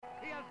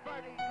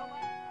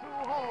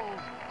Two holes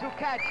to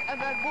catch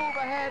and then move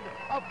ahead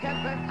of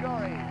Ken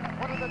Venturi.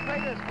 One of the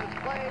greatest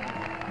displays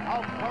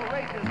of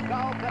courageous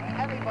golf that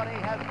anybody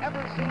has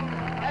ever seen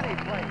any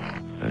place.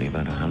 Only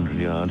about 100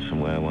 yards from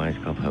where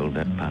Weiskopf held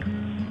that putt,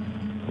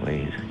 the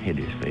way his head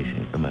is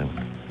facing at the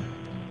moment.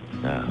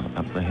 Now,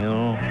 up the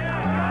hill.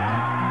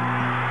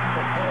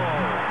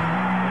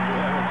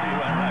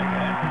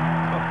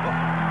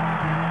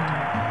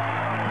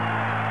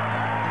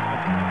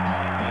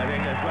 I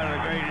think that's one of the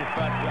greatest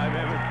putts I've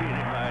ever seen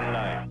in my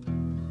life.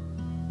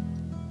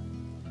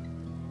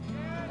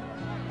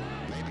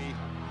 Maybe.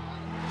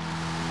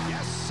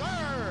 Yes,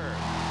 sir!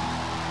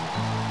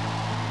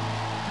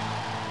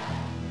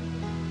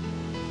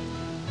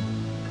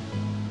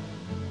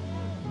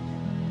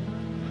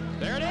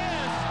 There it is!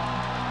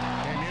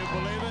 Can you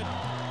believe it?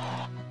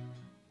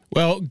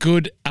 Well,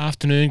 good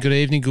afternoon, good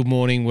evening, good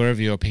morning, wherever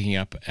you're picking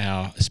up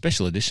our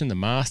special edition, the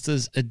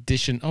Masters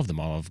edition of the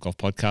MLOG Golf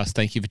Podcast.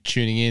 Thank you for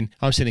tuning in.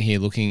 I'm sitting here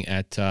looking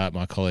at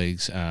my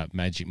colleagues,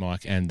 Magic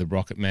Mike and the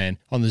Rocket Man,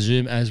 on the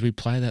Zoom as we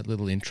play that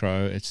little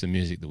intro. It's the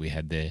music that we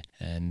had there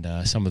and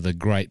some of the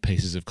great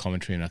pieces of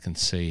commentary, and I can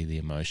see the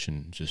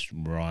emotion just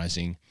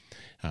rising.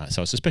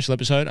 So it's a special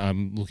episode.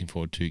 I'm looking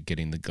forward to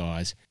getting the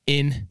guys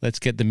in. Let's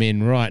get them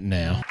in right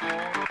now.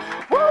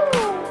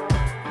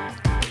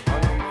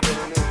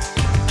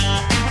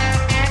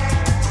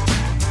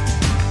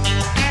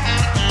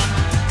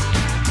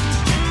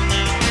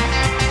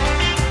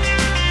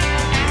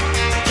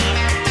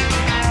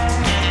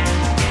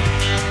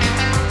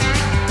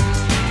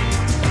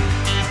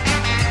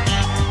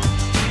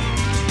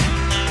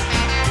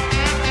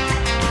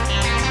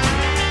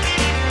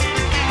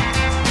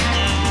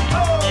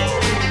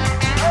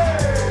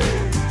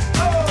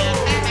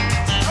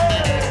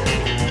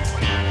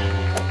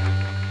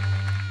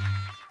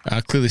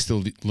 Clearly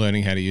still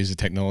learning how to use the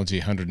technology,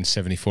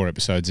 174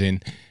 episodes in.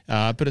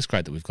 But it's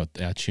great that we've got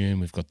our tune,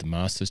 we've got the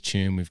Masters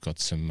tune, we've got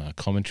some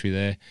commentary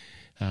there,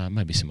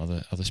 maybe some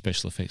other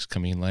special effects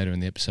coming in later in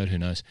the episode, who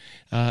knows.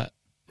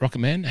 Rocket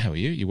Man, how are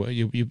you?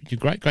 You're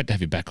great. Great to have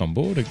you back on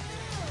board.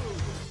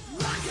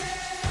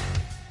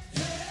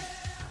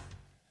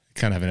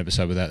 Can't have an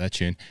episode without that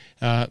tune.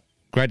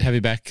 Great to have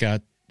you back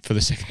for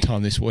the second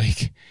time this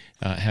week.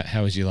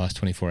 How was your last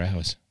 24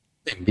 hours?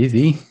 Been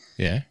busy.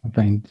 Yeah. I've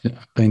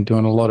been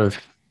doing a lot of,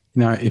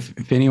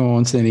 if anyone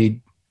wants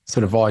any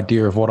sort of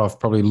idea of what I've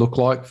probably looked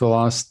like for the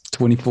last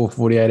 24,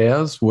 48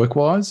 hours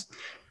work-wise,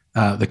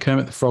 the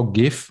Kermit the Frog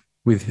GIF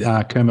with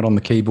Kermit on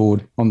the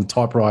keyboard on the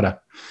typewriter.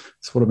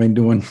 That's what I've been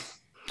doing.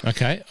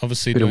 Okay.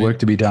 Obviously, bit of work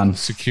to be done.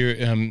 Secure,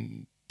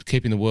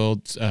 keeping the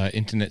world's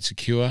internet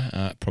secure,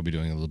 probably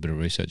doing a little bit of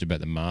research about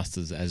the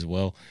Masters as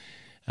well.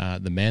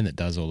 The man that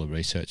does all the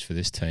research for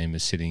this team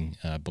is sitting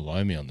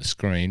below me on the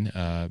screen,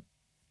 a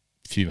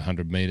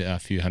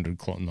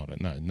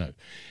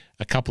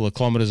couple of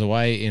kilometres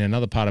away in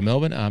another part of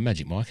Melbourne.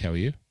 Magic Mike, how are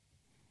you?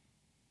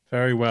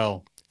 Very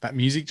well. That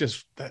music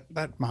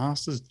that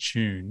Masters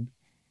tune,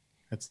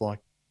 it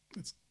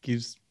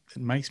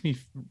makes me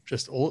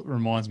just, all it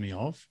reminds me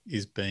of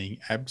is being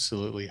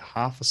absolutely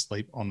half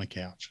asleep on the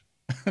couch.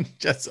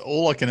 That's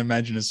all I can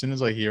imagine. As soon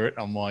as I hear it,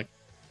 I'm like,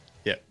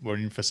 yeah, we're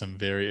in for some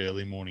very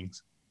early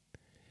mornings.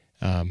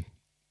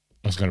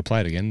 I was going to play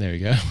it again. There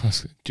you go.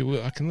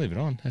 I can leave it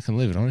on. I can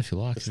leave it on if you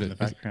like. It's in the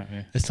background,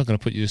 yeah. It's not going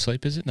to put you to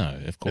sleep, is it? No,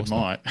 of course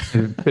not. It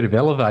might. A bit of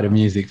elevator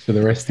music for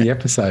the rest of the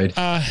episode.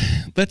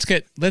 Let's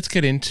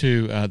get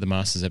into the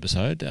Masters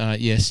episode.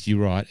 Yes,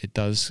 you're right. It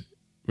does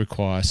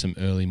require some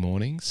early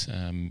mornings,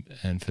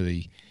 and for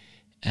the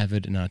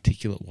avid and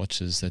articulate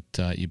watchers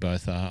that you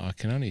both are, I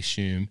can only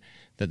assume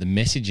that the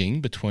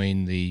messaging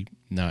between the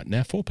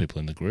now 4 people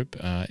in the group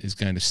is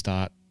going to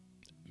start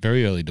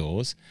very early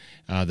doors.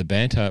 The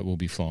banter will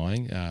be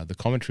flying. The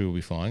commentary will be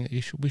flying.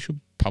 We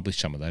should publish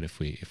some of that if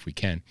we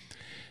can.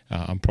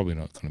 I'm probably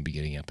not going to be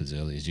getting up as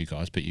early as you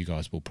guys, but you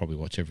guys will probably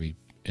watch every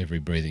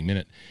breathing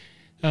minute.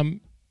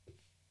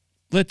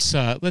 Let's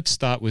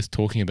start with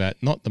talking about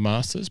not the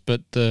Masters,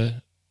 but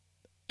the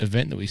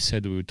event that we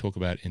said that we would talk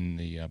about in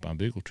the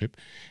Barnbougle trip,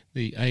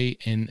 the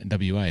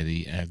ANWA,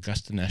 the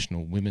Augusta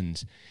National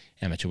Women's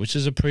Amateur, which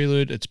is a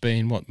prelude. It's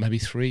been maybe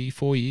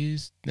 3-4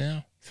 years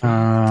now.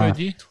 Third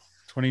year.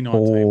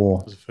 2019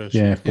 was the first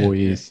year. 4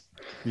 years.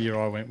 The year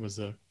I went was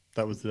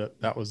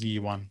that was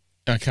year one.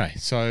 Okay,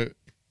 so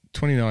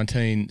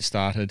 2019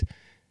 started.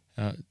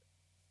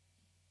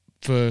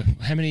 For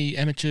how many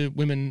amateur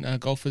women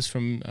golfers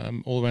from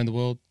all around the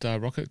world,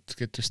 Rocket, to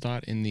get to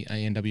start in the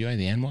ANWA,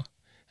 the ANWA?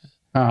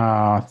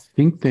 I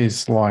think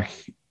there's like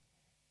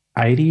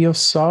 80 or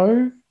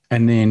so,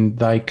 and then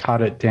they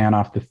cut it down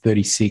after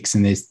 36,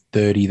 and there's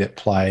 30 that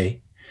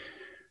play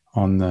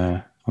on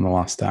the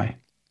last day.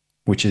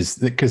 Which is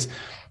because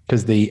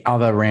the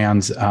other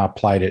rounds are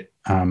played at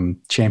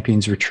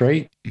Champions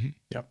Retreat. Mm-hmm.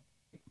 Yep.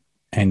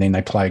 And then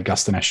they play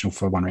Augusta National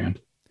for one round,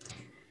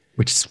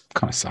 which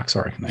kind of sucks.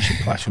 I reckon they should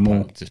play for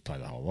more. Just play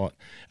the whole lot.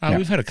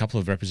 We've had a couple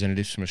of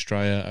representatives from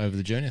Australia over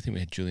the journey. I think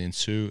we had Julian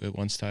Sue at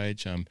one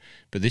stage.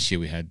 But this year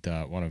we had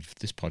one of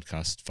this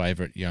podcast's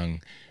favourite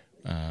young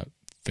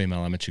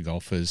female amateur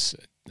golfers,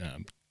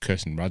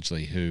 Kirsten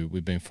Rudgley, who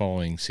we've been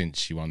following since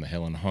she won the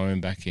Helen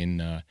Home back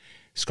in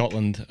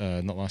Scotland,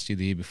 not last year,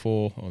 the year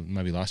before, or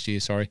maybe last year,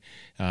 sorry.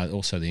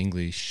 Also the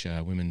English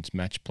women's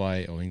match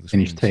play, or English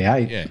Finished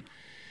women's, T8. Yeah.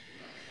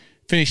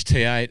 Finished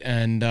T8,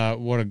 and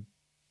what a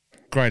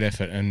great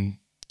effort. And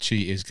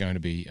she is going to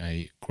be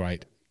a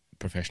great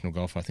professional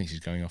golfer. I think she's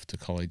going off to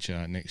college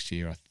next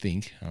year, I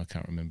think. I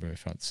can't remember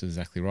if that's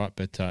exactly right,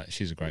 but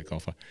she's a great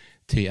golfer.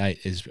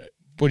 T8 is,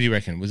 what do you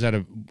reckon? Was that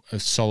a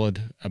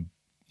solid,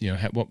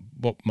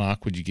 what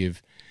mark would you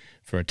give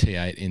for a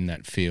T8 in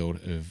that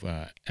field of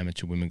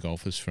amateur women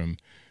golfers from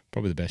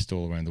probably the best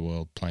all around the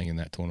world playing in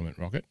that tournament,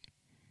 Rocket?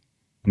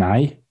 An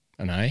A.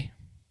 An A?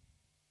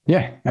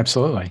 Yeah,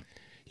 absolutely.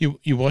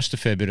 You watched a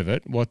fair bit of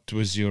it. What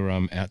was your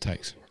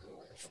outtakes?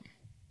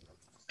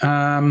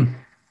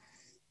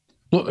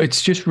 Look,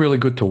 it's just really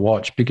good to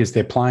watch because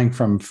they're playing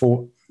from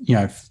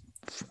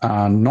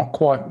not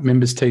quite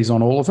members tees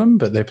on all of them,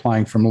 but they're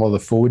playing from a lot of the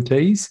forward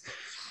tees.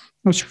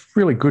 It was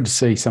really good to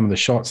see some of the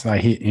shots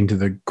they hit into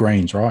the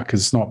greens, right?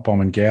 Because it's not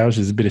bomb and gouge.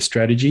 There's a bit of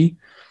strategy.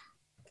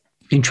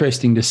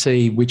 Interesting to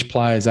see which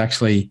players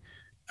actually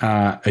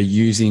are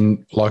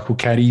using local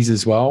caddies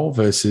as well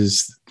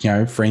versus,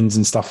 friends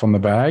and stuff on the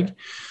bag.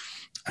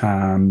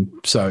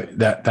 So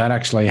that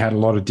actually had a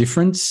lot of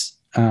difference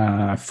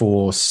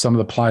for some of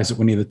the players that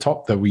were near the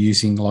top that were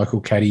using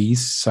local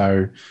caddies.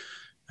 So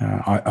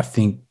I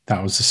think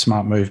that was a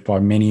smart move by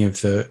many of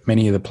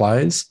the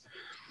players.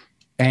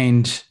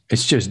 And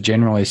it's just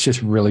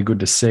really good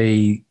to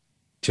see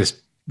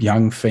just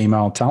young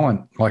female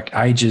talent, like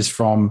ages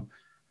from,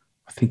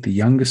 I think the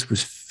youngest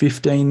was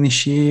 15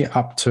 this year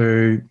up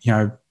to,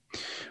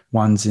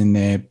 ones in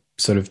their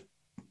sort of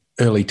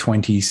early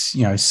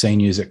 20s,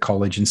 seniors at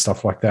college and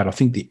stuff like that. I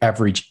think the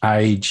average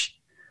age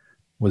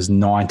was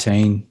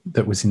 19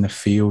 that was in the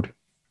field.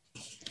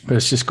 But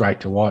it's just great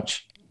to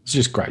watch.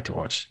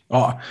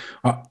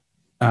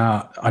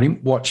 I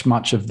didn't watch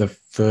much of the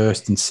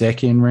first and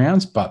second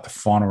rounds, but the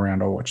final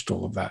round I watched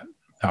all of that.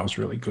 That was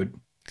really good.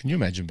 Can you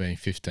imagine being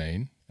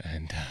 15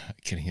 and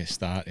getting a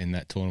start in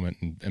that tournament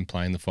and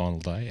playing the final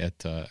day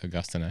at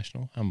Augusta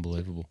National?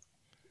 Unbelievable.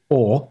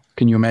 Or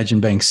can you imagine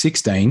being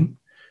 16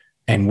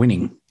 and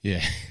winning?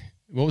 Yeah.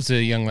 What was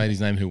the young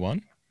lady's name who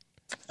won?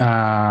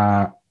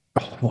 I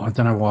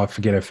don't know why I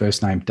forget her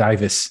first name.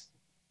 Davis.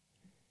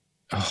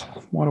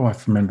 Why do I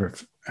remember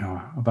it?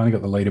 I've only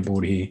got the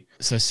leaderboard here.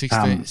 So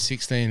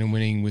 16 and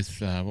winning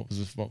with what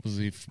was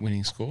the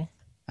winning score?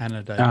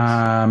 Anna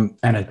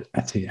Davis.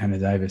 That's it, Anna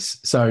Davis.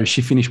 So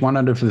she finished 1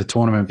 under for the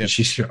tournament, but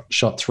she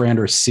shot 3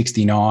 under a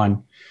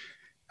 69,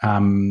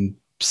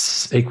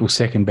 equal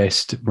second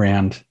best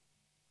round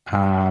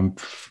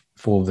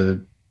for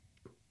the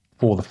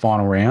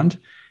final round.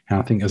 And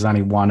I think there's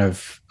only one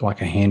of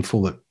like a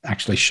handful that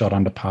actually shot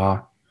under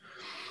par.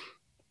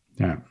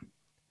 Yeah.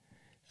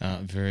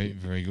 Very,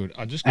 very good.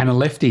 And a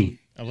lefty.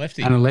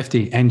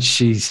 And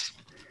she's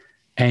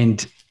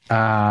definitely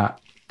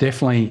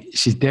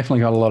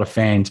got a lot of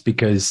fans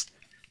because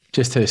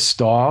just her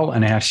style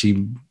and how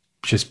she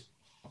just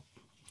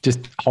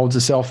holds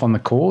herself on the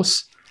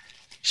course.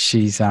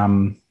 She's she's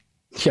going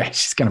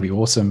to be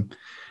awesome.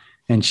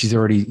 And she's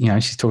already,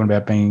 she's talking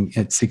about being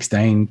at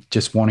 16,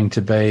 just wanting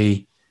to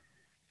be,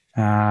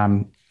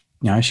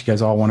 she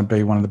goes, I want to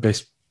be one of the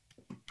best.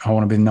 I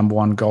want to be the number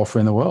one golfer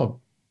in the world.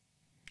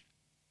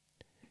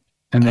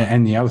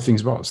 And the other thing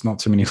as well, it's not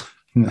too many,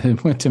 there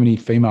weren't too many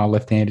female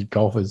left-handed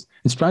golfers.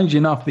 And strangely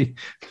enough, the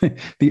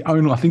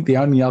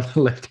only other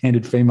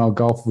left-handed female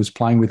golfer was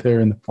playing with her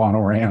in the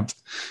final round.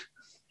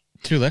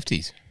 2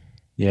 lefties.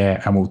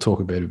 Yeah, and we'll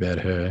talk a bit about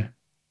her.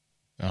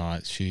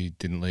 She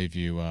didn't leave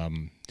you.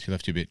 She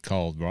left you a bit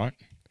cold, right?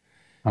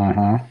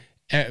 A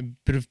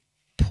bit of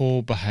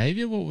poor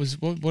behaviour.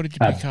 What did you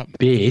pick up?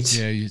 Bit.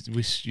 Yeah,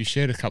 you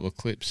shared a couple of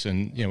clips,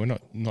 and we're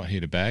not here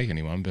to bag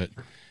anyone, but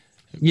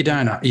you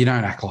don't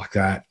act like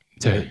that.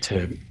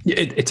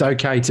 It's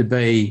okay to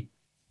be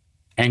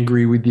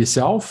angry with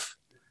yourself,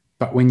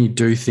 but when you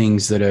do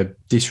things that are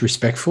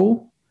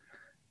disrespectful,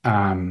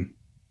 that's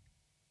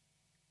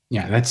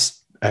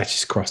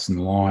just crossing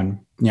the line.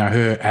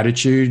 Her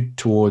attitude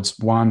towards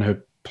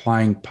her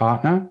playing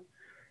partner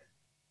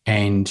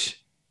and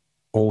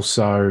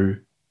also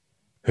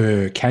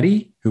her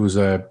caddy, who was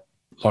a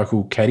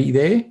local caddy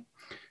there.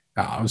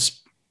 I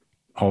was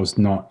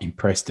not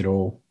impressed at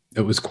all. It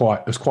was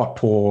quite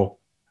poor.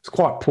 It's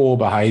quite poor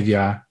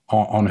behaviour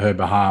on her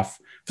behalf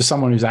for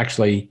someone who's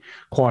actually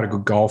quite a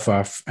good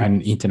golfer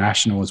and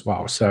international as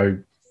well. So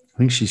I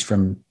think she's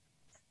from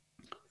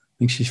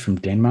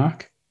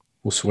Denmark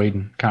or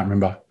Sweden. Can't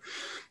remember.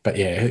 But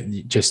yeah,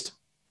 just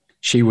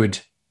she would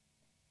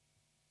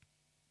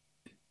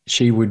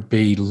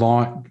be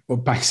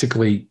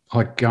basically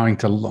like going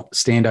to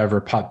stand over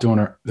a putt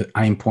doing the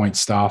aim point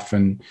stuff,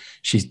 and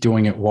she's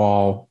doing it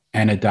while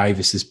Anna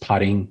Davis is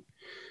putting.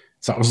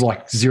 So it was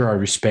like zero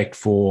respect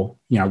for,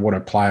 what her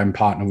player and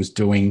partner was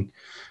doing.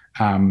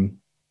 And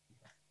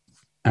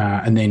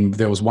then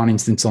there was one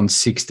instance on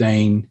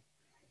 16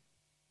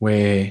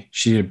 where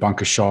she did a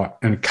bunker shot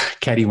and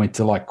caddy went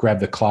to like grab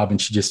the club and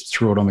she just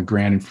threw it on the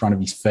ground in front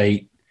of his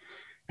feet.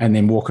 And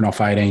then walking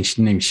off 18, she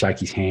didn't even shake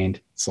his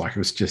hand. It's like,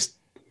 it's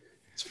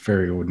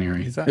very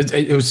ordinary. Is that,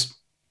 it was.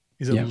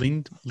 Is it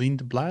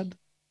Lindblad?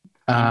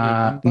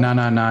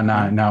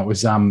 No. It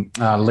was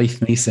Leith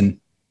Neeson.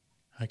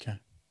 Okay.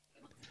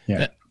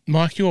 Yeah.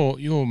 Mike,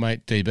 your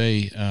mate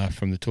DB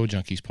from the Tour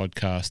Junkies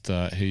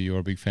podcast, who you're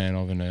a big fan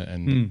of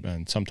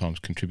and sometimes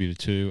contributor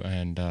to,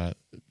 and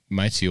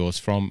mates of yours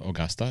from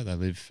Augusta. They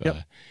live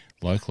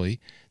locally.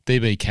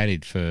 DB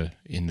caddied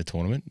in the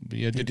tournament.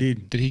 Yeah,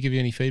 did he give you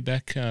any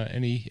feedback?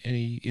 Any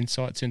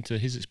insights into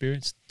his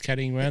experience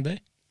caddying around there?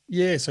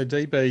 Yeah, so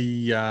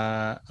DB,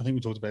 I think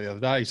we talked about it the other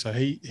day. So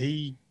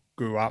he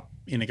grew up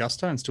in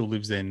Augusta and still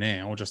lives there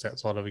now, or just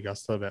outside of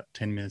Augusta, about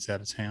 10 minutes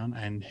out of town.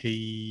 And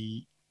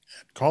he,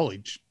 at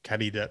college,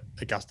 caddied at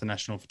Augusta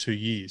National for 2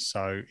 years.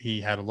 So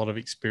he had a lot of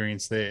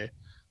experience there.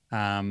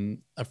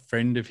 A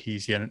friend of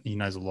his, he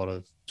knows a lot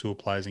of tour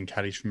players and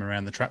caddies from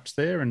around the traps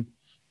there. And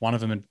one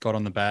of them had got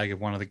on the bag of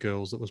one of the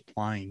girls that was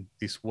playing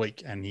this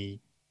week, and he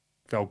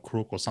fell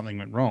crook or something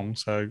went wrong.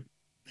 So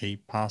he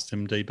passed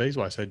him DB's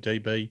way. So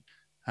DB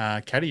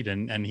caddied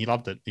and he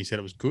loved it. He said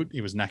it was good.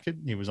 He was knackered.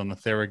 He was on the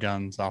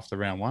Theraguns after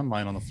round one,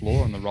 laying on the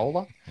floor on the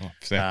roller.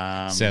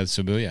 Sounds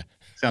familiar.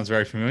 Sounds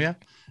very familiar.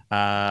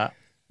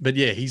 But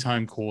yeah, his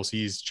home course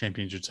is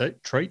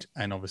championship treat,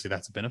 and obviously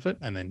that's a benefit.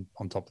 And then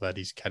on top of that,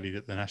 he's caddied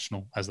at the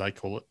National, as they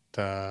call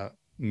it,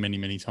 many,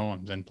 many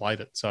times and played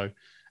it. So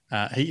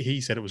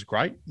he said it was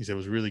great. He said it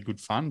was really good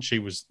fun. She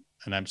was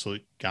an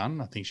absolute gun.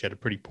 I think she had a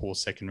pretty poor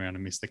second round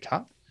and missed the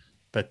cut.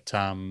 But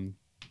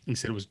he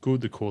said it was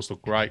good. The course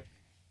looked great.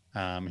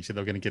 He said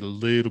they were going to get a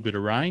little bit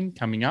of rain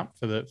coming up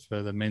for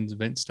the men's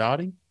event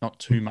starting. Not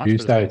too much.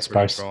 Tuesday it's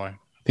supposed. Dry.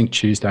 I think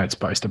Tuesday it's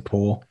supposed to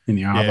pour in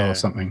the Arvo or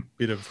something.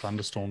 Bit of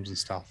thunderstorms and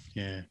stuff.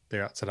 Yeah,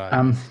 they're out today.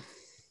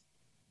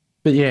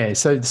 But yeah,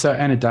 so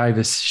Anna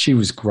Davis, she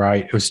was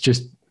great.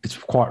 It's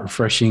quite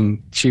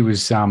refreshing. She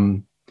was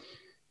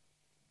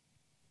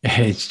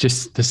it's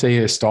just to see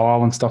her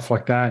style and stuff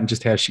like that, and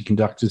just how she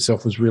conducted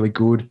herself was really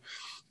good. It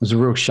was a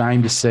real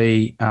shame to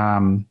see.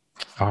 I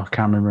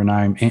can't remember her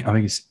name. I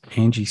think it's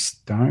Angie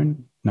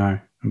Stone. No,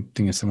 I'm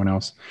thinking of someone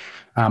else.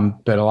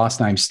 But her last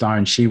name's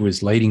Stone. She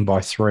was leading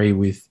by three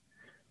with.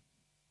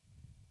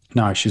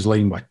 No, she was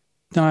leading by.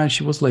 No,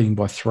 she was leading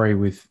by three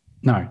with.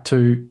 No,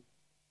 two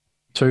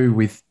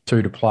with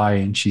two to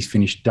play, and she's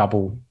finished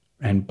double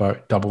and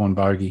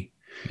bogey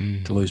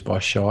to lose by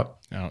a shot.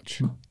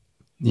 Ouch.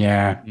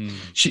 Yeah,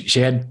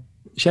 she had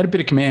a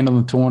bit of command on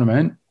the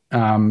tournament.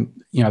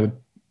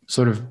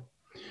 Sort of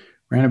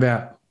round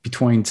about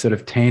between sort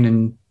of 10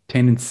 and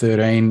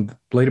 13, the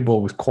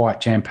leaderboard was quite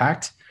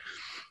jam-packed.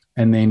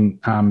 And then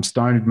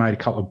Stone had made a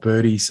couple of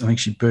birdies. I think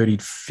she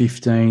birdied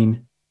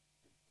 14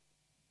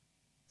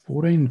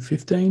 and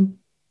 15.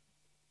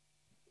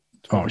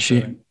 Oh,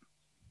 shit.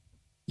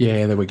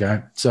 Yeah, there we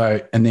go.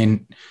 So, and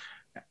then,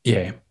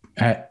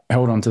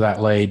 held on to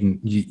that lead, and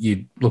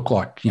you look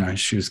like,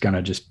 she was going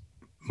to just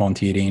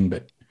Monty it in,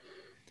 but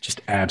just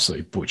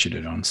absolutely butchered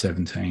it on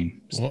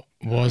 17. What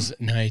was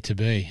nay to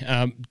be?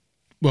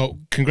 Well,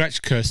 congrats,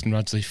 Kirsten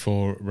Rudsley,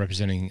 for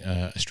representing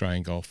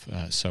Australian golf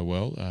so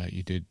well.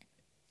 You did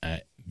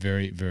a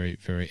very, very,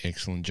 very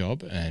excellent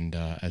job. And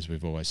as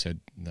we've always said,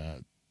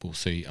 we'll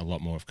see a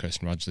lot more of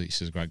Kirsten Rudsley.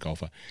 She's a great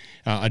golfer.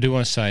 I do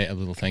want to say a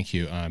little thank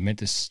you. I meant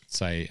to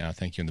say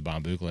thank you in the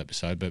Barnbougle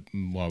episode, but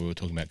while we were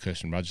talking about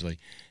Kirsten Rudsley,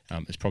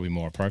 it's probably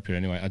more appropriate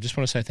anyway. I just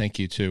want to say thank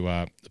you to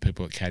the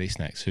people at Caddy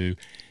Snacks who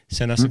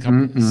sent us a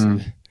couple...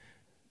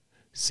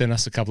 Send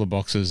us a couple of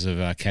boxes of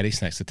Caddy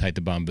Snacks to take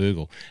to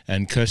Barnbougle.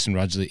 And Kirsten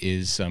Rudsley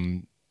is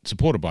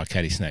supported by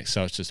Caddy Snacks,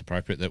 so it's just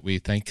appropriate that we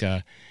thank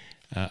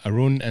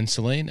Arun and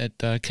Celine at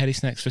Caddy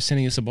Snacks for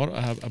sending us a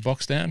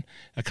box down,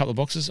 a couple of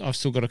boxes. I've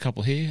still got a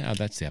couple here.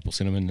 That's the apple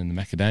cinnamon and the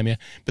macadamia.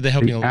 But they're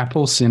helping. The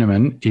apple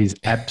cinnamon is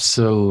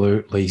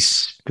absolutely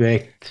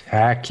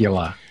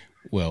spectacular.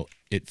 Well,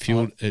 it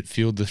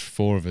fueled the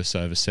four of us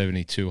over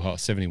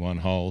 71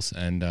 holes,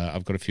 and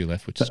I've got a few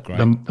left, which is great.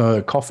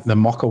 The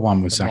mocha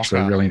one was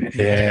actually really,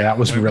 that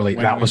was really,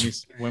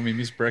 when we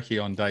missed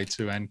brekkie on day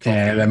two and coffee.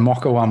 Yeah, the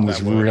mocha one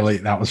was really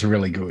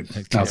good.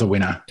 That was a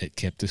winner. It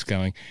kept us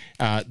going.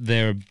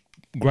 They're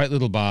a great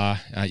little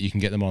bar. You can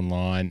get them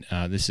online.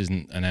 This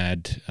isn't an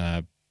ad.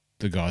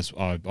 The guys,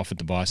 I offered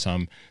to buy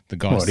some. The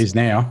guys, well, it is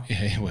now.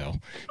 Yeah,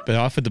 well, but I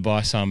offered to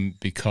buy some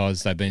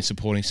because they've been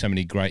supporting so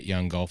many great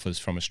young golfers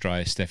from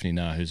Australia. Stephanie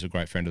Nah, who's a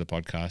great friend of the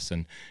podcast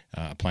and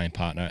a playing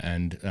partner,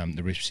 and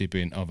the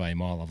recipient of a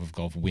My Love of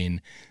Golf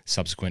win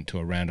subsequent to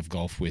a round of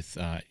golf with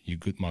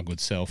my good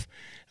self.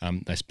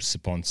 They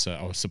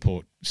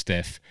support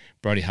Steph.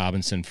 Brodie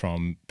Harbinson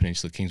from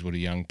Peninsula Kingswood, a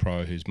young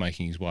pro who's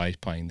making his way,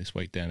 playing this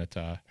week down at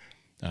the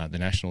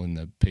National in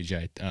the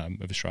PGA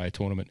of Australia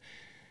tournament.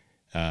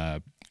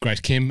 Grace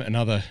Kim,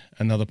 another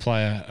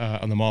player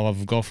on the My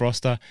Love of Golf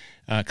roster.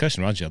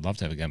 Kirsten Rudsley, I'd love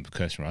to have a game with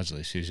Kirsten Rudsley.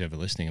 If she's ever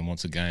listening and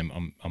wants a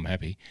game, I'm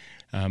happy.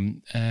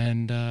 And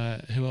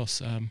who else?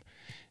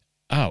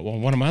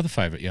 One of my other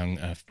favourite young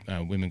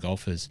women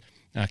golfers,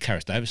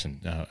 Karis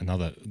Davison,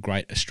 another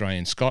great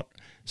Australian Scot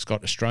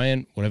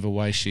Australian, whatever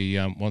way she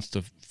wants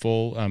to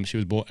fall. She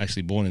was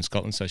actually born in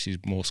Scotland, so she's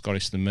more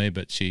Scottish than me,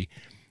 but she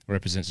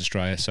represents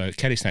Australia. So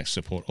Caddy Snacks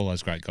support all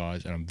those great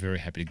guys, and I'm very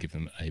happy to give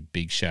them a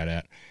big shout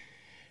out.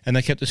 And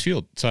they kept us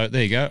fueled. So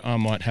there you go. I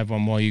might have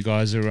one while you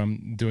guys are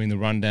doing the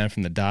rundown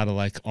from the data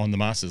lake on the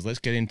Masters. Let's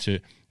get into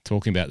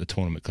talking about the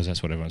tournament, because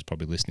that's what everyone's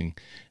probably listening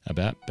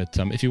about. But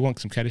if you want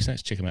some Caddy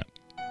Snacks, check them out.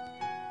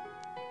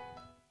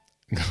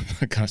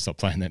 I can't stop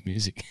playing that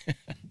music.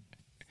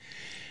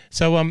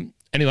 So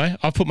anyway,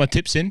 I've put my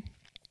tips in.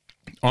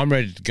 I'm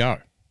ready to go.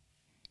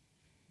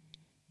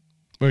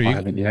 Where are you? I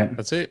haven't yet.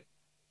 That's it.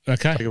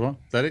 Okay. Take it on.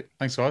 Is that it?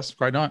 Thanks, guys.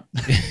 Great night.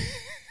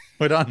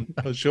 We're done.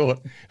 That was short.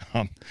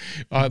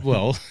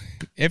 Well,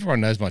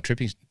 everyone knows my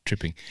tripping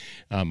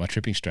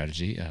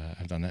strategy.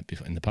 I've done that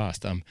before in the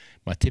past.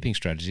 My tipping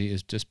strategy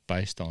is just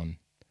based on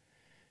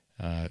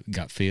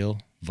gut feel,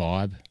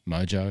 vibe,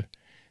 mojo.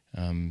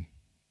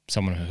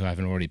 Someone who I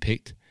haven't already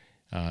picked.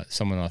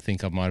 Someone I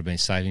think I might have been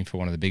saving for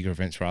one of the bigger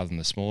events rather than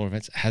the smaller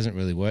events. It hasn't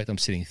really worked. I'm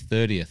sitting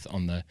 30th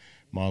on the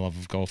My Love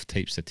of Golf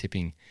Tips the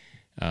tipping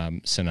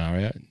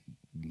scenario.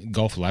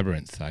 Golf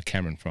Labyrinth,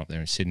 Cameron from up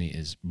there in Sydney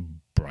is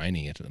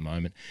braining it at the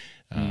moment.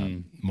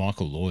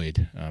 Michael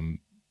Lloyd,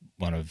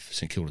 one of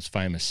St Kilda's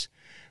famous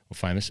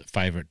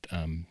favourite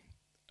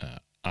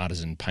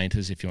artisan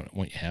painters. If you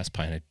want your house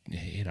painted,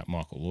 hit up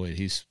Michael Lloyd.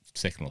 He's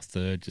second or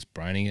third, just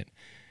braining it.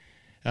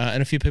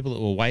 And a few people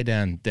that were way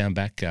down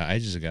back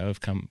ages ago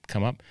have come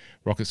up.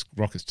 Rocket's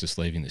just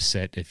leaving the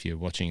set. If you're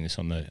watching this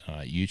on the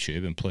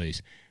YouTube, and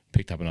please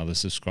picked up another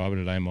subscriber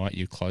today, Mike.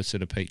 You're closer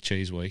to Peak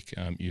Cheese Week.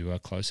 You are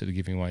closer to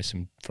giving away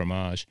some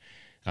fromage.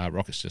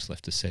 Rocket's just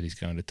left the set. He's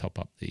going to top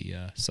up the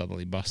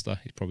Southerly Buster.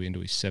 He's probably into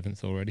his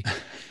 7th already.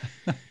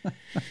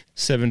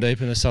 7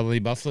 deep in the Southerly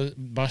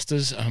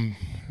Busters.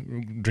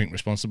 Drink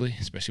responsibly,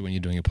 especially when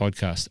you're doing a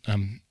podcast.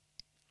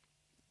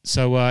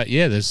 So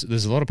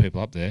there's a lot of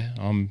people up there.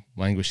 I'm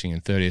languishing in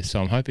 30th, so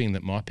I'm hoping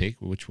that my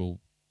pick, which we'll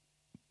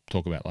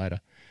talk about later,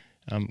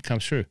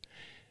 comes through.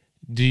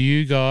 Do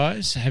you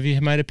guys, have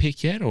you made a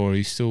pick yet, or are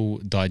you still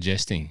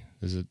digesting?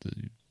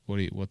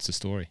 What's the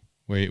story?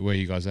 Where are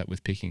you guys at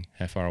with picking?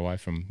 How far away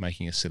from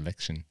making a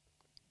selection?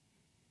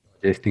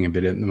 Digesting a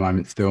bit at the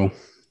moment still.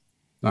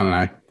 I don't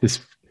know.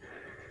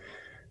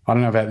 I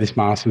don't know about this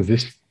Masters.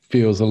 This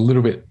feels a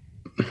little bit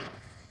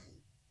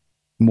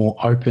more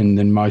open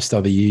than most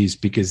other years,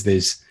 because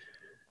there's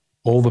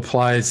all the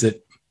players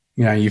that,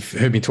 you've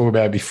heard me talk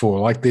about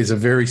before. Like, there's a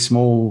very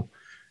small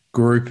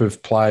group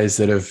of players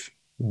that have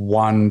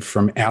won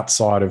from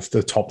outside of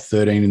the top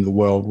 13 in the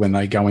world when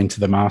they go into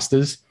the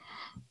Masters.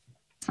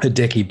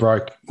 Hideki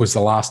Broke was the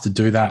last to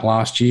do that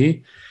last year.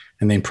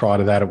 And then prior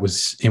to that, it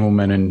was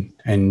Immelman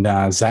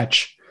and Zach,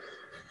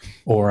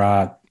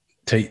 or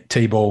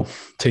T-Ball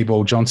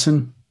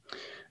Johnson.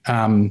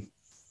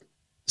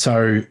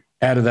 So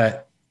out of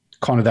that,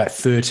 kind of that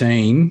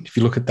 13, if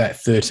you look at that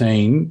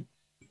 13,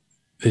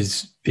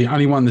 is the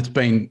only one that's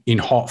been in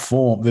hot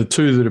form. The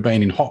two that have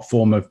been in hot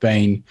form have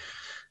been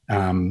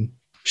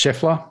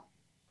Scheffler,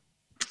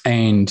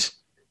 and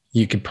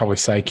you could probably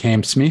say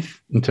Cam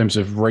Smith in terms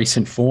of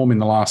recent form in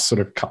the last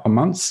sort of couple of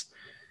months.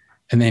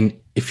 And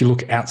then if you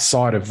look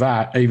outside of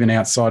that, even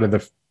outside of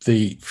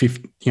the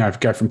fifth,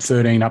 go from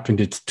 13 up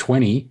into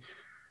 20,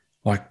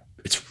 like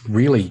it's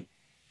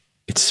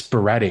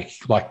sporadic.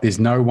 Like there's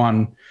no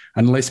one,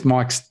 unless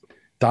Mike's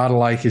data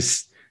lake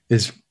is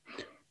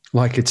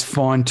like it's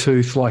fine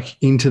tooth, like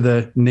into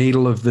the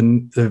needle of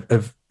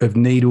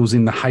needles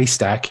in the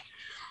haystack.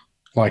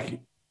 Like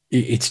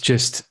it's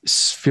just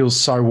feels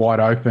so wide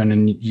open,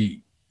 and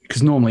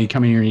because normally you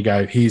come in here and you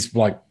go, here's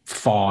like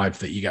 5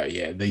 that you go,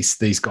 yeah,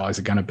 these guys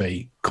are going to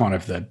be kind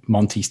of the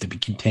Monties to be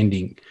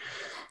contending.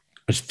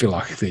 I just feel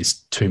like there's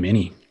too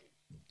many.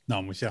 No,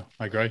 I'm with you.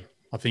 I agree.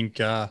 I think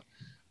when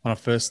I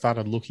first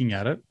started looking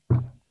at it,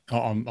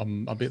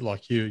 I'm a bit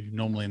like you.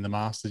 Normally in the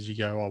Masters, you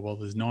go, oh, well,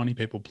 there's 90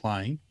 people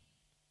playing.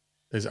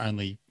 There's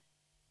only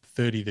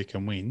 30 that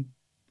can win,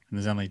 and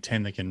there's only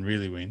 10 that can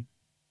really win.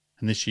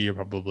 And this year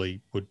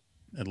probably would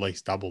at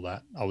least double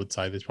that. I would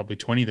say there's probably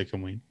 20 that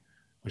can win,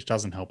 which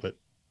doesn't help it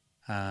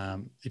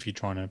if you're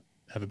trying to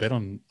have a bet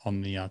on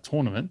the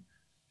tournament,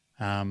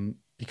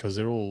 because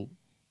they're all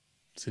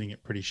sitting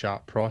at pretty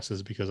sharp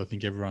prices, because I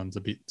think everyone's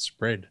a bit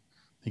spread.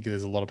 I think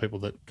there's a lot of people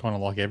that kind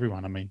of like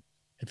everyone. I mean,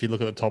 if you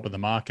look at the top of the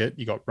market,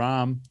 you got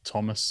Rahm,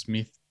 Thomas,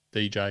 Smith,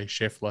 DJ,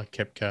 Scheffler,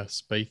 Koepka,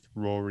 Spieth,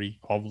 Rory,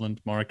 Hovland,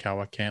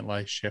 Morikawa,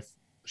 Cantlay,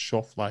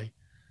 Schauffele,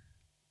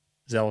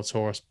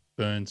 Zalatoris,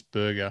 Burns,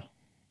 Berger.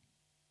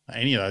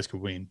 Any of those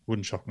could win.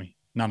 Wouldn't shock me.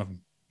 None of them.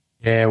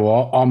 Yeah,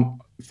 well,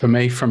 for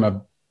me,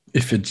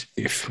 if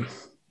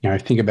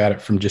think about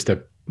it from just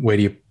where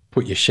do you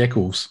put your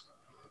shekels?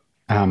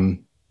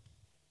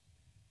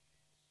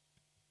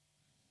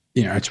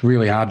 It's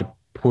really hard to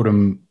put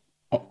them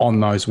on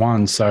those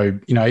ones. So,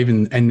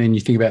 and then you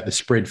think about the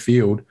spread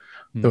field,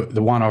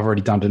 the one I've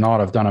already done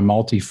tonight, I've done a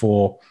multi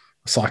for,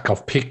 it's like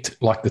I've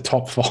picked like the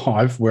top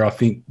 5 where I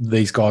think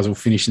these guys will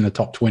finish in the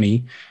top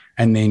 20.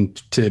 And then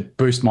to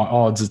boost my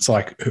odds, it's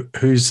like,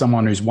 who's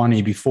someone who's won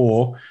here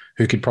before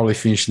who could probably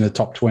finish in the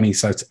top 20?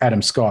 So it's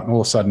Adam Scott. And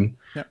all of a sudden,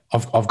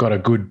 I've got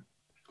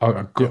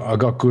I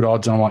got good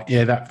odds. And I'm like,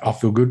 yeah, I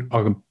feel good.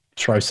 I can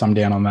throw some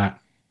down on that.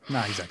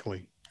 No,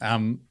 exactly.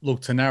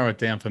 Look, to narrow it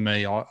down for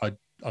me,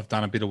 I've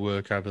done a bit of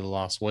work over the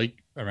last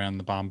week around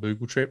the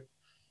Barnbougle trip.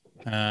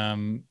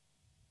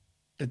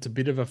 It's a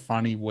bit of a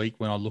funny week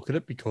when I look at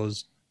it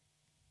because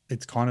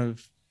it's kind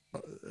of,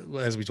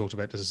 as we talked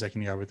about just a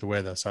second ago with the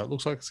weather. So it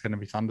looks like it's going to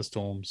be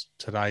thunderstorms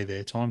today,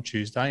 their time,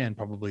 Tuesday, and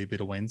probably a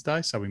bit of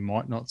Wednesday. So we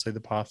might not see the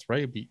par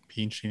 3. It'll be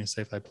interesting to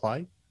see if they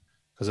play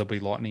because there'll be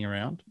lightning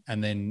around.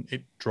 And then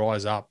it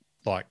dries up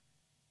like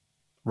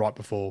right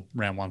before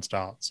round 1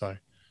 starts. So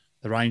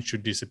the rain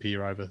should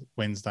disappear over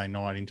Wednesday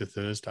night into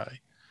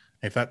Thursday.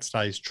 If that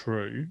stays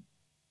true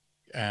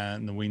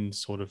and the wind's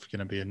sort of going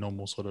to be a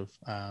normal sort of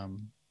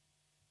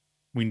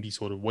windy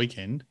sort of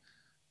weekend,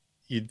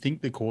 you'd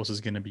think the course is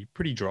going to be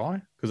pretty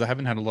dry because they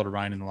haven't had a lot of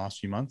rain in the last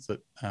few months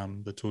that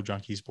the Tour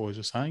Junkies boys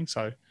are saying.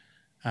 So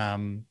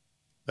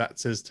that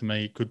says to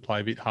me it could play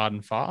a bit hard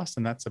and fast,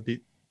 and that's a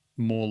bit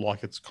more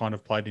like it's kind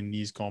of played in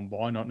years gone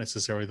by, not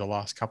necessarily the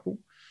last couple,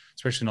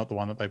 especially not the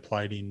one that they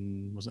played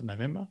in, was it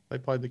November? They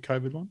played the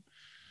COVID one.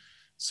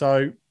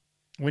 So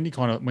when you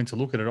kind of went to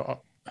look at it,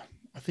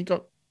 I think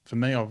for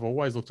me, I've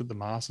always looked at the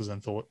Masters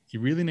and thought you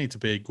really need to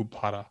be a good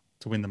putter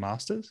to win the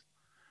Masters.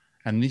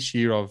 And this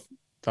year I've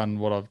done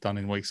what I've done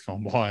in weeks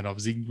gone by, and I've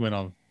zigged when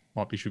I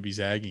should be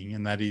zagging.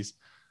 And that is,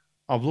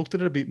 I've looked at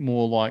it a bit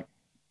more like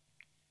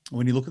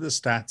when you look at the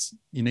stats,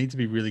 you need to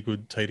be really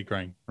good tee to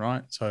green,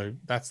 right? So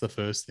that's the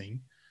first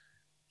thing.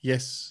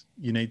 Yes,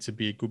 you need to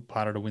be a good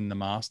putter to win the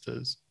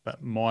Masters,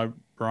 but my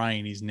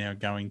brain is now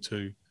going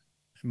to,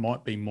 it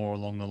might be more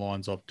along the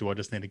lines of, do I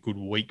just need a good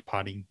weak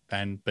putting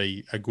than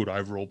be a good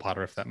overall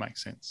putter, if that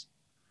makes sense?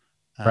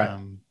 Right.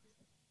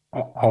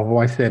 I've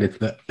always said it's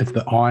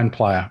the iron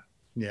player.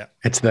 Yeah.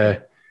 It's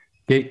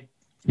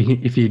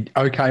if you're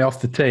okay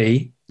off the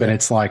tee, then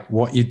it's like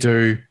what you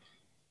do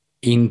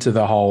into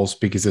the holes,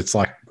 because it's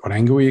like what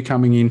angle are you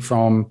coming in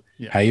from,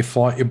 how you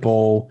flight your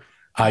ball,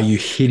 are you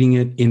hitting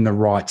it in the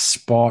right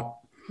spot?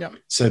 Yep.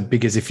 So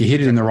because if you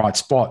hit it in the right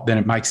spot, then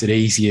it makes it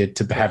easier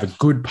to have a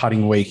good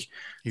putting week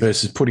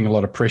versus putting a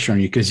lot of pressure on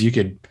you, because you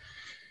could,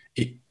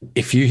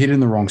 if you hit in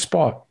the wrong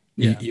spot,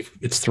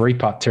 it's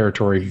 3-putt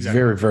territory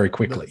very, very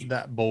quickly.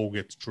 That ball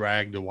gets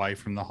dragged away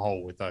from the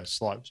hole with those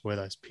slopes where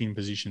those pin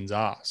positions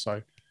are.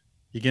 So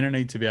you're going to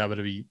need to be able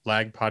to be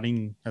lag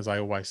putting, as I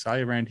always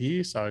say around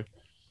here. So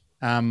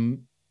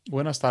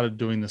when I started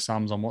doing the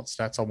sums on what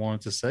stats I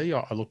wanted to see,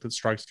 I looked at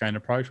strokes gained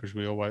approach, which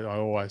I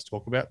always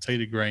talk about. Tee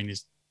to green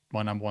is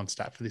my number one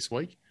stat for this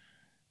week.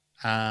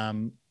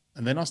 And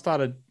then I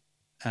started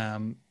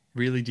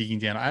really digging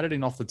down. I added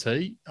in off the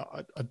tee.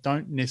 I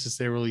don't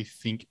necessarily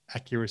think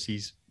accuracy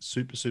is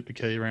super, super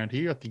key around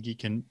here. I think you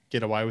can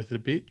get away with it a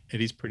bit. It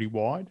is pretty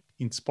wide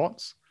in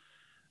spots.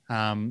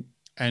 And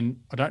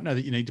I don't know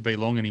that you need to be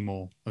long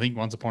anymore. I think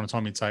once upon a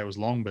time you'd say it was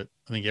long, but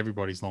I think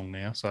everybody's long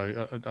now.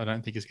 So I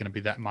don't think it's going to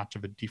be that much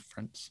of a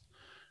difference.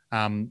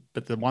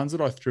 But the ones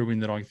that I threw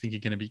in that I think are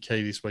going to be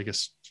key this week are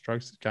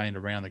strokes gained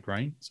around the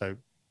green. So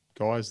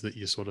guys that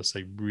you sort of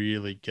see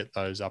really get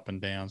those up and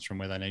downs from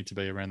where they need to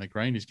be around the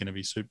green is going to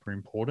be super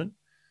important.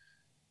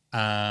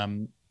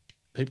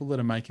 People that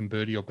are making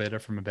birdie or better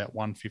from about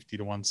 150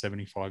 to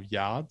 175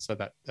 yards. So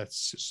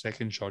that's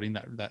second shot in,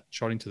 that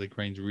shot into the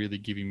green's really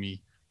giving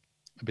me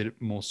a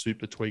bit more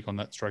super tweak on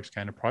that strokes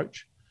gain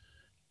approach.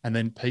 And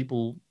then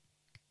people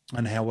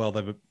and how well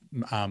they've,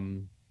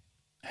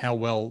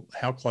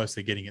 how close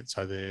they're getting it.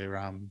 So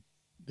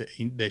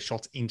their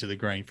shots into the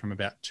green from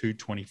about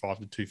 225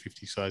 to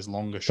 250. So those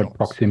longer shots.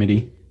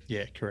 Proximity.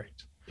 Yeah,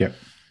 correct. Yep.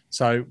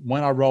 So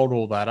when I rolled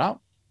all that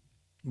up,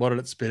 what did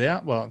it spit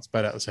out? Well, it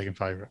spit out the second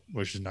favourite,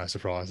 which is no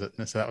surprise.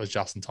 So that was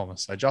Justin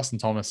Thomas. So Justin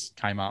Thomas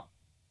came up.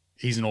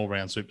 He's an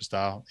all-round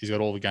superstar. He's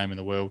got all the game in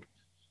the world.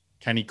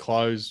 Can he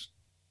close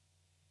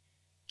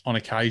on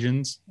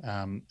occasions?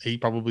 He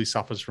probably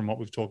suffers from what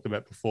we've talked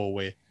about before,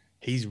 where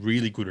he's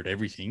really good at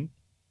everything.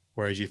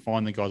 Whereas you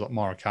find the guys like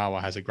Morikawa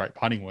has a great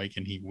putting week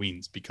and he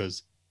wins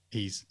because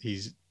he's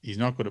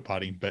not good at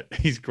putting, but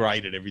he's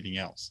great at everything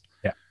else.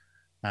 Yeah.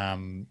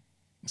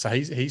 So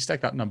he's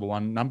stacked up number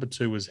one. Number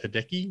two was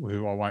Hideki,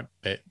 who I won't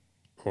bet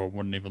or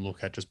wouldn't even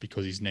look at just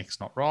because his neck's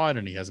not right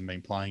and he hasn't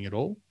been playing at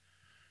all.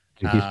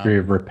 The history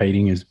of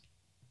repeating is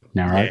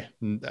narrow.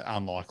 Yeah,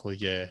 unlikely.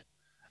 Yeah.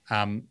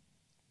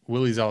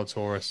 Willie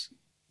Zalatoris,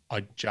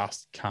 I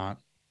just can't.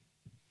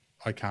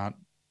 I can't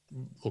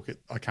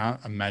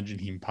imagine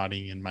him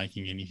putting and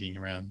making anything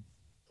around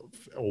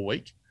all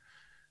week.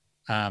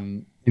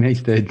 He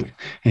needs to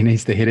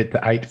hit it to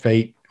 8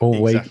 feet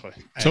all week.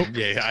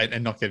 Exactly.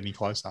 And not get any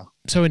closer.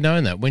 So in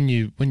knowing that, when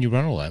you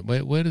run all that,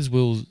 where does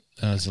Will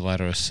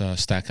Zalatoris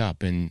stack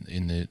up in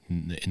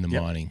the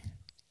mining?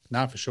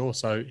 No, for sure.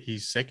 So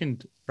he's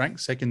ranked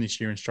second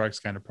this year in strokes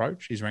gained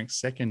approach. He's ranked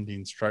second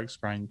in strokes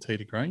gained tee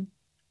to green.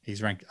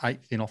 He's ranked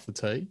 8th in off the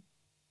tee,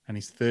 and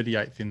he's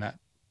 38th in that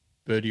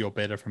birdie or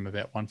better from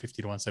about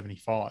 150 to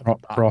 175.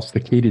 Ross,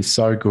 the kid is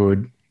so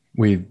good.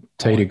 with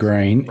tee to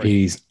green. It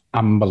is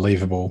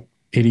unbelievable.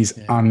 It is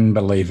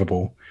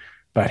unbelievable.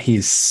 But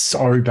he's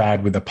so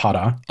bad with the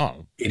putter.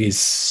 Oh, it is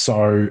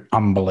so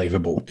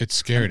unbelievable. It's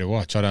scary to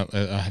watch. I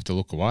have to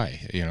look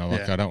away.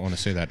 I don't want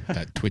to see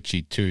that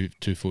twitchy 2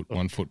 foot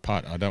 1 foot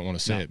putt. I don't want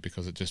to see it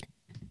because it just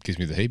gives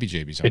me the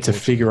heebie-jeebies. It's a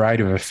figure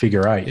eight of a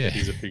figure eight. Yeah,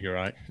 he's a figure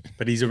eight,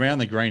 but he's around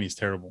the green. He's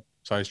terrible.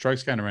 So his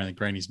strokes going around the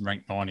green, he's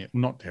ranked 90th.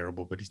 Not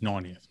terrible, but he's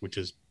 90th, which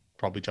is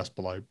probably just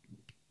below.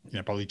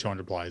 Probably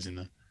 200 players in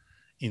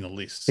the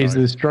list. So, is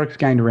the strokes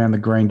gained around the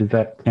green? Does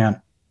that count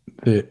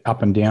the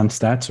up and down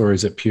stats, or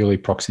is it purely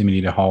proximity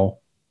to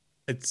hole?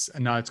 It's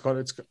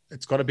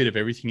got a bit of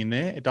everything in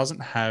there. It doesn't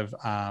have.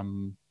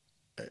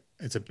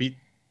 It's a bit.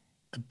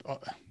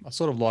 I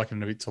sort of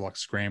liken it a bit to like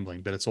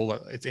scrambling, but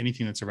it's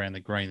anything that's around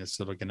the green that's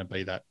sort of going to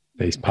be that.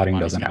 These putting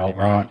doesn't help,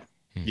 right?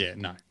 Yeah,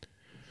 no.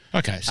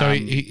 Okay, so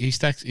he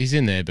stacks. He's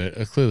in there, but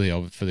clearly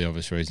for the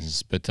obvious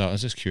reasons. But I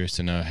was just curious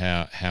to know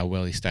how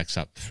well he stacks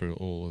up through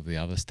all of the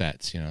other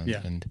stats.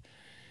 Yeah. And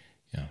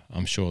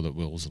I'm sure that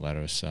Will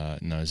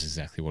Zalatoris knows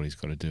exactly what he's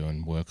got to do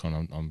and work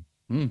on.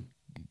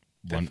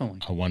 Definitely.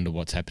 I wonder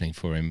what's happening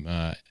for him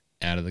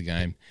out of the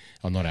game.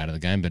 Well, not out of the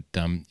game, but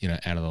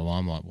out of the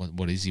limelight.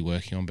 What is he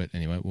working on? But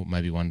anyway,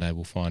 maybe one day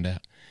we'll find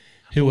out.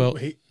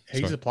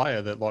 He's a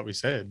player that, like we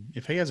said,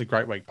 if he has a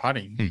great week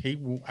putting, he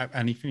will.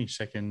 And he finished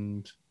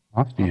second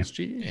last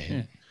year.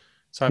 Yeah.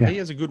 So if he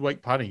has a good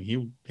week putting,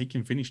 he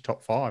can finish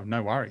top 5.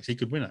 No worries, he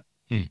could win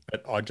it.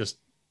 But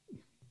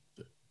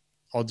the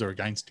odds are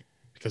against him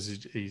because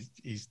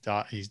his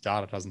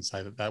data doesn't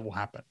say that will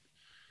happen.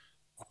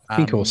 I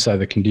think also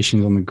the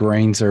conditions on the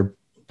greens are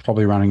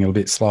probably running a little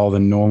bit slower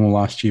than normal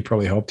last year.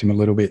 Probably helped him a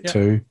little bit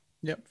too.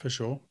 Yep, for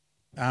sure.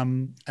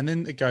 And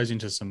then it goes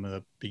into some of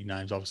the big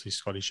names, obviously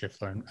Scotty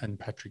Scheffler and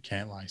Patrick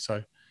Cantlay.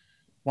 So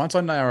once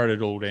I narrowed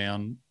it all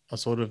down, I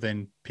sort of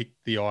then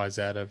picked the eyes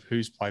out of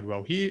who's played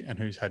well here and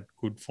who's had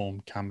good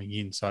form coming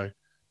in. So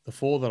the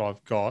 4 that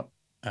I've got,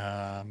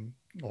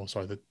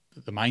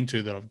 the main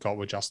 2 that I've got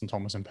were Justin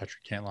Thomas and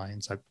Patrick Cantlay.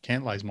 And so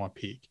Cantlay's my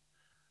pick.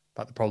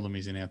 But the problem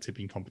is in our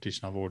tipping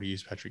competition, I've already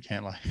used Patrick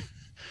Cantlay.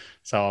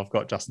 So I've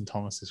got Justin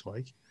Thomas this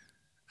week.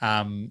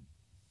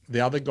 The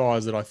other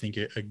guys that I think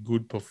are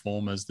good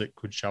performers that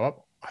could show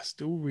up, I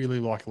still really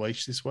like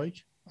Leash this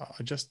week.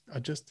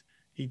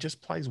 He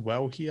just plays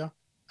well here.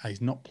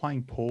 He's not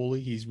playing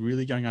poorly. He's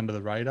really going under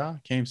the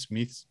radar. Cam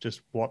Smith's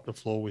just wiped the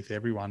floor with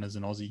everyone as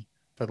an Aussie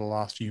for the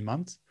last few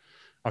months.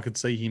 I could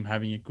see him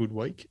having a good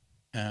week.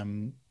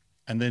 And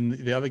then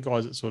the other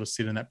guys that sort of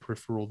sit in that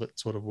peripheral that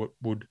sort of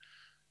would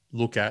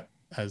look at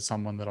as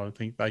someone that I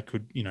think they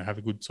could, have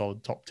a good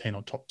solid top 10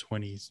 or top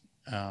 20s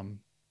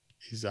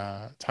is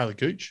Taylor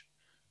Gooch,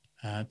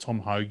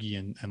 Tom Hoagie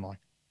and like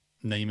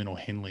Neiman or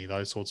Henley,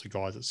 those sorts of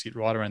guys that sit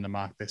right around the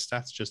mark. Their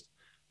stats just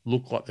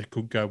look like they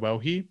could go well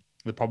here.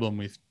 The problem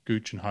with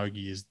Gooch and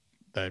Hoagie is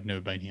they've never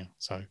been here.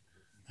 So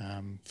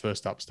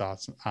first up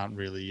starts aren't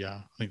really,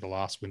 I think the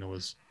last winner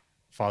was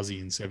Fuzzy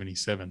in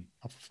 77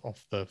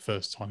 off the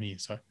first time here.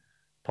 So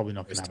probably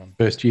not going to happen.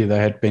 First year they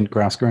had bent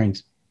grass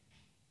greens.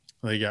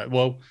 There you go.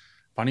 Well,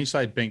 funny you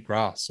say bent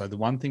grass. So the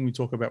one thing we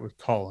talk about with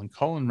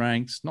Colin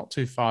ranks not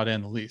too far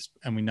down the list,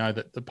 and we know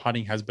that the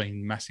putting has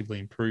been massively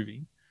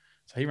improving.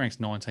 So he ranks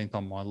 19th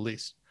on my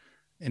list.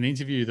 An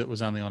interview that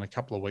was only on a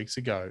couple of weeks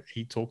ago,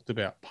 he talked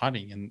about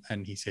putting,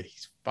 and he said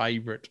his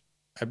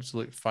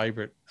absolute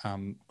favourite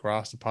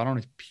grass to putt on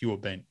is pure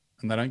bent,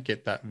 and they don't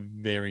get that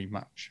very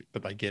much,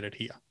 but they get it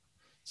here.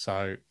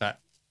 So that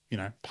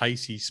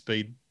pacey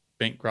speed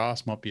bent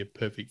grass might be a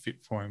perfect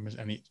fit for him,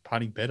 and it's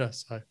putting better.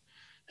 So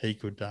he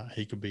could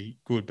be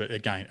good, but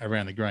again,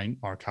 around the green,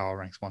 Morikawa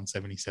ranks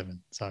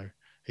 177, so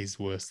he's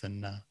worse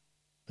than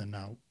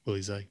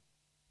Willie Z.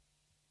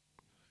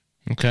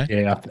 Okay.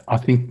 Yeah, I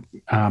think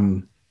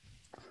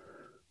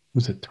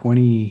was it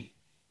 20?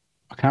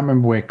 I can't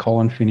remember where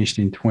Colin finished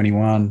in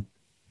 21,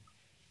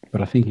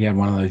 but I think he had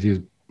one of those. He was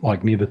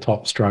like near the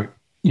top stroke,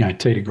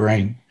 tee to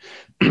green,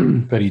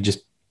 but he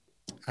just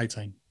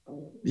 18.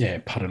 Yeah,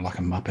 putted like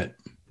a muppet.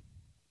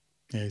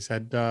 Yeah, he's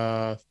had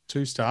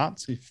 2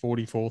 starts, he's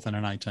 44th and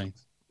an 18th.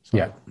 So,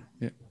 yeah,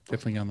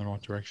 definitely going in the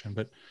right direction.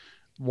 But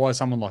why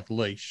someone like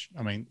Leash?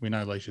 I mean, we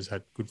know Leash has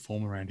had good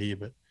form around here,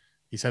 but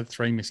he's had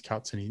 3 missed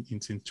cuts since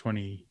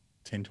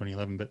 2010,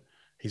 2011. But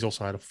he's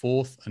also had a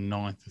 4th, a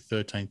 9th, a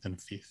 13th, and a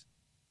 5th.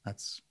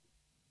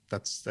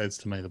 That's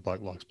to me the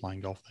bloke likes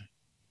playing golf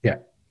there.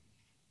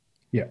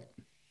 Yeah.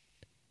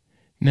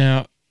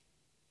 Now,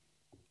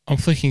 I'm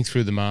flicking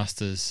through the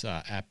Masters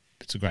app.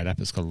 It's a great app.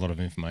 It's got a lot of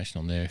information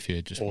on there. If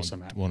you just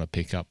want to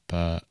pick up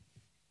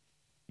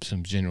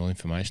some general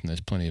information,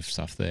 there's plenty of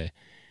stuff there.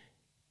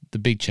 The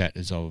big chat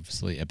is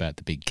obviously about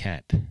the big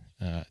cat,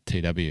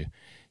 TW.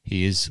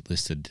 He is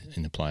listed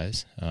in the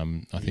players.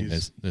 I think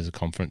there's a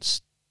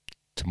conference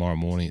tomorrow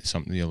morning at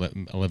something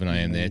 11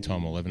 a.m. their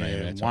time, 11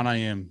 a.m. our time. 1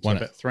 a.m. So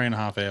about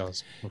 3.5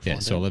 hours.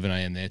 So 11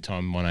 a.m. their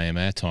time, 1 a.m.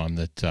 our time.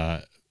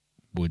 That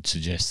would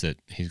suggest that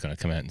he's going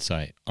to come out and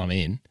say, "I'm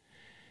in."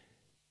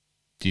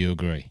 Do you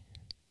agree?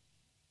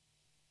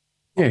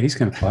 Yeah, he's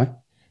going to play.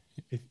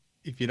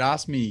 If you'd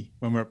asked me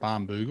when we're at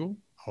Barnbougle,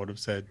 I would have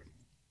said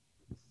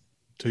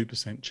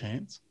 2%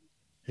 chance.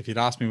 If you'd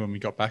asked me when we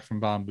got back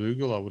from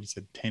Barnbougle, I would have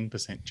said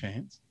 10%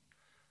 chance.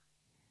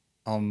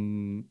 I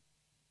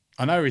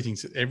know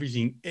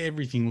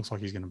everything looks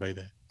like he's going to be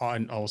there.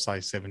 I'll say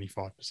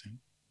 75%.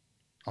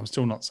 I'm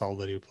still not sold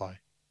that he'll play.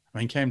 I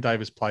mean, Cam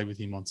Davis played with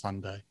him on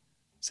Sunday,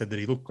 said that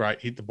he looked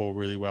great, hit the ball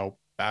really well,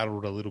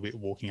 battled a little bit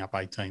walking up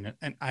 18.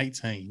 And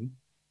 18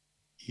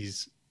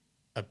 is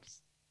a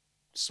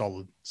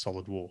solid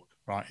walk,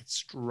 right? It's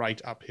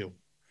straight uphill.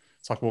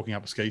 It's like walking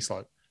up a ski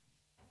slope.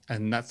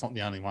 And that's not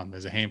the only one.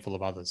 There's a handful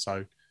of others.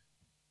 So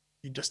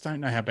you just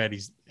don't know how bad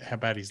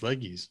his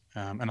leg is.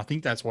 And I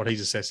think that's what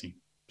he's assessing.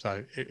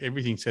 So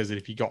everything says that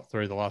if he got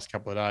through the last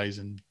couple of days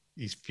and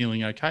he's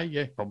feeling okay,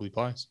 yeah, probably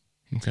plays.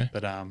 Okay.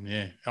 But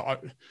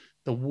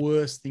the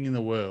worst thing in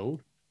the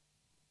world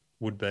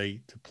would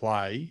be to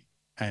play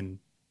and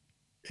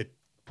it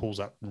pulls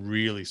up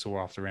really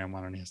sore after round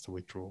one and he has to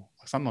withdraw.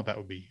 Like something like that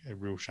would be a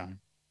real shame.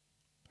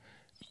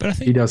 But I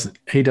think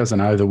he doesn't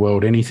owe the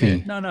world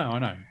anything. No, I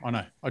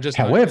know. I just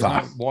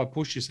However, why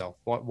push yourself?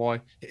 Why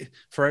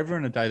forever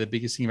and a day? The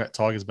biggest thing about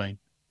Tiger's been,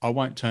 I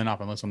won't turn up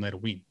unless I'm there to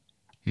win.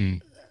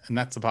 And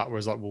that's the part where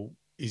it's like, well,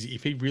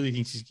 if he really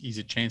thinks he's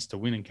a chance to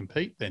win and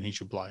compete, then he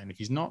should play. And if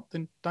he's not,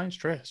 then don't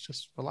stress.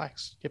 Just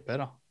relax, get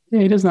better. Yeah,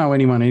 he doesn't owe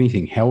anyone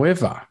anything.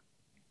 However,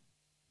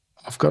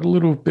 I've got a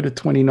little bit of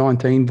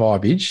 2019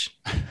 vibage,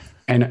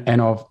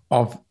 and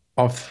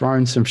I've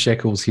thrown some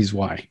shekels his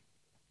way.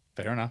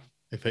 Fair enough.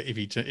 If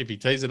he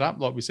tees it up,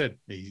 like we said,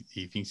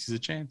 he thinks he's a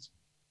chance.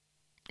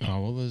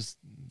 Oh well,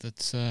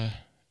 that's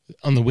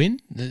on the win.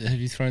 Have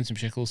you thrown some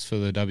shekels for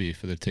the W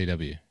for the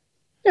TW?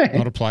 Yeah.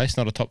 Not a place,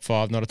 not a top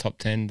 5, not a top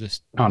 10.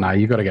 Just no,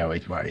 you've got to go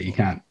each way. You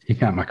can't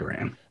muck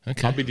around.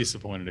 Okay. I'd be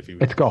disappointed if he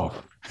was. It's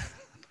golf.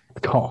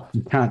 It's golf.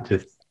 You can't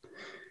just.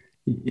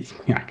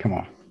 Yeah, come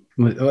on.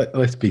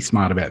 Let's be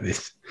smart about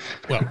this.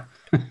 Well,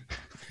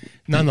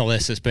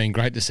 nonetheless, it's been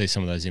great to see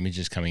some of those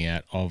images coming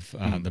out of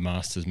the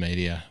Masters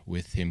media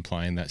with him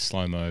playing that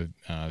slow-mo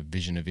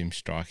vision of him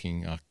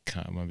striking. I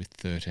can't remember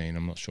 13.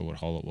 I'm not sure what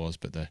hole it was,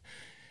 but the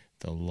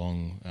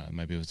long,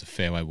 maybe it was a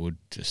fairway wood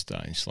just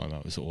in slow-mo.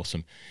 It was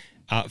awesome.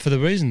 For the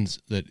reasons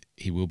that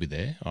he will be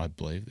there, I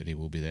believe that he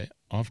will be there.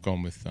 I've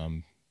gone with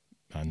no,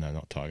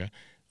 not Tiger.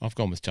 I've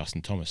gone with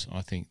Justin Thomas.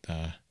 I think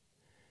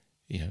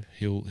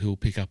he'll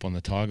pick up on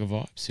the Tiger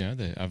vibes.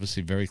 They're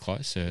obviously very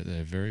close.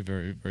 They're very,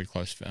 very, very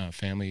close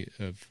family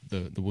of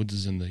the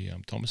Woodses and the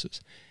Thomases.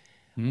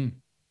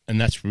 And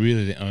that's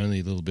really the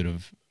only little bit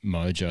of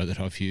mojo that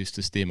I've used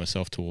to steer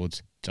myself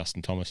towards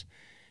Justin Thomas.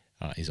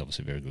 He's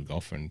obviously a very good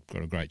golfer and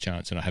got a great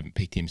chance, and I haven't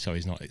picked him, so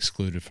he's not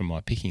excluded from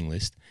my picking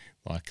list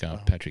like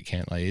Patrick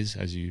Cantlay is,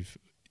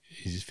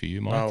 is for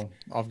you, Mike. Well,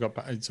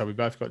 so we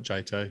both got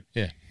JT.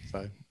 Yeah.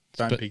 So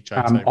don't pick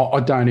JT. I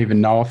don't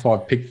even know if I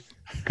picked,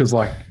 because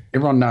like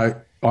everyone knows,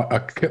 I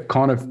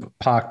kind of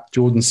parked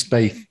Jordan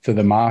Spieth for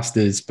the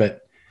Masters,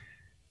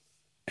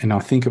 and I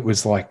think it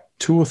was like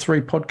 2 or 3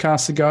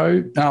 podcasts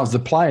ago. No, it was the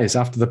Players.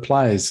 After the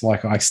Players,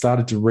 like I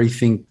started to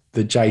rethink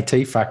the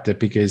JT factor,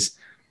 because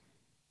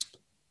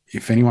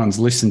if anyone's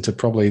listened to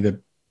probably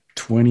the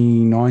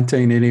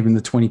 2019 and even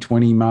the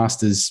 2020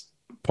 Masters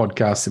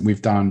podcast that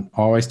we've done,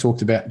 I always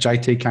talked about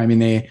JT came in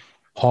there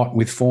hot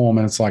with form,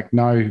 and it's like,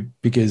 no,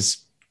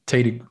 because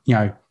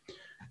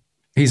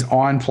his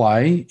iron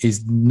play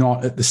is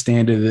not at the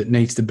standard that it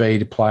needs to be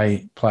to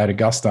play at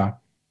Augusta.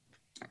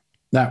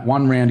 That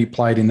one round he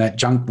played in that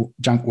junk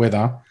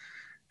weather,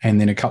 and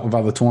then a couple of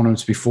other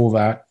tournaments before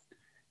that,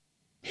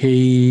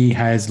 he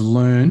has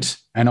learned,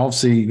 and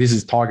obviously this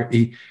is Tiger.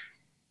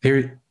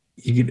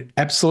 You can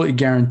absolutely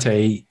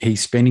guarantee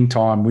he's spending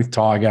time with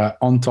Tiger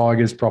on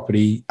Tiger's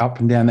property, up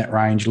and down that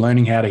range,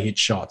 learning how to hit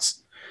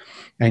shots.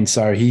 And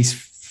so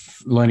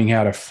he's learning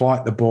how to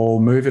fight the ball,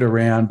 move it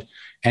around,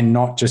 and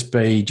not just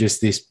be just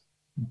this,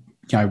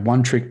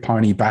 one-trick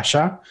pony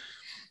basher.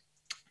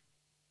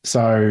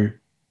 So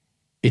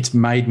it's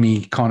made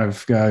me kind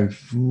of go,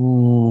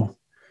 ooh,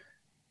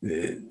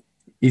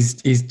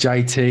 is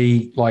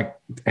JT, like,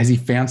 has he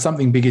found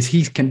something? Because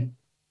he's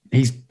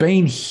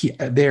been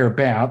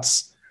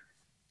thereabouts,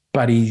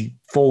 but he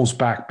falls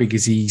back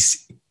because he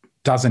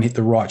doesn't hit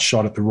the right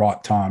shot at the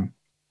right time.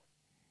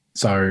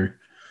 So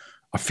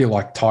I feel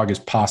like Tiger's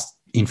passed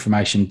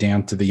information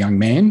down to the young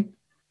man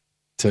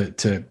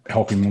to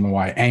help him on the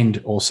way, and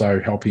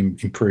also help him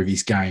improve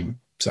his game.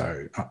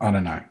 So I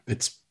don't know.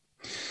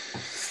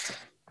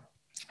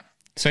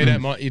 So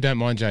you don't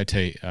mind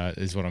JT,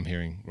 is what I'm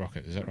hearing,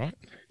 Rocket. Is that right?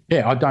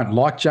 Yeah, I don't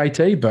like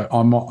JT, but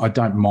I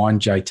don't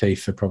mind JT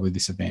for probably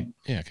this event.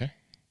 Yeah. Okay.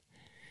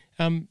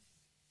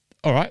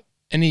 All right.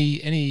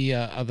 Any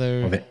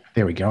other? Oh,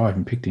 there we go. I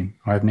haven't picked him.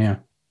 I have now.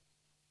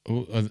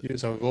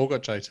 So we've all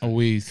got JT. Are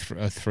we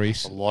three?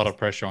 A lot of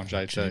pressure on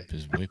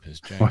JT. Whippers,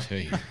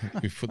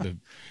 JT. We've put the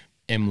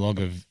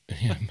MLOG of.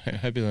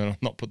 Hopefully they'll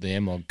not put the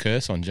MLOG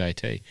curse on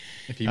JT.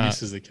 If he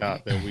misses the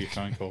cut, there'll be a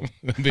phone call.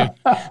 There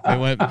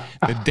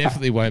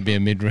definitely won't be a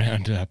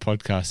mid-round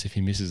podcast if he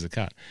misses the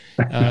cut.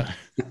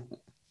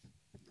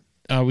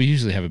 We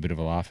usually have a bit of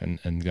a laugh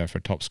and go for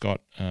a top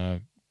Scot.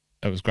 It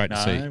was great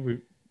to see.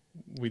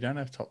 We don't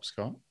have top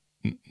Scot.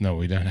 No,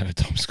 we don't have a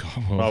Tom Scott.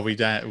 Well, we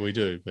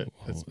do, but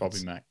it's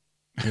Bobby Mack.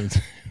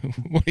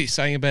 What are you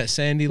saying about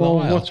Sandy Well,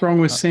 Lyle? what's wrong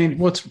with Sandy?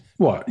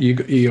 What?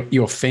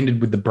 You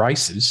offended with the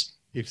braces?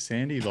 If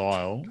Sandy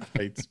Lyle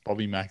beats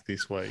Bobby Mack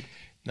this week,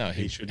 No,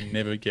 he should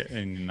never get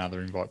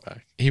another invite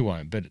back. He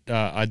won't, but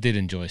I did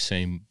enjoy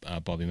seeing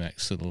Bobby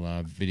Mack's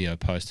little video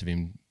post of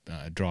him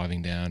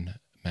driving down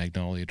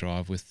Magnolia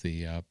Drive with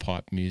the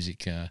pipe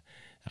music. That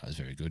was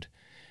very good.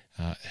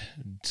 I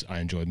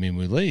enjoyed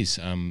Minwoo Lee's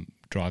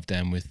drive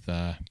down with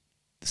the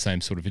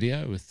same sort of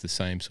video, with the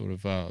same sort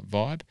of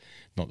vibe.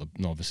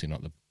 Obviously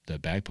not the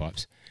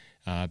bagpipes,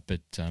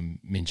 but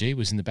Minji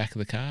was in the back of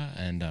the car,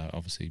 and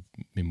obviously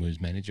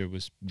Minwoo's manager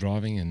was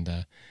driving, and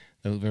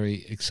they look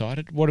very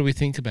excited. What do we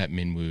think about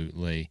Minwoo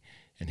Lee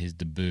and his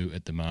debut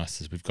at the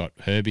Masters? We've got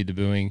Herbie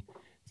debuting,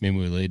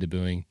 Minwoo Lee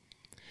debuting,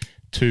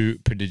 two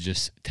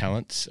prodigious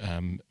talents,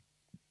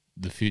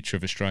 the future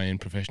of Australian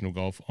professional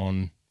golf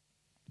on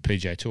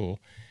PGA Tour.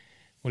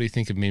 What do you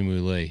think of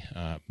Minwoo Lee?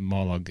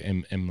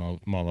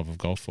 MLOG of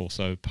Golf,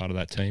 also part of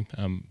that team.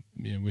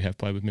 We have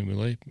played with Minwoo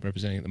Lee,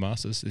 representing at the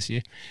Masters this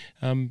year.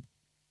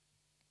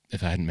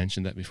 If I hadn't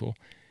mentioned that before.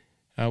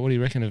 What do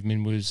you reckon of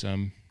Minwoo's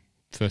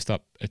first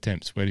up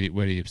attempts? Where do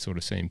you sort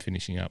of see him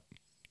finishing up?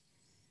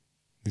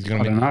 I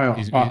don't know.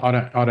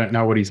 I don't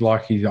know what he's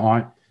like.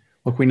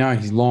 Look, we know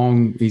he's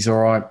long. He's all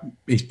right.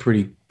 He's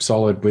pretty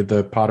solid with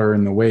the putter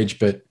and the wedge.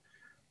 But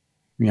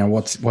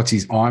what's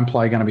his iron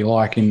play going to be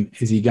like? And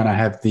is he going to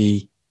have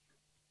the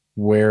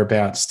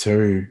whereabouts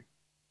to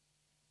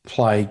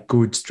play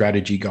good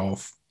strategy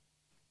golf?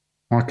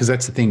 Right? Because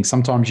that's the thing.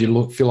 Sometimes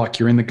you feel like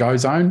you're in the go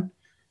zone,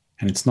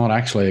 and it's not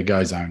actually a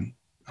go zone.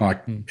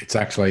 It's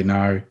actually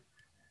no.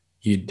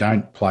 You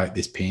don't play at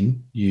this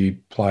pin. You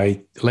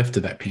play left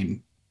of that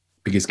pin,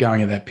 because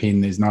going at that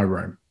pin, there's no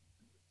room.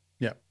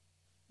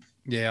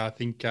 Yeah, I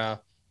think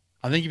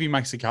if he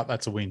makes the cut,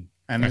 that's a win,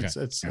 and Okay.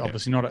 it's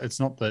obviously not. It's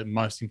not the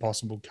most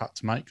impossible cut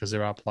to make, because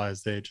there are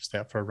players there just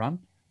out for a run.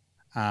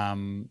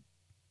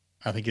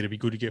 I think it'd be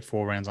good to get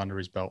 4 rounds under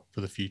his belt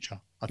for the future.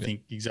 I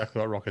think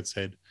exactly what Rocket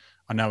said.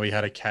 I know he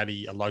had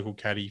a local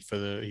caddy for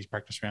his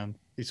practice round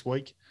this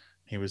week.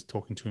 He was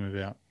talking to him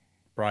about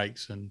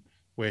breaks and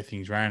where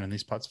things ran, and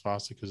this putt's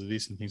faster because of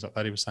this and things like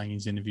that. He was saying in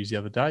his interviews the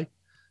other day.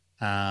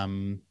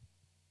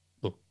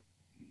 Look,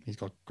 he's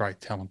got great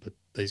talent, but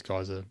these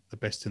guys are the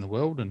best in the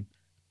world, and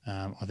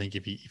I think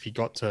if he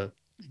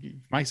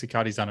makes a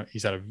cut, he's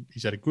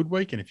had a good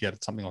week, and if he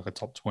had something like a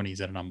top 20,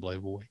 he's had an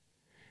unbelievable week.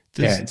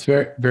 It's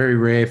very, very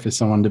rare for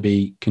someone to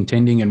be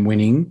contending and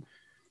winning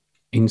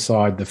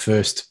inside the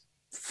first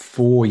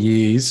 4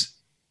 years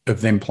of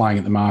them playing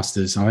at the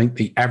Masters. I think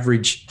the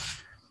average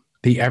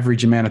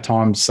amount of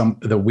times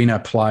the winner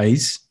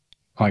plays,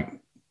 like in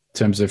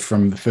terms of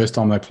from the first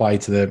time they play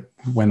to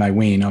when they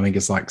win, I think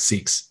it's like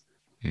 6.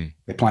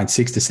 They're playing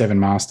 6 to 7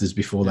 Masters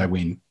before they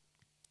win.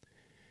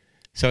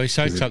 So he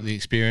soaks up the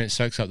experience,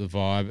 soaks up the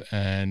vibe,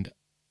 and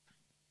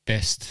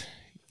best,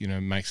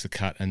 makes the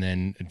cut and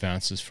then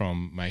advances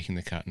from making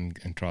the cut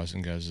and tries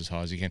and goes as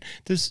high as he can.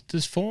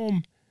 Does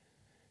form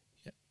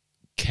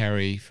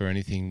carry for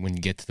anything when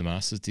you get to the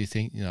Masters, do you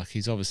think?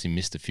 He's obviously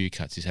missed a few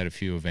cuts. He's had a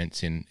few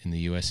events in the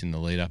US in the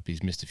lead up.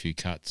 He's missed a few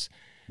cuts.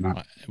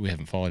 No. We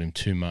haven't followed him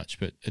too much,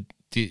 but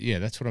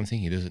that's what I'm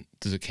thinking.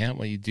 Does it count?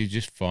 Do you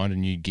just find a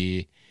new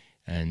gear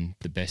and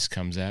the best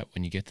comes out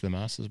when you get to the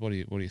Masters? What are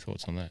your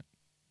thoughts on that?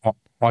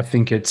 I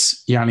think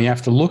you only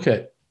have to look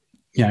at,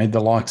 the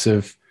likes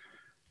of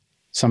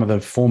some of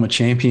the former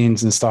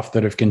champions and stuff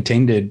that have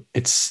contended.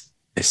 It's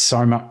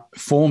so much.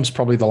 Form's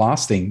probably the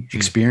last thing.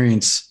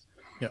 Experience.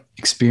 Yep.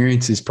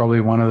 Experience is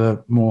probably one of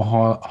the more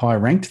high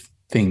ranked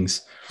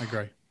things. I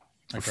agree.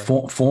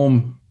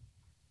 Form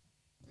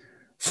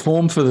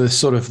for the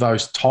sort of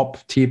those top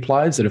tier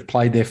players that have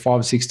played there 5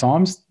 or 6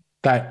 times,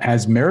 that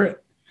has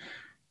merit.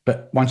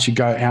 But once you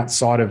go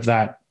outside of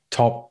that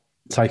top,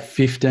 say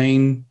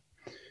 15,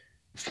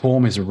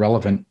 form is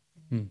irrelevant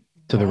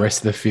to the rest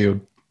of the field.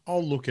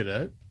 I'll look at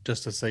it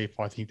just to see if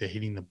I think they're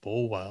hitting the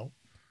ball well.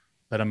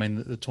 But I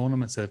mean, the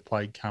tournaments they've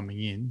played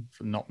coming in,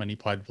 not many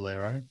played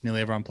Valero.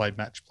 Nearly everyone played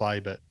match play,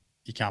 but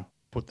you can't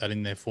put that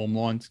in their form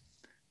lines.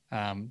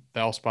 The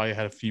Allspace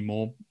had a few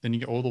more. Then you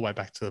get all the way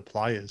back to the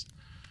players.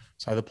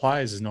 So the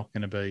players is not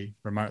going to be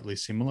remotely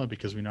similar,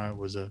 because we know it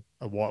was a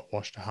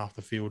whitewash to half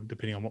the field,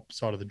 depending on what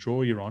side of the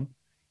draw you're on.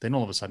 Then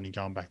all of a sudden you're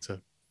going back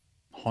to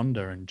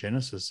Honda and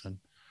Genesis and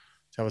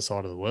the other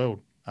side of the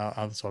world,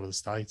 other side of the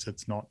States.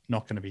 It's not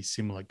going to be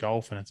similar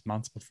golf, and it's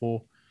months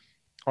before.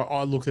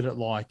 I look at it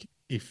like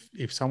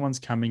if someone's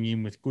coming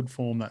in with good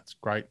form, that's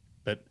great.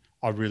 But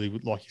I really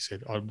would, like you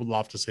said, I would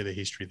love to see the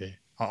history there.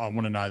 I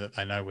want to know that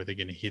they know where they're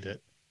going to hit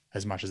it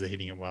as much as they're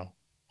hitting it well,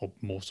 or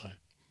more so.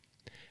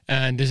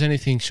 And does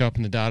anything show up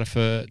in the data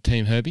for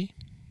Team Herbie?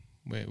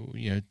 Where,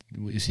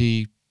 is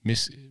he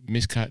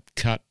miscut,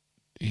 cut?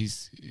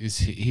 Is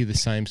he the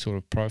same sort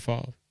of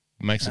profile?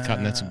 Makes a cut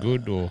and that's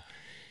good, or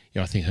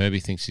I think Herbie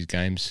thinks his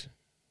game's.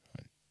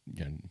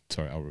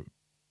 Sorry, I'll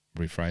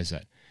rephrase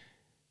that.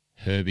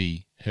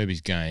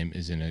 Herbie's game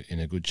is in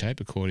a good shape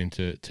according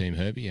to Team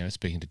Herbie.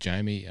 Speaking to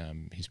Jamie,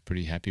 he's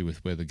pretty happy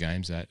with where the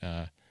game's at.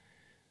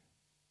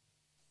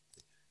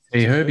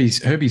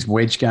 Herbie's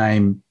wedge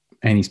game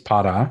and his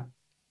putter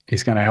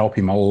is going to help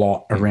him a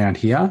lot around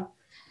here.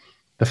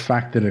 The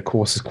fact that the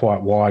course is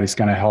quite wide is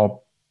going to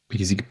help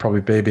because he could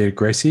probably be a bit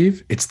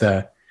aggressive. It's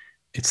that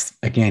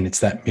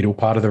middle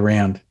part of the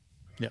round.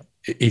 Yeah.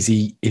 Is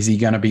he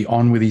going to be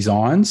on with his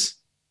irons,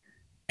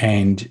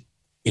 and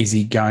is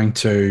he going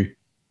to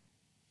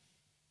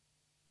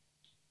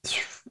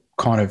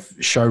kind of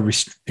show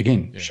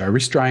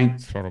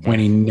restraint when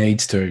he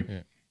needs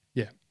to?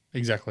 Yeah,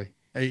 exactly.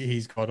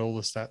 He's got all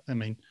the stats. I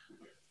mean,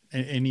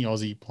 any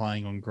Aussie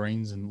playing on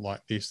greens and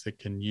like this that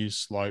can use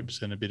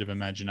slopes and a bit of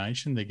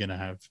imagination, they're going to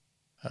have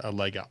a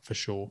leg up for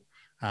sure.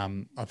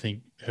 I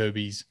think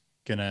Herbie's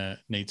going to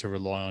need to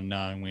rely on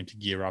knowing when to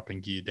gear up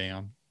and gear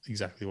down.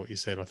 Exactly what you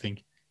said. I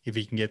think if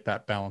he can get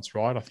that balance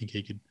right, I think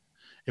he could.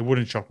 It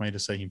wouldn't shock me to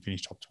see him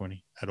finish top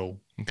 20 at all.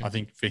 Okay. I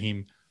think for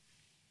him,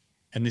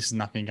 and this is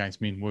nothing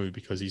against Min Woo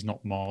because he's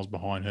not miles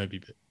behind Herbie,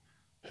 but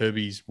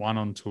Herbie's won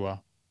on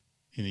tour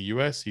in the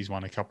US. He's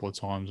won a couple of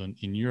times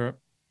in Europe.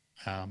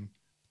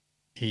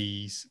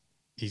 He's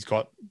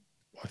got,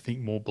 I think,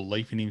 more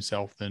belief in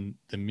himself than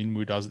Min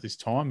Woo does at this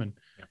time, and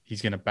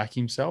he's going to back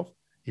himself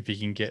if he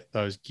can get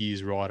those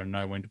gears right and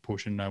know when to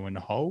push and know when to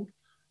hold.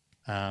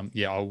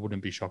 I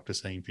wouldn't be shocked to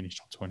see him finish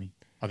top 20.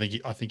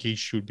 I think he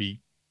should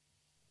be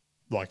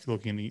like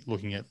looking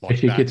at like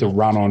if he gets a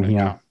run on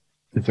here.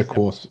 It's a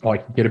course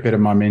like get a bit of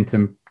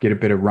momentum, get a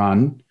bit of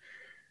run,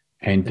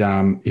 and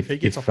if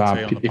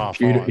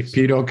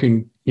Pewdog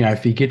can,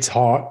 if he gets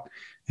hot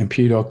and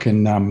Pewdog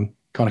can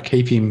kind of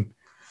keep him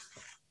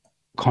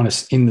kind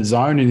of in the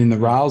zone and in the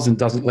rails and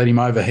doesn't let him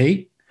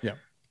overheat. Yeah.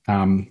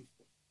 100%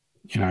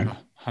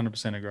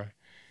 agree.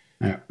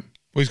 Yeah.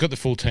 Well, he's got the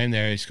full team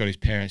there. He's got his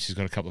parents. He's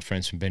got a couple of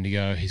friends from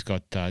Bendigo. He's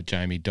got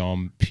Jamie,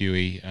 Dom,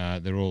 Pewey.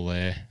 They're all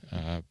there.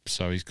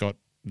 So he's got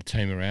the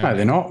team around. No,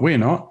 they're not. We're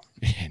not.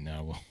 Yeah,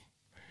 no. Well,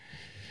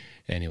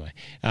 anyway.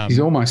 He's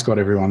almost got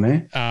everyone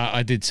there.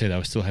 I did see they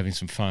were still having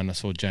some fun. I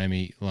saw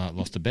Jamie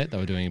lost a bet. They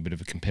were doing a bit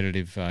of a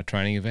competitive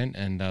training event,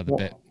 and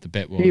the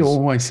bet was... He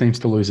always seems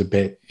to lose a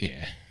bet.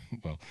 Yeah.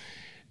 Well,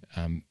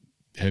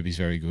 Herbie's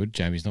very good.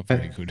 Jamie's not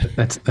very good.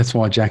 That's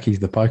why Jackie's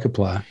the poker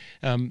player.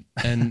 And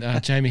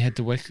Jamie had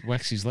to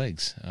wax his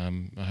legs.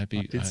 I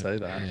did say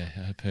that. Yeah, I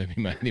hope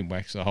Herbie made him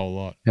wax a whole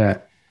lot. Yeah.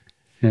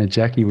 Yeah,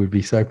 Jackie would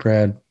be so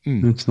proud.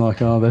 It's like,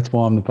 that's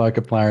why I'm the poker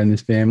player in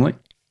this family.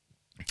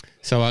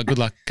 So good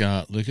luck,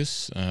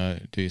 Lucas.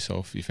 Do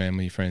yourself, your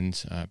family, your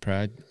friends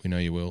proud. We know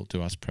you will.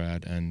 Do us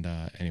proud. And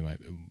anyway,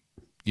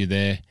 you're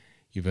there.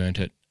 You've earned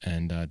it.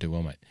 And do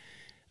well, mate.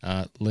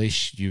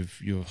 Leash,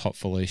 you're hot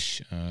for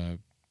Leash.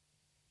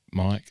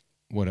 Mike,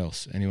 what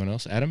else? Anyone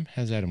else? Adam?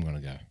 How's Adam going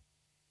to go?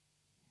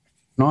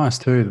 Nice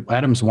too.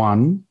 Adam's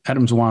one.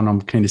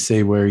 I'm keen to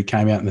see where he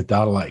came out in the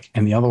data lake.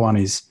 And the other one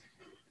is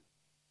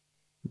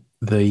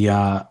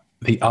the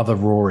other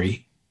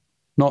Rory.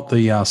 Not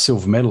the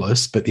silver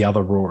medalist, but the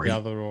other Rory. The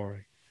other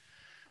Rory.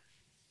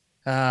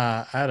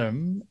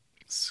 Adam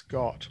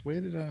Scott.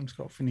 Where did Adam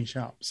Scott finish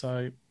up?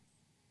 So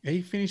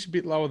he finished a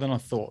bit lower than I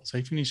thought. So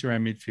he finished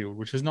around midfield,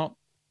 which is not,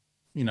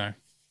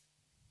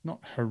 not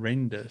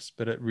horrendous,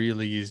 but it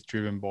really is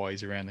driven by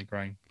his around the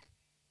green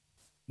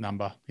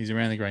number. He's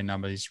around the green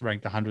number. He's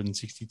ranked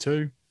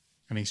 162,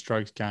 and his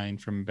strokes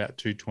gained from about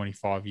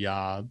 225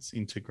 yards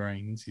into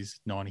greens is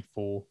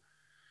 94.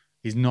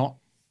 He's not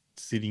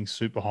sitting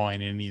super high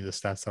in any of the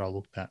stats that I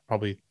looked at.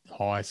 Probably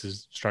highest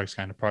is strokes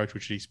gained approach,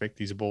 which you'd expect.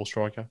 He's a ball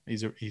striker.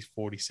 He's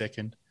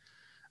 42nd.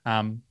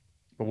 But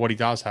what he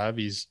does have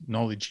is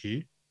knowledge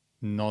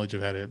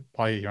of how to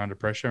play here under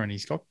pressure, and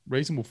he's got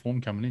reasonable form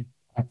coming in.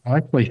 I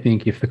actually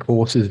think if the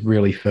course is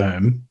really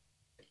firm,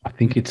 I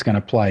think it's going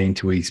to play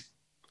into his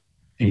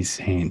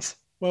hands.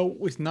 Well,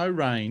 with no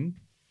rain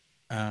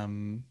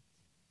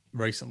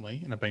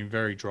recently, and it's been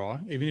very dry,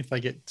 even if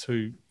they get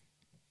 2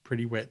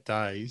 pretty wet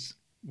days,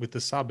 with the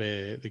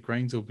sub-air, the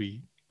greens will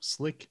be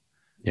slick.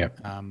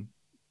 Yep.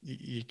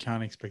 You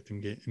can't expect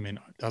them it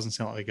doesn't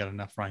sound like they got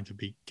enough rain to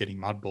be getting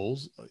mud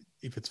balls.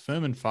 If it's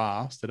firm and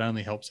fast, it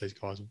only helps these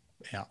guys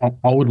out.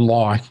 I would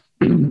like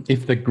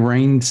if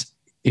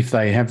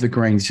they have the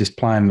greens just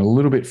playing a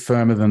little bit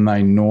firmer than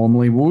they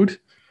normally would,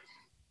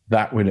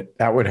 that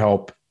would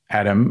help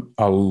Adam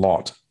a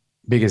lot,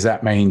 because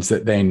that means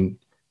that then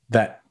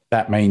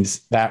that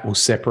means that will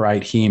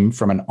separate him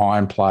from an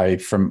iron play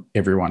from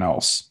everyone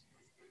else,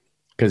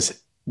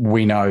 because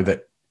we know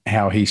that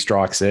how he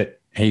strikes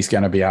it, he's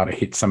going to be able to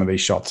hit some of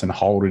these shots and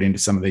hold it into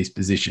some of these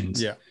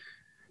positions. Yeah.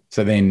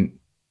 So then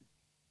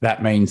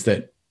that means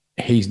that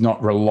he's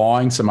not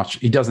relying so much.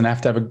 He doesn't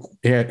have to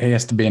he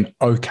has to be an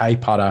okay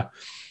putter,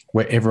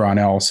 where everyone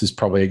else is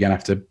probably going to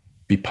have to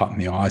be putting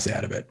the eyes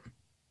out of it.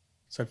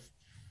 So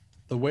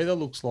the weather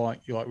looks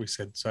like we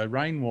said, so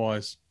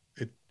rain-wise,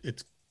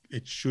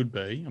 it should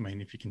be,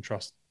 if you can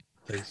trust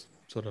these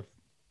sort of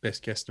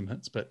best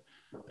guesstimates, but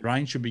the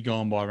rain should be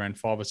gone by around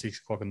 5 or 6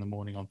 o'clock in the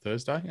morning on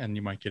Thursday, and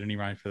you won't get any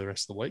rain for the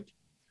rest of the week.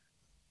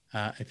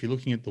 If you're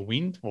looking at the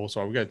wind,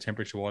 also we'll go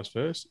temperature-wise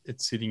first.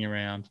 It's sitting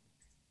around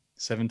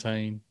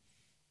 17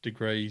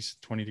 degrees,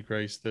 20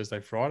 degrees Thursday,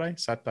 Friday.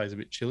 Saturday's a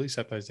bit chilly.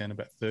 Saturday's down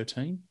about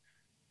 13.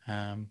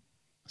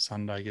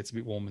 Sunday gets a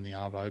bit warm in the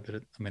arvo, but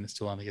it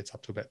still only gets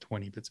up to about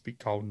 20, but it's a bit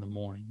cold in the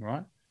morning,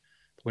 right?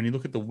 But when you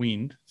look at the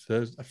wind,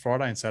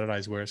 Friday and Saturday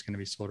is where it's going to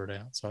be sorted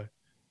out. So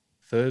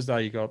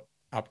Thursday, you got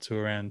up to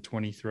around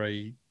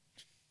 23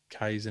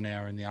 Ks an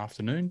hour in the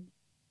afternoon.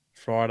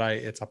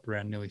 Friday, it's up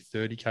around nearly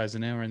 30 Ks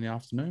an hour in the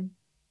afternoon,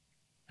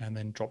 and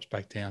then drops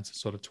back down to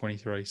sort of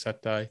 23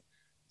 Saturday.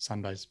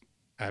 Sunday's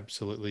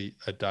absolutely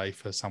a day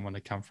for someone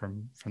to come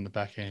from the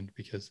back end,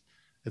 because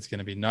it's going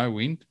to be no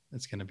wind.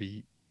 It's going to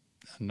be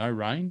no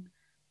rain.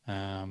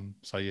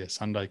 So, yeah,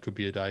 Sunday could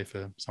be a day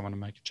for someone to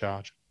make a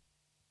charge.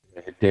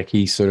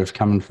 Decky sort of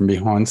coming from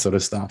behind sort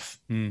of stuff.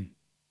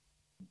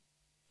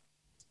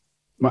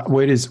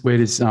 Where does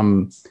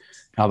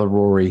other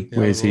Rory,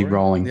 where's he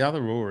rolling? The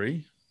other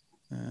Rory,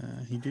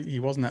 he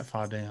wasn't that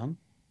far down.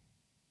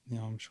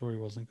 I'm sure he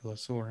wasn't, because I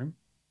saw him.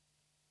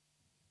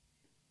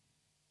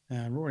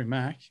 Rory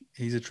Mack,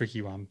 he's a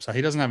tricky one. So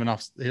he doesn't have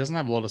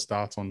a lot of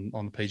starts on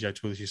the PGA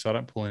Tour this year, so I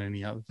don't pull in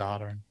any other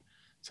data. And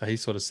so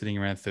he's sort of sitting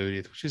around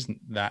 30th, which isn't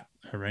that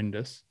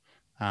horrendous.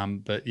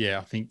 But yeah,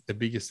 I think the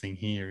biggest thing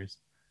here is,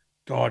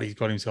 God, he's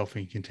got himself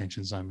in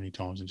contention so many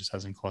times and just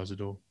hasn't closed the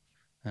door.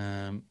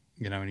 In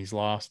his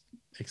last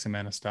X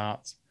amount of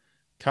starts,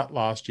 cut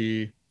last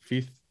year,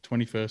 5th,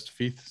 21st,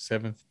 5th,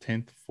 7th,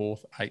 10th,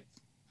 4th, 8th.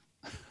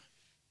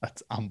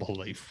 That's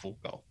unbelievable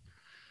goal.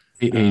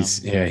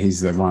 He's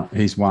the one.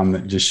 He's one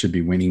that just should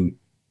be winning.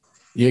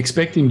 You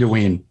expect him to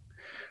win,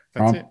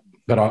 That's it.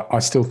 But I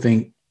still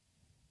think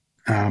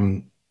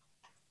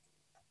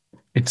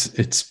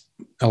it's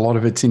a lot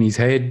of it's in his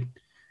head,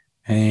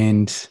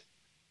 and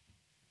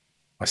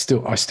I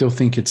still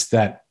think it's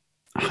that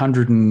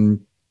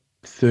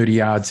 130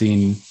 yards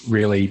in.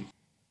 Really,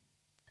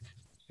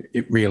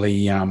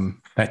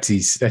 that's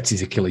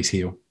his Achilles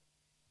heel.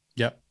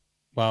 Yep.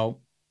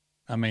 Well,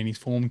 his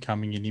form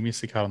coming in. He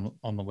missed the cut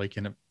on the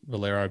weekend at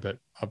Valero, but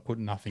I put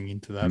nothing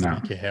into that. No. I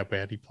don't care how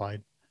bad he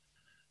played.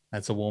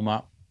 That's a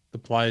warm-up. The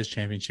Players'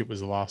 Championship was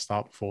the last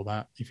start before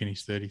that. He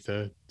finished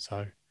 33rd.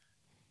 So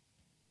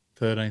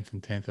 13th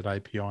and 10th at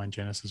API and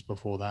Genesis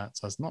before that.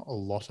 So it's not a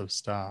lot of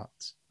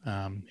starts.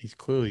 He's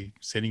clearly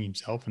setting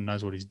himself and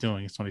knows what he's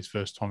doing. It's not his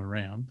first time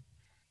around.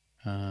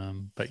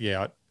 But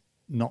yeah,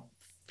 not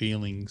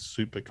feeling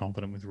super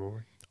confident with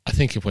Rory. I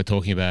think if we're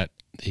talking about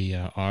the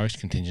Irish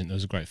contingent, there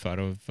was a great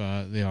photo of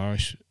the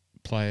Irish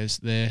players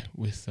there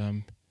with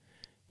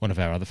one of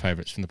our other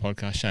favourites from the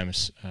podcast,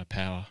 Seamus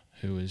Power,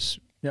 who was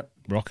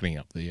rocketing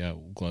up the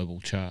global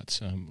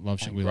charts.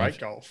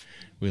 Golf.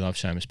 We love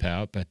Seamus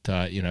Power, but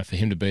for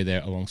him to be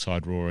there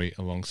alongside Rory,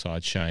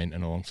 alongside Shane,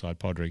 and alongside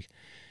Podrick,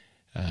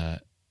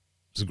 it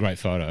was a great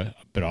photo.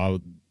 But I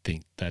would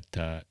think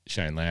that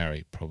Shane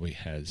Lowry probably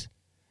has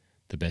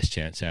the best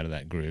chance out of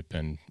that group,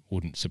 and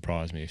wouldn't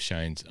surprise me if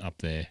Shane's up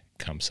there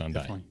come Sunday.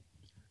 Definitely.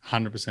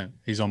 100%.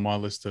 He's on my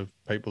list of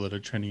people that are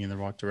trending in the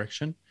right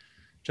direction.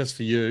 Just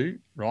for you,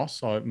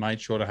 Ross, I made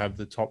sure to have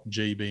the top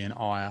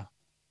GB&I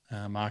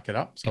market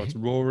up. So it's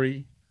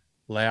Rory,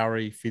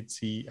 Lowry,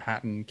 Fitzy,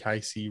 Hatton,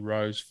 Casey,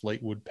 Rose,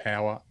 Fleetwood,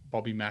 Power,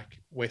 Bobby Mack,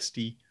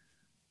 Westy,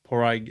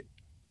 Porag,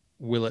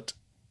 Willett,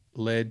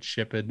 Led,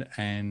 Shepherd,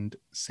 and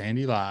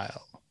Sandy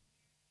Lyle.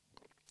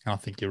 And I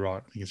think you're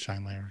right. I think it's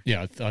Shane Lowry.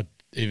 Yeah,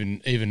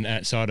 even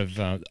outside of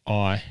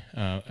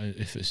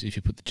if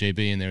you put the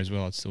GB in there as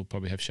well, I'd still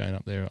probably have Shane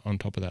up there on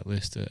top of that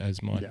list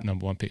as my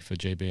number one pick for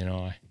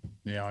GB&I.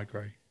 Yeah, I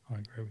agree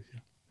with you.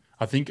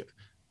 I think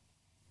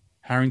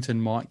Harrington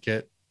might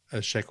get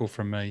a shekel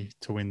from me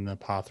to win the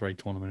par 3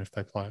 tournament if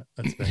they play it.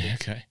 That's better.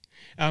 Okay.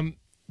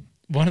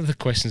 One of the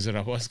questions that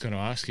I was going to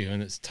ask you,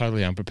 and it's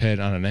totally unprepared,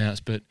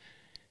 unannounced, but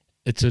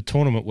it's a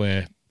tournament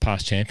where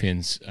past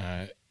champions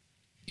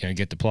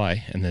get to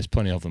play, and there's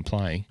plenty of them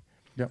playing.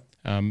 Yep.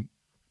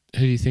 Who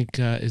do you think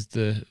is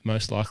the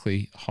most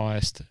likely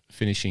highest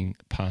finishing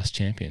past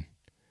champion?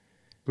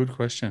 Good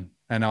question.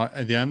 And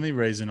the only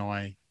reason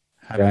I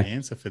have an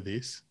answer for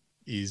this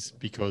is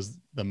because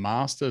the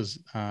Masters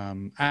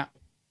app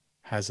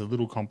has a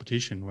little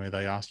competition where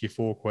they ask you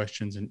 4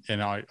 questions, and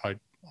I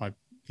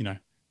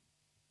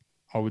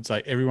would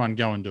say everyone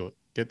go and do it.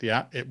 Get the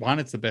app.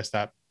 It's the best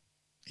app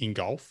in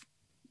golf.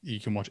 You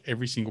can watch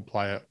every single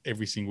player,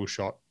 every single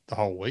shot the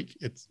whole week.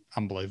 It's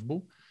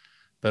unbelievable.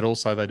 But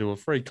also they do a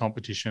free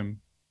competition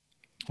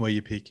where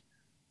you pick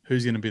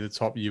who's going to be the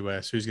top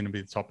US, who's going to be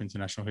the top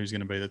international, who's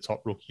going to be the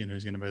top rookie, and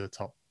who's going to be the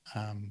top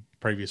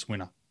previous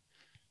winner.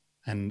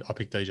 And I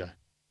picked DJ.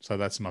 So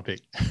that's my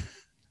pick.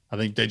 I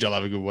think DJ will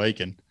have a good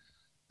week. And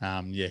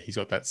he's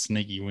got that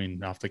sneaky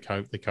win after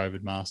the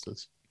COVID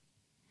Masters.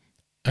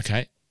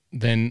 Okay.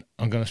 Then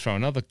I'm going to throw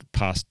another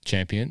past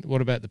champion.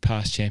 What about the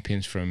past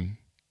champions from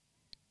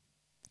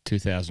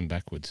 2000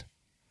 backwards?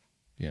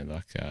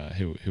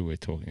 Who we're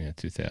talking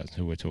 2000,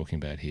 who we're talking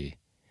about here.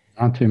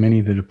 Aren't too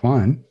many that are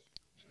playing.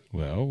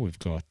 Well, we've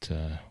got,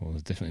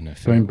 there's definitely no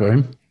Phil. Boom,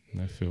 boom.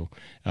 No Phil.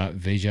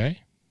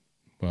 VJ.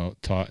 Well,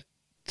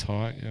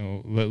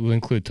 Tiger. We'll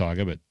include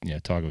Tiger, but yeah,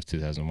 Tiger was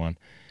 2001.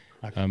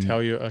 I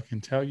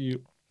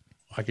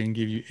can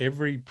give you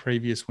every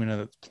previous winner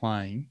that's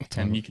playing,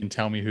 and you can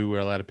tell me who we're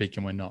allowed to pick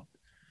and we're not.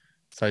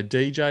 So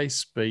DJ,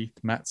 Spieth,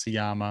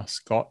 Matsuyama,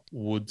 Scott,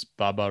 Woods,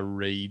 Bubba,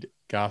 Reed,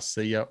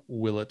 Garcia,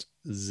 Willett,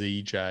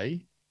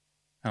 ZJ.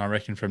 And I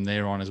reckon from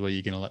there on is where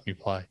you're going to let me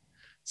play.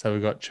 So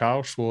we've got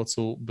Charles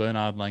Schwartzel,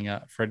 Bernard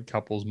Langer, Fred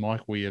Couples,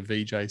 Mike Weir,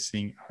 VJ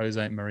Singh,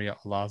 Jose Maria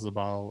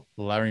Olazabal,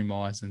 Larry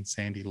Mize, and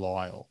Sandy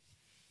Lyle.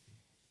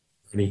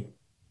 Freddie.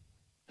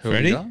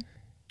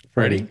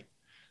 Freddie?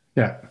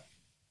 Yeah.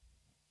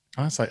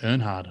 I say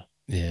Earnhardt.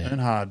 Yeah.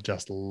 Earnhardt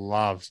just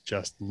loves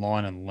just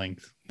line and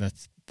length.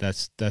 That's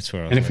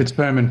where I was. And if it's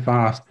firm and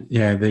fast,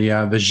 yeah,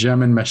 the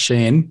German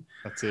machine.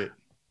 That's it.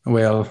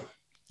 Well,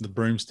 The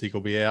broomstick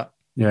will be out.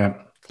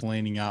 Yeah.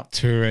 Cleaning up.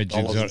 Tour Edge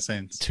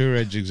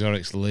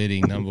Exotics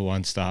leading number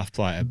one staff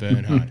player,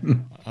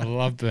 Bernhard. I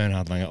love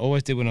Bernhard Langer.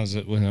 Always did when I was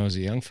a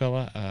young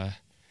fella.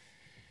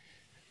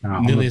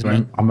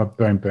 I'm a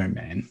boom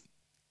man.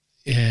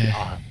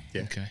 Yeah.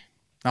 Yeah. Okay.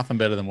 Nothing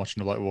better than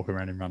watching a bloke walk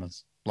around in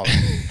runners. Love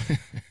it.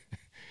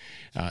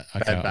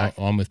 Okay,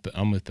 I'm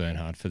with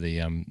Bernhard for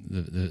the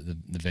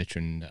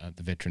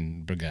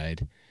veteran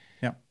brigade.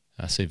 Yeah.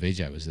 I see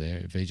VJ was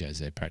there. VJ's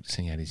there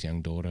practicing, had his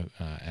young daughter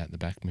out the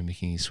back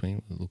mimicking his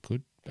swing. It looked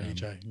good.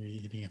 VJ,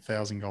 you're hitting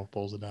 1,000 golf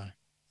balls a day.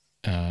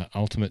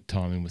 Ultimate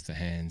timing with the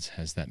hands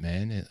has that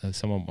man.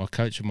 A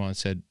coach of mine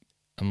said,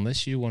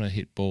 unless you want to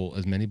hit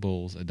as many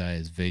balls a day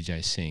as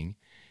VJ Singh,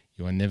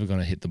 you are never going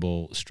to hit the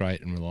ball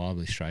straight and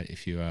reliably straight.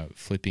 If you are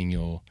flipping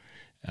your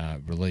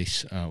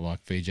release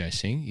like VJ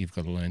Singh, you've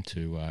got to learn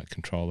to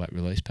control that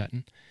release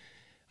pattern.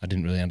 I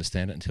didn't really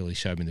understand it until he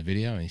showed me the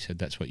video, and he said,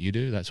 that's what you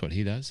do, that's what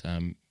he does.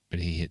 But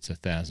he hits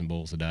 1,000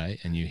 balls a day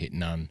and you hit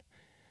none.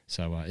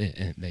 So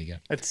there you go.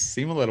 It's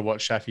similar to what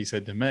Shafi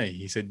said to me.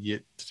 He said, "You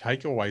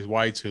take always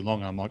way too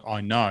long." I'm like,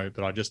 I know,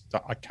 but I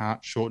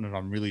can't shorten it.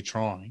 I'm really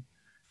trying.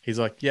 He's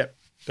like, "Yep,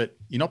 but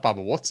you're not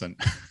Bubba Watson."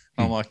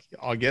 I'm like,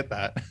 I get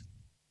that.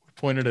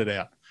 Pointed it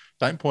out.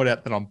 Don't point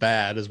out that I'm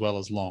bad as well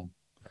as long.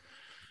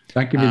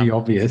 Don't give me the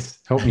obvious.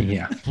 Help me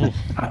here.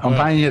 I'm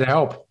paying you to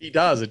help. He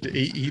does.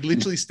 He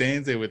literally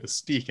stands there with a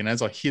stick, and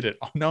as I hit it,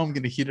 I know I'm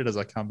going to hit it as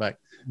I come back.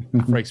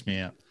 It freaks me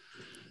out.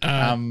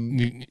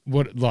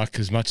 What, like,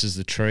 as much as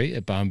the tree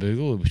at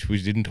Barnbougle, which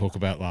we didn't talk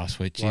about last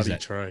week? Geez,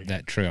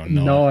 that tree on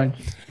 9.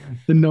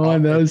 The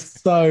 9, that was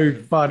so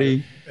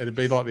funny. It'd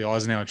be like the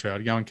Eisenhower tree.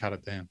 I'd go and cut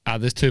it down.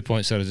 There's 2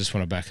 points that I just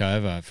want to back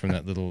over from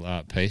that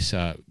little piece.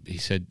 He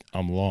said,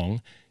 I'm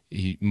long.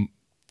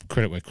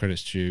 Credit where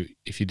credit's due.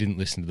 If you didn't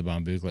listen to the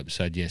Barnbougle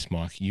episode, yes,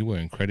 Mike, you were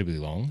incredibly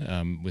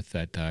long with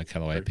that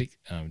Callaway Epic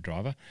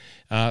driver.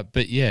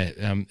 But yeah,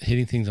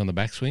 hitting things on the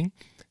backswing.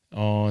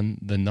 On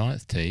the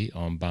 9th tee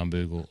on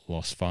Barnbougle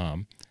Lost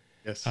Farm,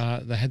 yes,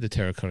 they had the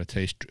terracotta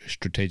tee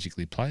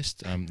strategically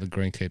placed. The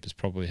greenkeepers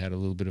probably had a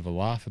little bit of a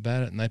laugh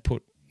about it, and they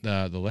put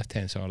the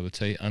left-hand side of the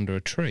tee under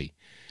a tree.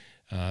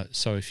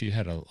 So if you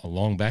had a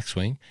long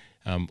backswing,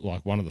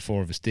 like one of the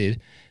four of us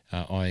did,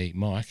 i.e.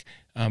 Mike,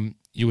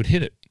 you would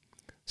hit it.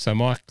 So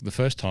Mike, the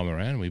first time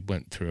around, we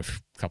went through a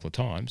couple of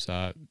times,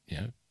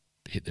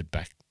 hit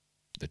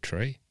the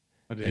tree.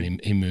 And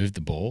he moved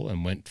the ball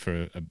and went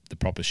for the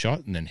proper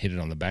shot and then hit it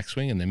on the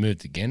backswing and then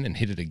moved again and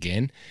hit it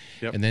again.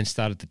 Yep. And then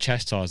started to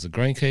chastise the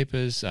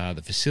greenkeepers,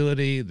 the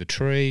facility, the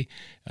tree,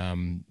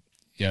 earth,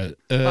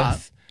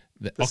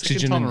 the oxygen.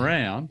 Second time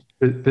around.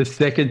 The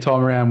second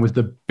time around was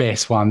the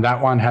best one.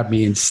 That one had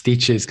me in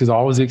stitches because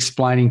I was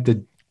explaining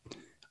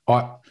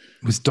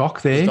was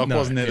Doc there? Doc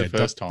wasn't there the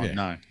first time,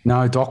 yeah.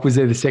 No, Doc was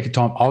there the second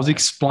time. I was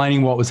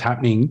explaining what was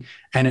happening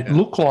and it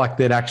looked like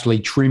they'd actually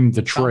trimmed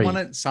the tree.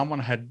 Someone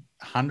had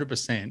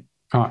 100%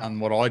 on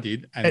what I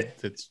did, and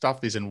the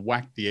stuff is and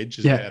whacked the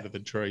edges out of the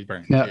tree.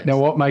 Now,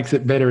 what makes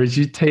it better is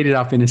you teed it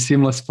up in a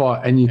similar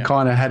spot and you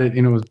kind of had it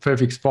in a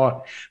perfect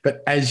spot.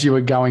 But as you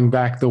were going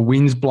back, the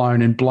wind's blown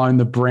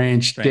the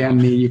branch down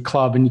near your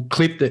club and you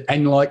clipped it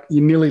and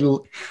you nearly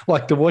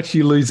to watch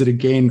you lose it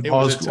again. It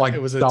was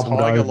a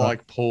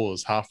tiger-like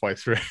pause halfway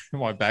through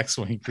my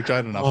backswing, which I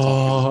had enough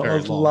time. I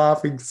was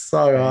laughing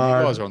so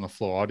hard. You guys were on the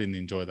floor. I didn't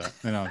enjoy that.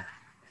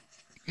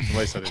 At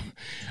least I didn't.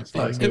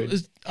 It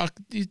was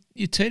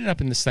you teed it up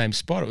in the same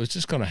spot. It was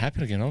just going to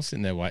happen again. I was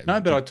sitting there waiting. No,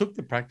 but I took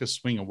the practice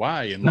swing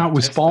away. And it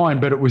was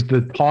fine, but it was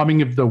the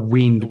timing of the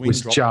wind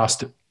was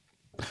just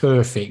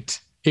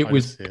perfect. It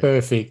was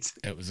perfect.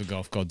 It was the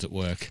golf gods at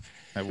work.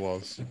 It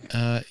was.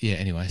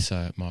 Anyway,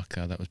 so Mike,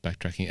 that was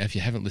backtracking. If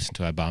you haven't listened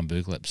to our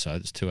Barnbougle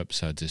episode, it's 2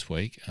 episodes this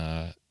week.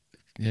 Go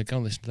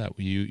and listen to that.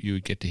 You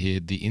would get to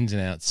hear the ins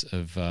and outs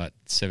of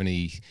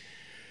 76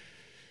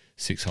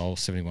 holes,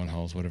 71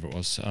 holes, whatever it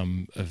was,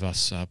 of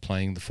us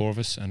playing, the four of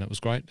us, and it was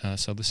great.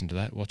 So listen to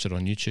that. Watch it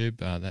on YouTube.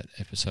 That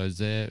episode's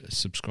there.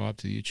 Subscribe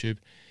to the YouTube.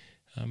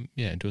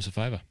 And do us a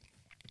favour.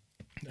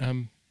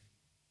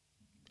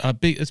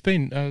 It's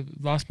been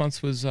last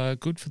month was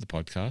good for the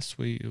podcast.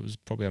 It was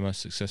probably our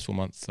most successful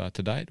month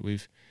to date.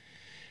 We've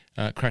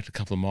cracked a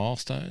couple of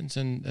milestones,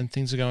 and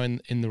things are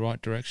going in the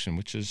right direction,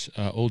 which is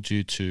all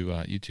due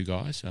to you two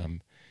guys.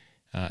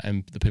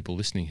 and the people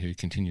listening who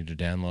continue to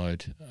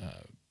download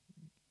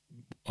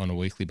on a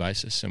weekly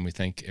basis, and we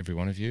thank every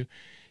one of you.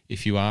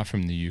 If you are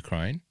from the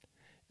Ukraine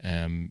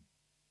and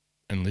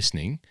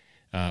listening,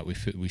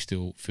 we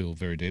still feel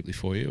very deeply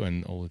for you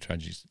and all the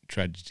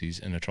tragedies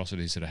and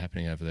atrocities that are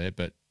happening over there.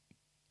 But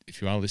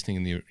if you are listening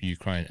in the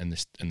Ukraine and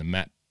the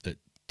map that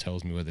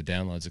tells me where the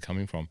downloads are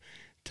coming from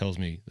tells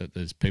me that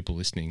there's people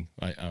listening,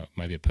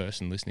 maybe a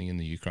person listening in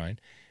the Ukraine,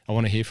 I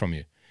want to hear from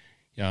you.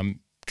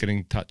 Get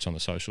in touch on the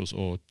socials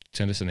or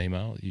send us an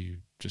email. You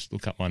just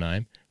look up my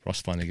name,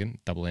 Ross Flanagan,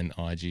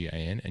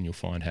 Nigan, and you'll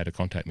find how to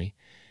contact me.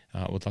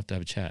 I would love to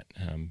have a chat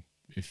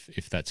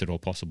if that's at all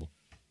possible.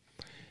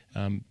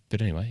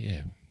 But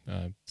anyway,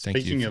 thank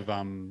Speaking you of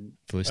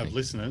for listening. Of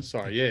listeners,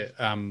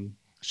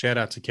 shout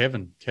out to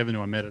Kevin,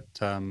 who I met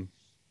at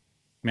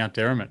Mount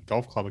Derrimut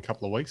Golf Club a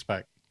couple of weeks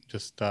back,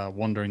 just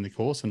wandering the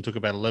course, and took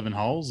about 11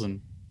 holes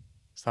and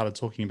started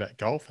talking about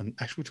golf, and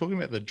actually talking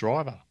about the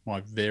driver,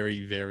 my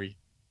very, very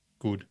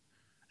good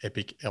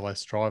Epic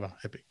LS driver,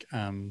 Epic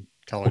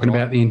colour. Talking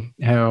about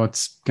how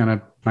it's going to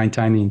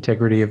maintain the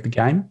integrity of the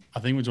game. I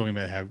think we're talking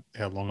about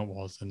how long it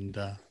was, and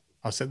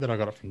I said that I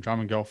got it from Drum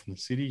and Golf in the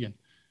city, and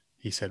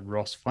he said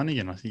Ross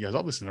Flanagan. He goes,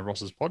 "I listen to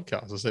Ross's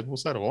podcast." I said, "Well,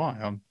 so do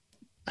I."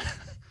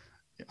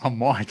 I'm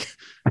Mike,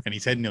 and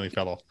his head nearly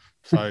fell off.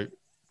 So,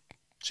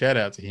 shout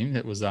out to him.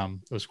 It was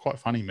quite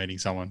funny meeting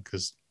someone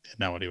because he had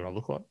no idea what I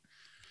look like,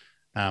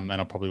 and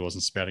I probably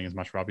wasn't spouting as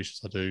much rubbish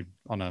as I do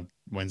on a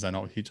Wednesday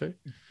night with you two.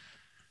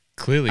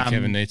 Clearly,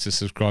 Kevin needs to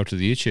subscribe to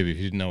the YouTube if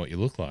you didn't know what you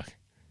look like.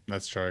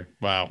 That's true.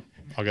 Wow,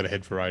 I got a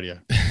head for radio,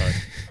 so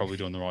probably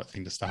doing the right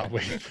thing to start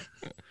with.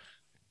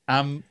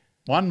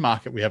 One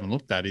market we haven't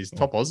looked at is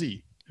Top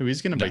Aussie. Who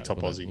is going to be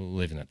Top Aussie? We're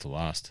leaving that to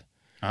last.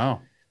 Oh.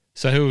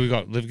 So who have we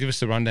got? Give us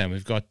the rundown.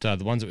 We've got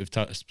the ones that we've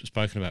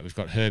spoken about. We've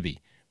got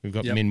Herbie. We've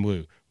got Min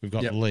Woo. We've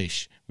got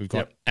Leash. We've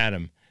got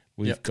Adam.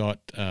 We've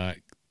got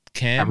Cam.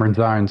 Cameron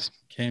Zones.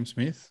 Cam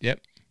Smith. Yep.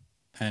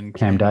 And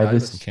Cam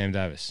Davis. And Cam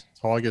Davis.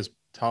 Tigers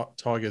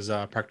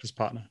practice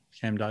partner,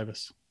 Cam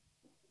Davis.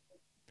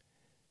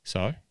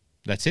 So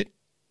that's it?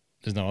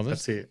 There's no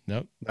others? That's it.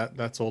 Nope.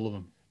 That's all of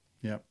them.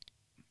 Yep.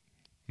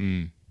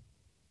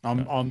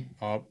 I'm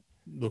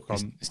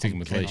sticking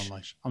with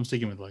Leash. I'm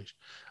sticking with Leash.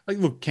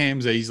 Look,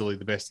 Cam's easily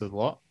the best of the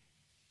lot,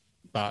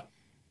 but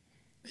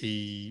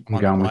he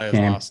won the players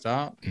last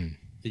start.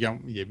 You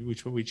going?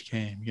 But which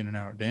Cam? You're going to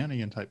narrow it down. Or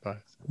you're going to take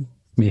both?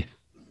 Yeah.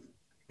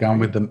 Going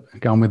with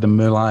the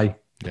Muley.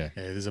 Yeah.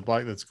 There's a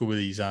bloke that's good with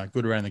his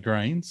good around the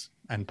greens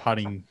and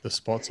putting the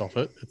spots off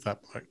it. It's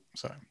that bloke.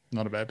 So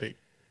not a bad pick.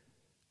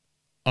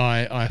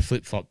 I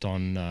flip-flopped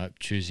on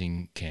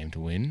choosing Cam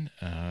to win,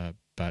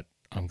 but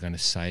I'm going to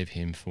save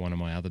him for one of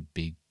my other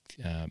big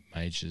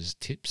majors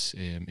tips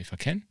if I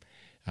can.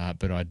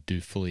 But I do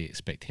fully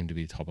expect him to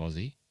be top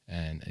Aussie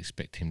and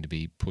expect him to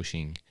be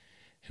pushing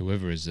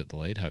whoever is at the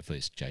lead. Hopefully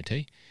it's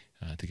JT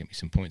to get me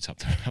some points up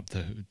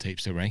the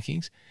Teepster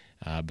rankings.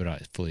 But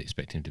I fully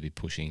expect him to be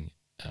pushing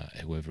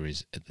whoever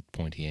is at the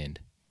pointy end.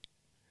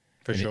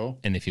 For sure.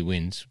 And if he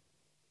wins,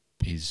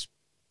 he's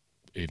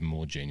even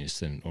more genius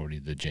than already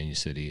the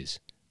genius that he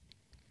is.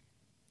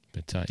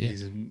 But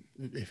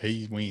if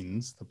he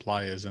wins the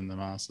Players and the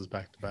Masters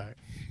back to back,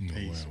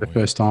 he's the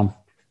first time.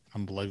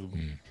 Unbelievable.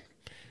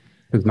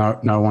 Because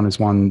no one has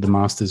won the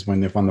Masters when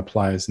they've won the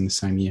Players in the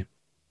same year.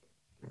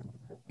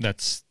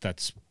 That's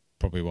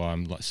probably why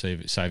I'm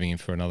saving him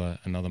for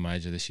another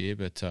major this year.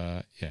 But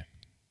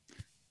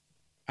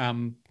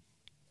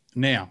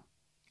Now.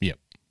 Yep.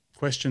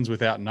 Questions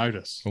without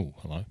notice. Oh,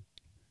 hello.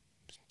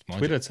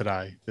 Twitter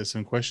today. There's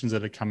some questions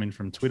that are coming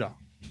from Twitter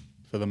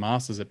for the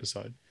Masters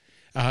episode.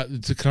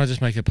 Can I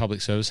just make a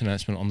public service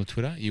announcement on the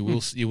Twitter? You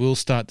will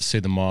start to see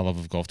the Mile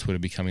of Golf Twitter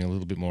becoming a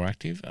little bit more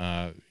active.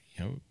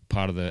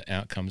 Part of the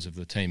outcomes of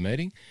the team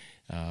meeting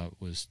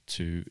was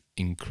to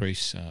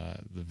increase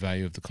the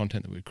value of the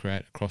content that we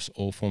create across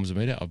all forms of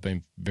media. I've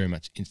been very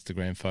much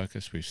Instagram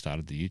focused. We've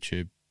started the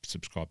YouTube,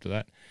 subscribe to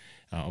that.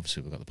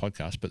 Obviously, we've got the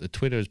podcast, but the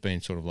Twitter has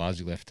been sort of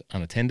largely left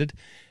unattended.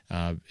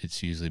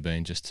 It's usually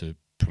been just to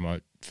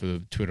promote for the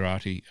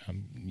Twitterati,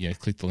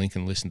 click the link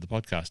and listen to the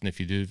podcast. And if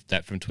you do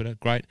that from Twitter,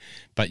 great.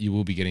 But you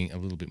will be getting a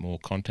little bit more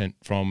content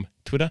from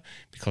Twitter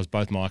because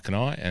both Mike and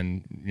I,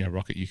 and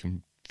Rocket, you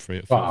can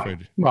feel free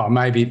to. Well,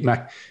 maybe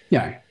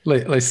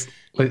let's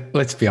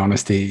be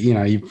honest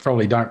here. You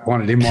probably don't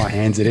want it in my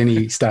hands at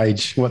any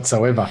stage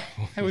whatsoever.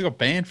 Hey, we got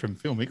banned from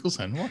Phil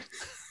Mickelson. What?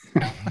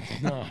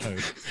 No.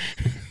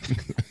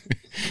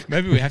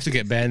 Maybe we have to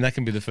get banned. That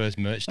can be the first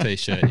merch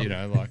T-shirt,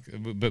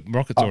 but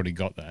Rocket's already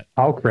got that.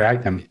 I'll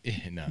create them.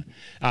 Yeah, no.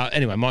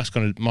 Anyway, Mike's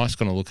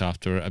gonna look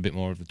after a bit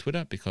more of the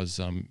Twitter because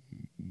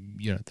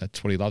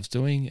that's what he loves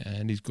doing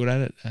and he's good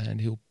at it and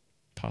he'll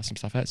pass some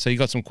stuff out. So you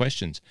got some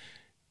questions?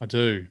 I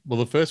do. Well,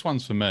 the first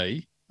one's for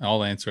me.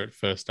 I'll answer it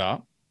first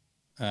up.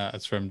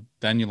 It's from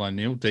Daniel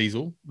O'Neill,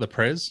 Diesel, the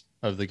Prez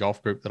of the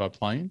golf group that I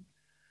play in.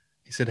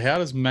 He said, how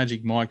does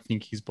Magic Mike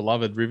think his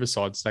beloved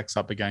Riverside stacks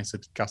up against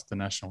Augusta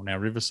National? Now,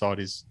 Riverside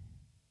is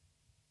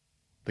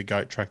the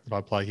GOAT track that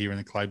I play here in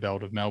the clay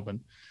belt of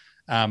Melbourne.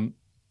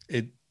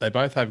 They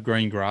both have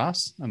green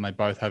grass and they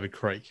both have a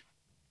creek.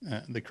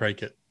 The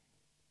creek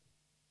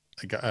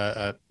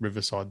at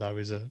Riverside though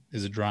is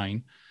a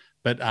drain,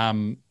 but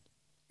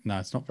no,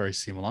 it's not very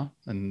similar.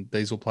 And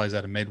Diesel plays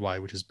out of Medway,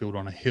 which is built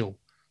on a hill,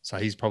 so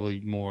he's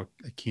probably more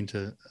akin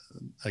to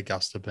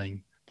Augusta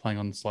playing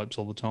on the slopes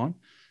all the time.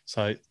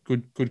 So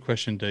good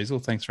question, Diesel.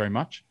 Thanks very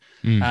much.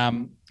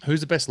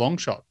 Who's the best long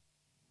shot?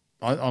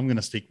 I'm going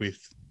to stick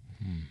with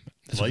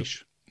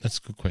Leash. That's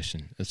a good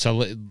question.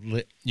 So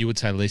you would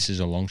say Leash is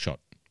a long shot?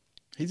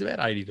 He's about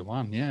 80 to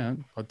 1. Yeah,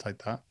 I'd take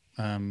that.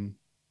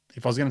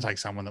 If I was going to take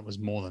someone that was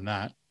more than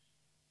that,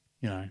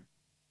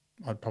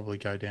 I'd probably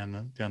go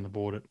down the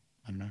board at,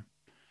 I don't know.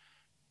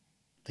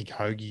 I think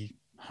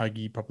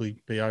Hoagie probably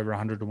be over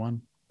 100 to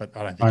 1, but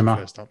I don't think the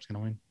first up's going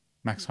to win.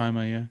 Max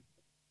Homer, yeah.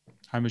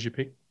 Homer's your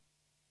pick?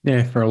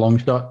 Yeah, for a long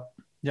shot.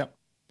 Yep.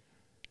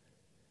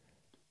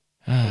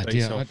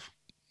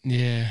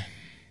 Yeah.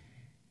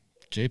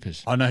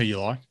 Jeepers. I know who you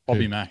like.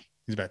 Bobby Mack.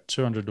 He's about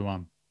 200 to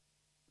 1.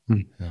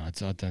 No, I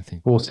don't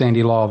think. Or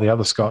Sandy Lyle, the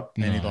other Scot.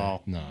 Sandy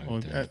Lyle. No,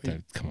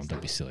 come on,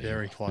 don't be silly.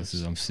 Very close.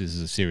 This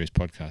is a serious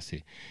podcast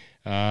here.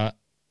 I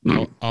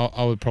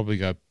would probably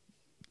go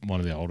one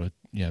of the older,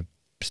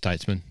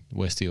 statesmen,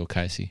 Westy or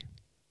Casey.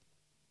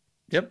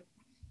 Yep.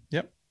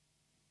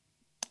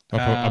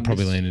 I'd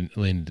probably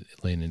lean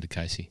into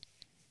Casey.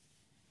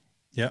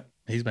 Yep,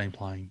 he's been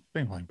playing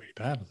pretty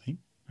bad. I think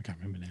I can't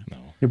remember now.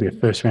 No. He'll be a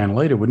first round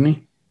leader, wouldn't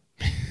he?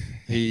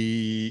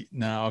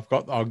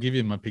 I'll give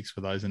you my picks for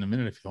those in a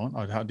minute if you want.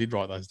 I did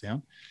write those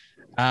down.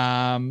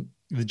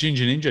 The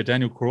Ginger Ninja,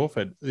 Daniel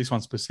Crawford. This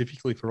one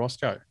specifically for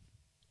Roscoe.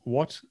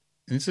 And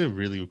this is a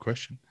really good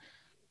question.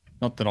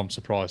 Not that I'm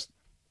surprised,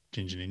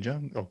 Ginger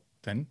Ninja,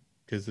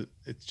 because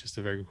it's just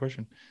a very good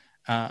question.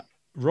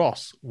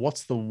 Ross,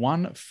 what's the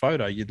one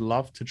photo you'd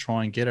love to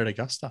try and get at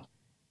Augusta?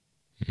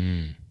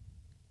 That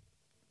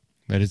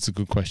is a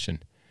good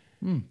question.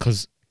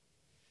 Because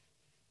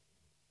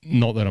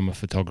not that I'm a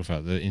photographer,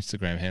 the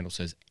Instagram handle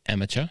says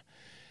amateur,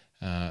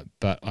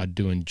 but I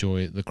do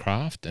enjoy the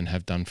craft and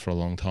have done for a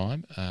long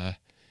time.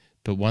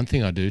 But one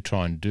thing I do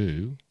try and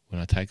do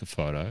when I take a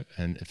photo,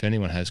 and if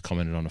anyone has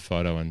commented on a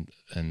photo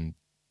and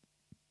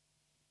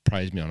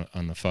praised me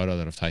on the photo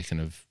that I've taken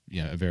of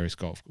a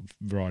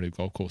variety of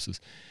golf courses,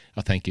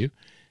 I thank you.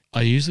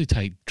 I usually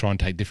try and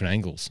take different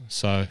angles.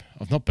 So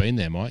I've not been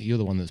there, Mike. You're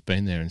the one that's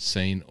been there and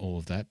seen all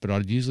of that. But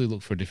I'd usually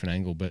look for a different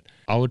angle. But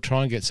I would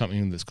try and get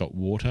something that's got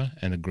water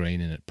and a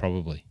green in it,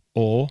 probably.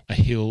 Or a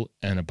hill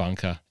and a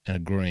bunker and a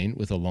green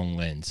with a long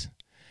lens.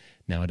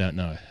 Now, I don't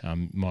know.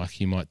 Mike,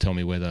 you might tell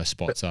me where those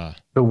spots are.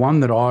 The one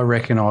that I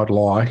reckon I'd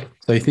like,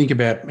 so you think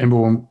about, remember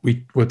when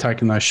we were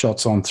taking those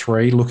shots on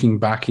 3, looking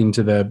back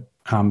into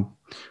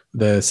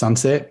the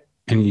sunset,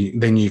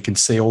 and then you can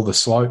see all the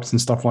slopes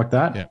and stuff like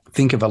that. Yeah.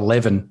 Think of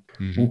 11,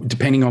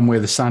 depending on where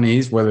the sun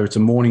is, whether it's a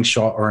morning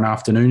shot or an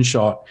afternoon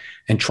shot,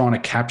 and trying to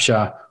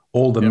capture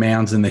all the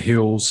mounds and the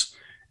hills.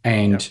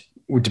 And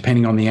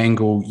depending on the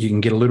angle, you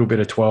can get a little bit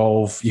of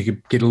 12, you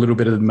could get a little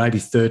bit of maybe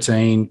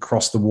 13,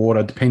 cross the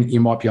water.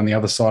 You might be on the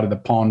other side of the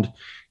pond,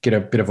 get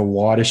a bit of a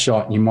wider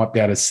shot, and you might be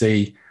able to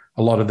see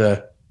a lot of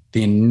the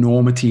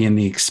enormity and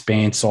the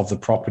expanse of the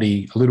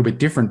property a little bit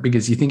different,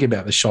 because you think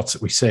about the shots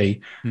that we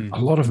see, a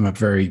lot of them are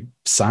very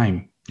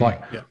same.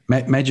 Like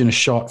imagine a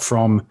shot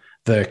from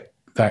that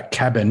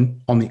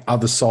cabin on the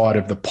other side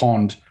of the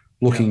pond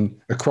looking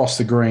across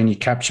the green. You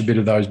capture a bit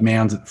of those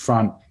mounds at the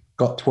front,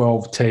 got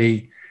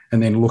 12T,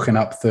 and then looking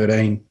up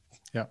 13.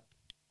 Yeah.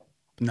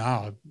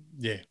 No,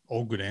 yeah,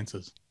 all good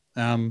answers.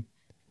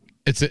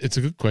 It's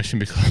a good question,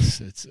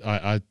 because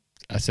I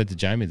said to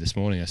Jamie this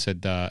morning, I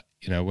said,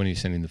 when are you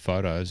sending the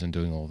photos and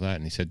doing all that?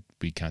 And he said,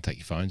 we can't take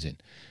your phones in. And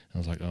I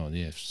was like, oh,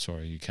 yeah,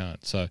 sorry, you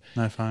can't. So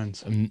no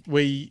phones.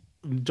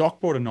 Doc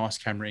brought a nice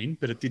camera in,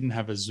 but it didn't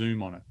have a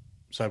zoom on it.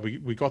 So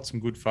we got some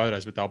good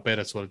photos, but they're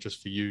better sort of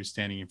just for you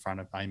standing in front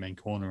of Amen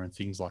Corner and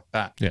things like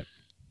that. Yeah.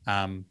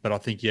 But I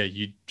think,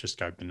 you'd just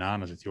go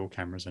bananas with your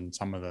cameras and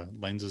some of the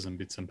lenses and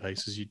bits and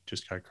pieces. You'd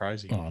just go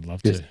crazy. Oh, I'd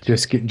love to.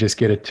 Just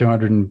get a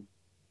 200,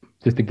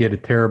 just to get a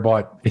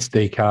terabyte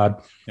SD card.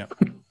 Yeah.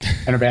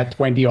 And about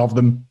 20 of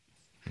them.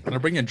 Can I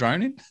bring a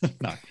drone in?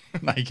 No,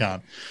 you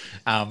can't.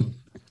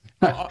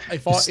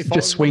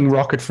 Just swing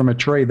rocket from a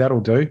tree, that'll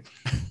do.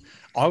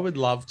 I would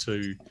love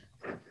to,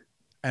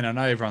 and I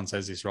know everyone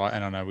says this, right?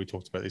 And I know we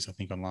talked about this, I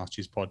think, on last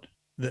year's pod.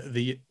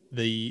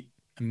 The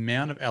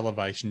amount of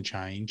elevation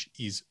change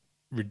is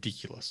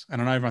ridiculous.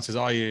 And I know everyone says,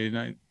 oh,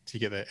 yeah, to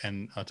get there.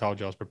 And I told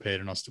you I was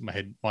prepared,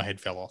 and my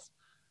head fell off.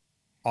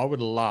 I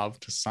would love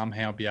to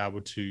somehow be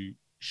able to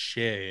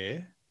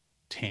share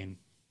 10,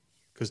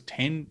 because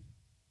 10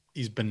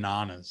 is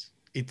bananas.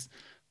 It's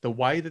the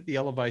way that the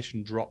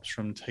elevation drops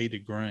from tee to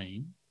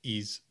green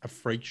is a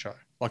freak show.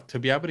 Like, to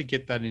be able to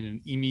get that in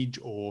an image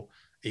or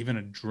even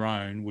a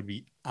drone would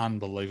be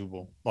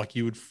unbelievable. Like,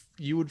 you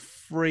would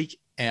freak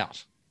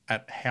out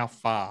at how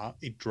far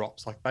it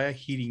drops. Like, they are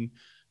hitting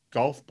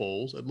golf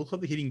balls. It looks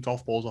like they're hitting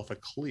golf balls off a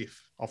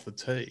cliff, off the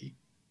tee,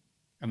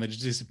 and they're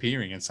just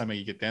disappearing. And somehow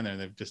you get down there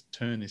and they've just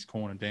turned this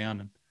corner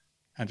down, and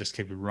and just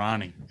keep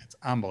running. It's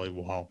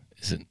unbelievable hole.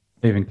 Is it?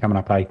 Even coming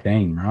up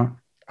 18, right?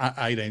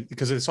 18,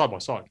 because it's side by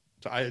side.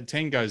 So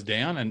 10 goes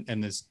down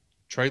and there's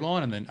tree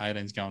line, and then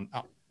 18's going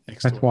up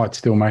next That's to why it. it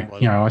still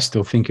I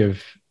still think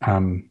of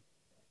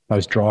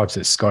those drives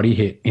that Scotty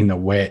hit in the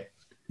wet.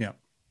 Yeah.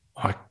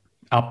 Like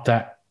up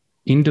that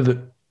in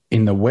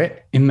the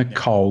wet, in the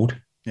cold.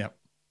 Yeah.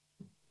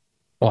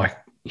 Like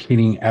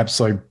hitting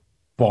absolute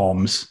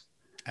bombs.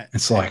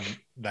 It's like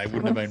they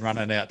wouldn't have been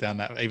running out down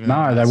that. Even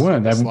no, they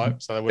weren't. They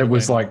slope, so it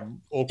was like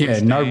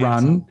no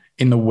run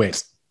in the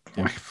wet.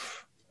 Yeah. Like,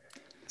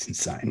 it's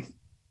insane.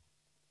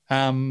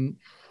 Ninja.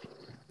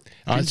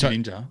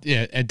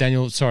 Yeah,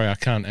 Daniel. Sorry, I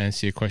can't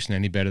answer your question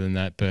any better than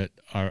that. But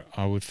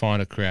I would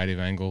find a creative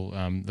angle.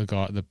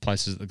 The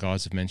places that the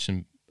guys have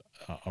mentioned,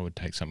 I would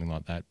take something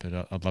like that.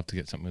 But I'd love to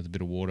get something with a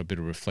bit of water, a bit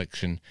of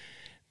reflection,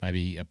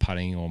 maybe a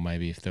putting, or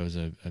maybe if there was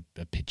a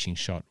pitching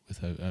shot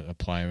with a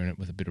player in it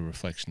with a bit of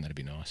reflection, that'd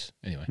be nice.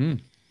 Anyway,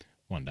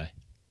 one day.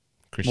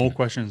 Christian.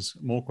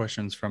 More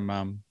questions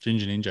from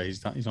Ginger Ninja.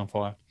 He's on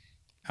fire.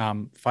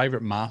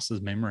 Favorite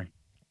Masters memory.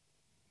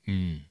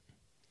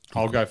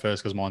 I'll go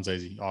first because mine's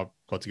easy. I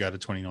got to go to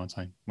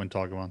 2019 when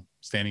Tiger won,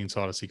 standing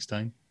inside of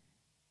 16.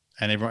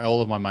 And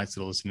all of my mates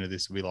that are listening to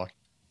this will be like,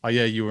 oh,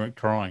 yeah, you weren't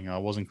crying. I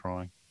wasn't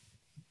crying.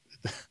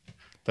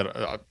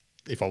 But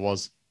if I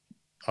was,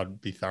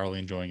 I'd be thoroughly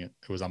enjoying it.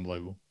 It was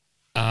unbelievable.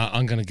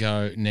 I'm going to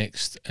go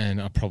next,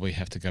 and I probably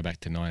have to go back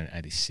to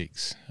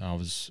 1986. I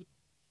was,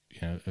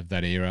 of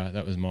that era.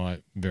 That was my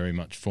very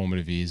much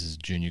formative years as a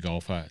junior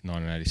golfer.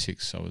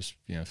 1986. I was,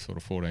 sort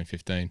of 14,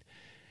 15.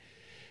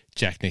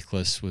 Jack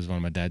Nicklaus was one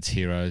of my dad's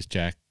heroes.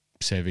 Jack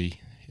Sevi,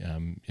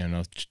 and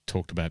I've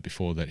talked about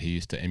before that he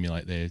used to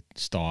emulate their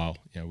style,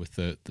 with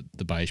the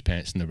beige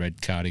pants and the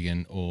red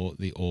cardigan, or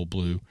the all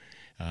blue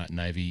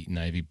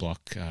navy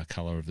block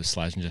colour of the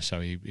Slazenger. So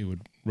he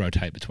would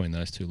rotate between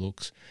those two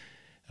looks.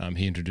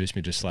 He introduced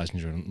me to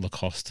Slazenger and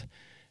Lacoste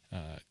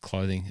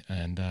clothing,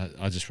 and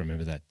I just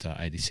remember that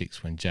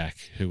 86 when Jack,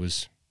 who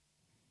was,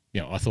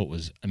 I thought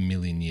was a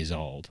million years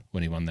old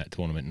when he won that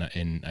tournament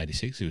in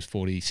 86. He was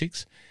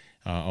 46.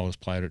 I was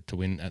player to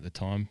win at the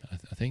time,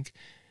 I think,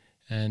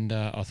 and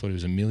I thought he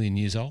was a million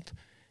years old.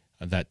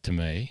 That, to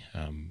me,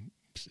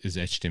 is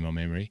etched in my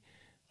memory.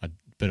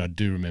 But I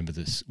do remember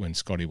this when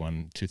Scotty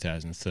won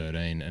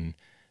 2013, and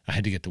I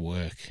had to get to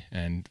work,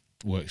 and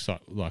work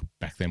like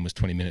back then was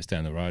 20 minutes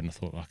down the road, and I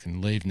thought I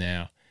can leave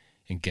now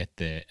and get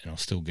there, and I'll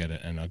still get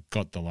it. And I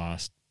got the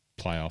last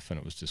playoff, and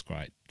it was just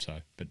great.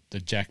 So, but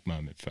the Jack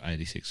moment for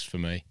 86 for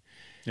me,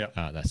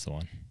 that's the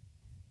one.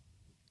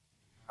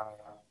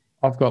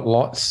 I've got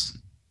lots.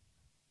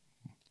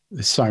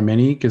 There's so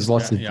many because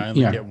lots of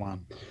get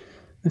one.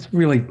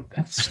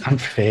 That's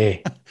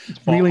unfair.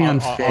 It's really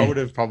unfair. I would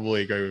have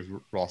probably agreed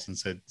with Ross and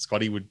said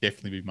Scotty would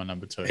definitely be my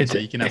number two. So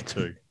you can have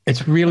two.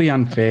 It's really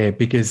unfair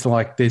because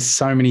there's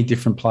so many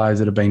different players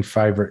that have been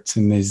favourites,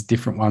 and there's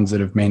different ones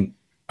that have meant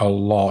a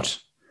lot.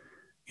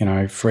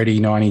 Freddie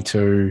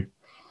 92.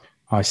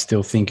 I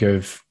still think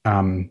of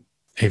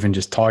even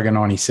just Tiger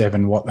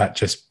 97. What that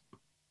just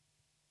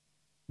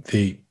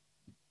the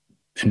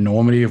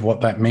enormity of what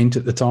that meant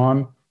at the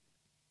time.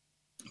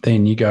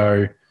 Then you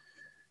go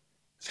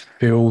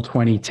Phil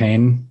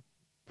 2010.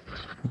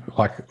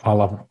 Like I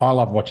love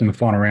watching the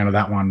final round of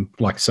that one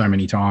like so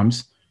many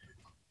times.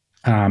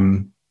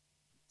 And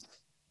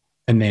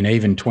then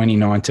even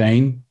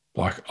 2019,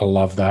 like I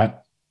love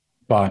that.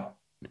 But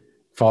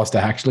if I was to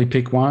actually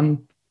pick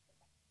one,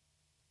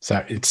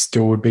 so it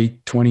still would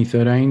be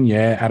 2013.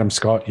 Yeah, Adam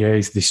Scott. Yeah,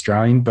 he's the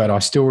Australian. But I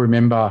still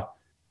remember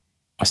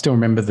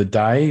the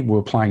day we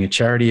were playing a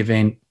charity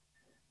event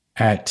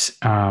at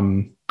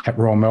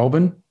Royal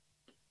Melbourne.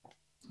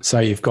 So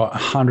you've got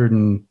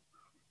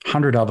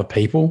 100 other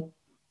people,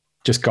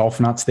 just golf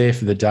nuts there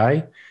for the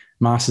day.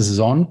 Masters is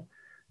on,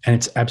 and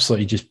it's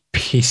absolutely just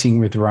pissing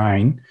with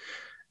rain.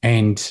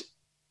 And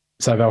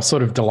so they were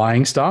sort of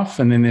delaying stuff,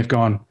 and then they've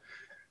gone,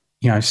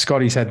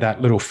 Scotty's had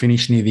that little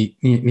finish near the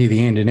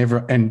end,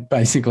 and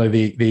basically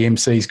the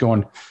MC's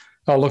gone,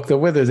 oh, look, the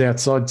weather's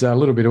outside's a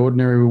little bit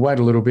ordinary. We'll wait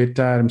a little bit.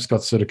 Adam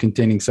Scott's sort of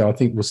contending, so I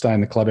think we'll stay in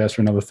the clubhouse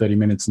for another 30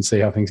 minutes and see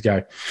how things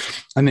go.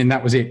 And then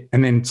that was it.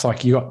 And then it's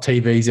like you got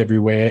TVs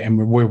everywhere, and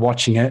we're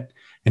watching it.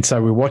 And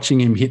so we're watching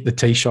him hit the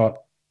tee shot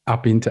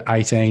up into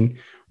 18.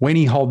 When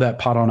he hold that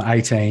putt on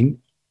 18,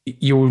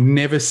 you will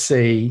never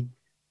see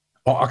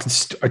 –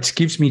 it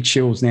gives me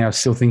chills now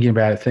still thinking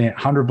about it.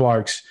 100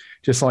 blokes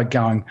just like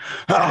going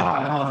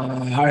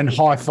and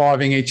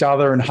high-fiving each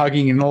other and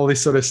hugging and all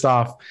this sort of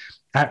stuff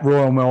at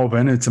Royal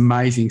Melbourne. It's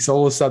amazing. So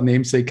all of a sudden the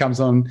MC comes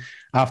on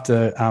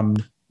after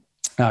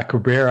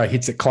Cabrera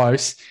hits it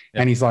close,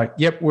 and he's like,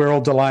 yep, we're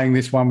all delaying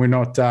this one. We're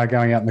not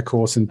going out in the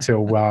course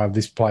until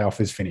this playoff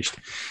is finished.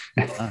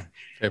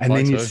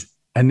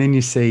 And then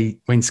you see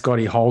when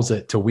Scotty holds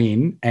it to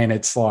win, and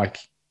it's like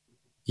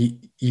you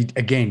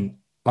again,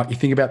 like you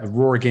think about the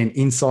roar again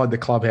inside the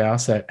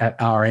clubhouse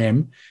at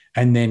RM,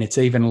 and then it's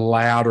even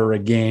louder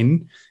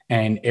again,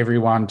 and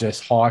everyone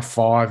just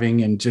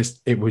high-fiving, and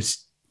just it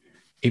was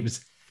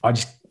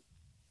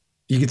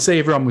you could see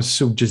everyone was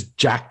still just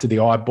jacked to the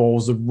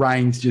eyeballs. The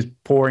rain's just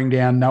pouring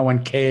down. No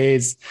one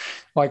cares.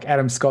 Like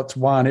Adam Scott's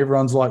won.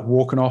 Everyone's like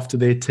walking off to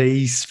their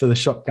tees for the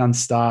shotgun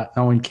start.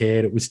 No one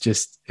cared. It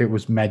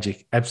was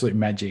magic. Absolute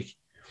magic.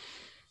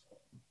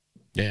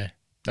 Yeah,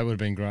 that would have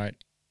been great.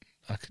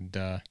 I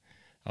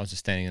was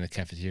just standing in the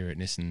cafeteria at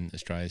Nissan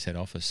Australia's head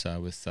office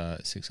with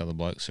 6 other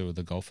blokes who were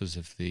the golfers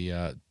of the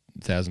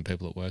 1,000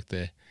 people that worked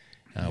there.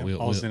 We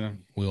all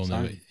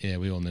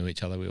knew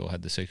each other. We all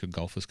had the secret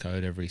golfers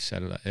code every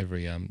Saturday,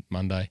 every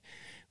Monday.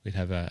 We'd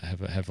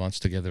have lunch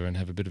together and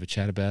have a bit of a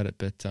chat about it.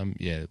 But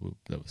it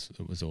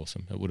was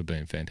awesome. It would have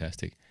been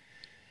fantastic.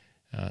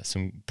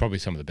 Probably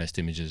some of the best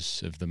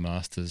images of the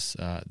Masters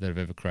that I've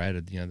ever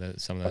created.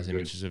 Some of those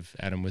images of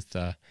Adam with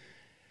the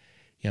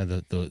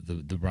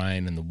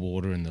rain and the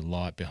water and the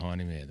light behind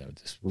him. Yeah, they were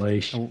just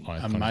leash. A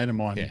mate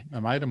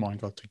of mine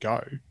got to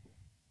go.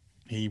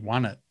 He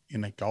won it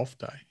in a golf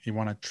day. He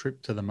won a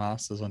trip to the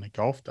Masters on a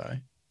golf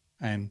day,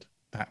 and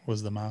that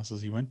was the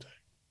Masters he went to.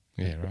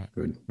 Yeah, right.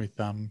 Good. With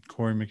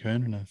Corey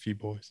McKernan and a few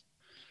boys.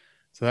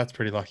 So that's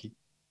pretty lucky.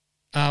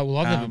 Well,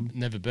 I've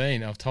never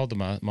been. I've told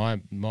them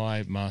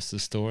my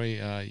Masters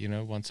story.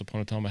 Once upon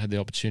a time I had the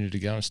opportunity to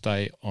go and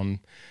stay on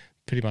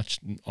pretty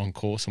much on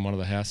course in one of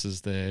the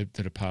houses there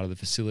that are part of the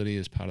facility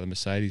as part of the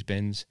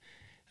Mercedes-Benz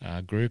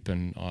group,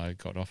 and I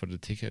got offered a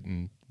ticket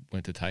and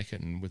went to take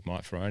it, and with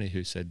Mike Ferroni,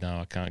 who said, no,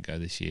 I can't go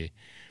this year,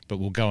 but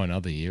we'll go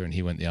another year, and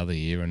he went the other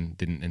year and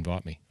didn't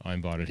invite me. I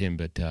invited him,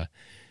 but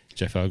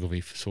Jeff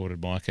Ogilvy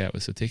sorted Mike out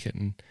with the ticket,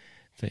 and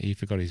he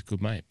forgot his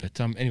good mate. But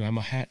anyway,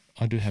 my hat,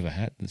 I do have a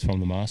hat that's from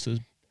the Masters.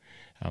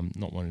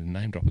 Not wanting to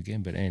name drop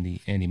again, but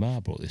Andy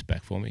Marr brought this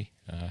back for me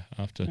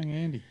after. Dang,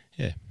 Andy.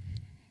 Yeah.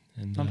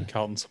 And, another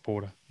Carlton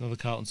supporter. Another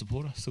Carlton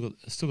supporter.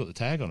 Still got the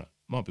tag on it.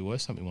 Might be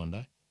worth something one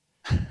day.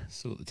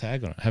 Still got the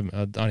tag on it.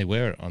 I only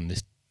wear it on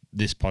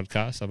this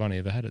podcast. I've only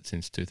ever had it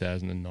since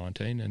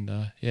 2019, and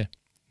there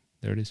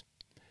it is.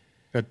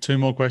 Got 2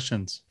 more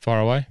questions. Fire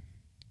away.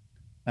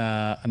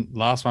 And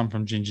last one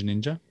from Ginger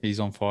Ninja. He's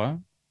on fire.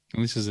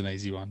 And this is an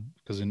easy one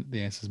because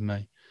the answer is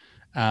me.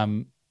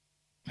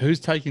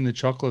 Who's taking the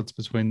chocolates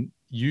between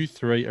you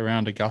 3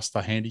 around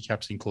Augusta,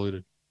 handicaps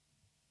included?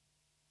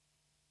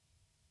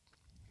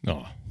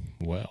 Oh,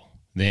 well,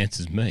 the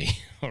answer's me.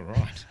 All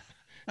right.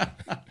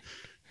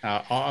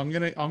 I'm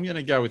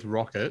gonna go with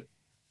Rocket,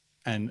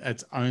 and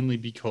it's only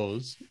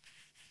because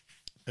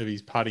of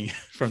his putting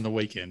from the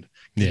weekend.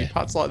 Yeah. If he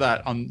putts like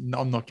that, I'm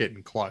not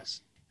getting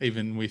close,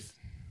 even with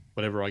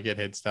whatever I get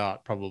head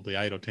start, probably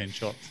 8 or 10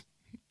 shots.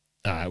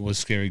 It was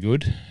scary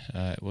good.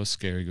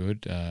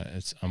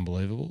 It's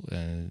unbelievable.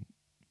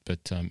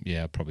 But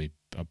I'll probably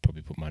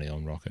put money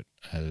on Rocket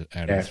out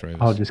of the 3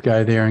 of us. I'll just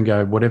go there and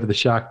go, whatever the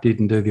shark did,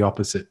 and do the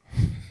opposite.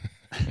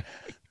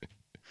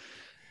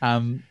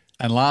 And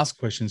last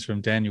question's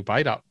from Daniel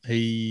Baitup.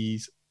 He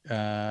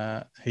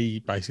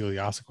basically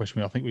asked a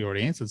question I think we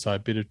already answered. So a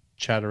bit of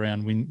chat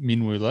around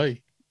Minwoo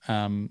Lee.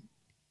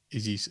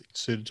 Is he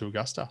suited to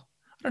Augusta?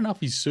 I don't know if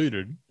he's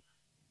suited.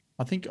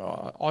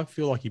 I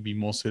feel like he'd be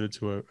more suited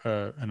to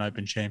an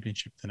Open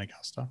Championship than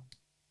Augusta,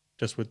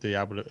 just with the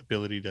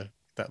ability to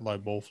that low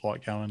ball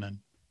flight going. And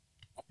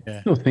yeah,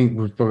 I still think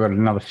we've got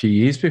another few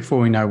years before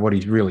we know what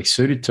he's really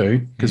suited to,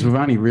 because we've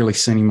only really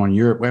seen him on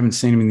Europe. We haven't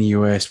seen him in the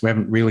US. We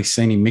haven't really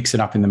seen him mix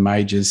it up in the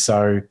majors.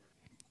 So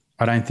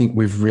I don't think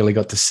we've really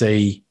got to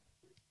see,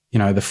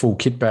 the full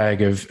kit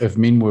bag of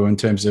Minwoo in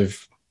terms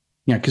of,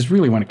 because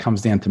really when it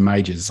comes down to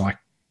majors, like,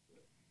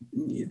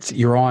 it's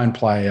your iron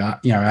play. Are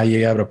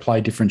you able to play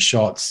different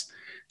shots,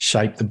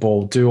 shape the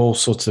ball, do all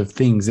sorts of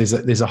things?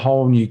 There's a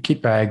whole new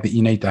kit bag that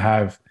you need to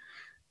have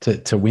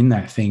to win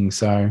that thing.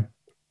 So,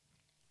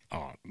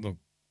 look,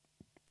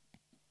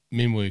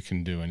 Minwoo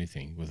can do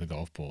anything with a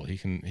golf ball. He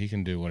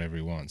can do whatever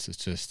he wants.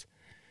 It's just,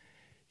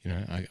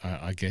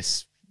 I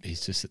guess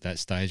he's just at that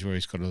stage where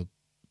he's got to,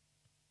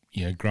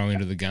 grow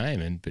into the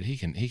game, but he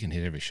can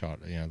hit every shot.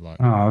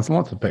 There's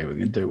lots of people who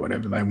can do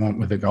whatever they want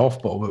with a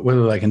golf ball, but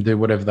whether they can do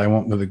whatever they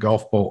want with a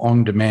golf ball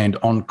on demand,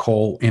 on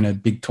call in a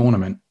big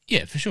tournament.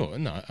 Yeah, for sure.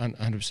 No,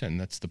 100%.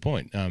 That's the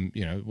point.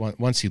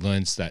 Once he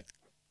learns that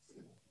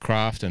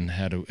craft and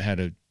how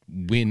to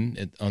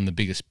win on the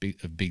biggest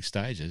of big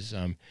stages,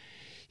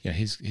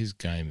 his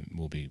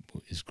game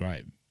is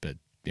great. But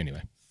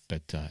anyway,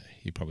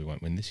 he probably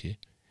won't win this year.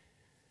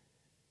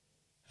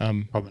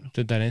 Probably not.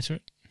 Did that answer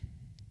it?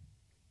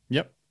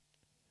 Yep.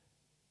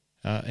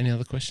 Any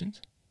other questions?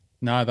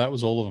 No, that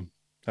was all of them.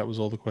 That was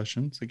all the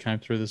questions that came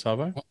through the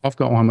survey. I've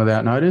got one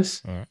without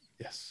notice. All right.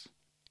 Yes.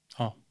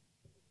 Oh.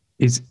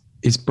 Is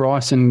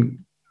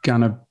Bryson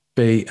going to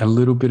be a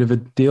little bit of a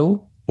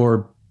dill or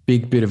a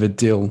big bit of a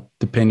dill,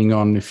 depending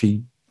on if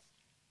he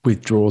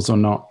withdraws or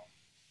not?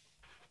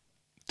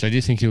 So do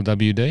you think he'll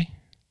WD?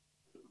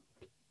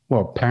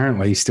 Well,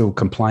 apparently he's still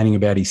complaining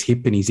about his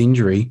hip and his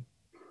injury.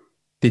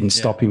 Didn't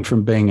stop him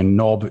from being a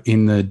knob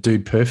in the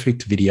Dude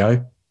Perfect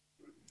video.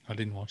 I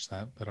didn't watch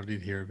that, but I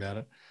did hear about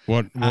it.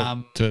 What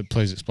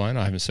please explain.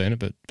 I haven't seen it,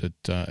 but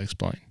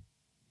explain.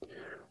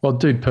 Well,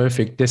 Dude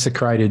Perfect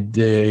desecrated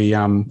the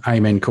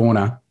Amen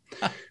corner,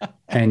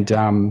 and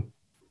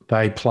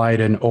they played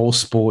an all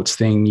sports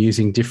thing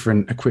using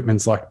different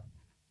equipments. Like,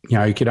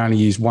 you could only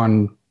use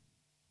one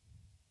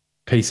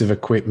piece of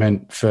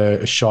equipment for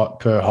a shot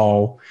per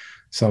hole.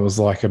 So it was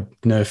like a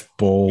Nerf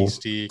ball,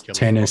 Stick, a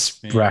tennis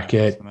thing,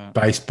 racket,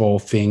 baseball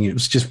thing. It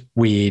was just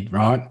weird,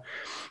 right?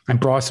 And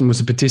Bryson was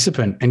a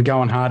participant and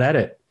going hard at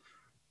it,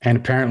 and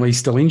apparently he's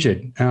still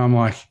injured. And I'm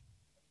like,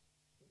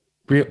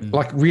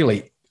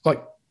 really,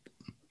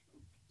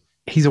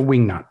 he's a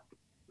wingnut,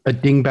 a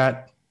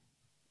dingbat.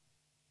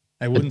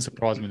 It wouldn't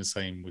surprise me to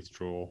see him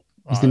withdraw.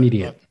 He's an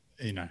idiot.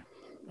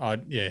 I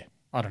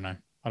don't know.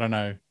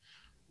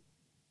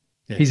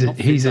 Yeah,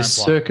 he's a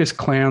circus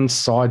clown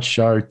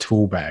sideshow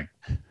tool bag.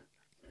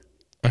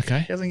 Okay.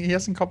 He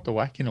hasn't copped a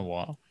whack in a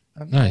while.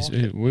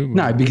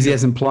 No, because he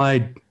hasn't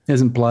played.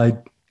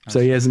 So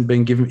he hasn't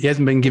been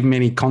given me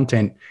any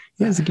content.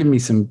 He hasn't given me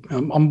some.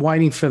 I'm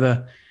waiting for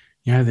their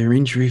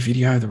injury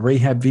video, the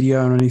rehab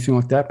video, and anything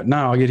like that. But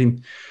no, I get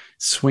him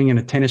swinging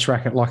a tennis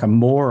racket like a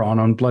moron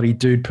on bloody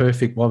Dude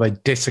Perfect while they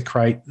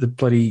desecrate the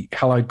bloody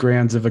hallowed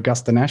grounds of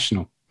Augusta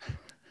National.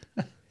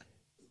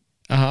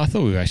 I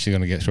thought we were actually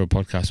going to get through a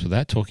podcast with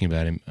that, talking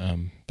about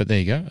him. But there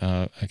you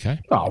go. Okay.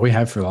 Oh, we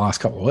have for the last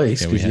couple of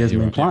weeks because he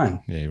hasn't been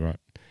playing. Yeah, you're right.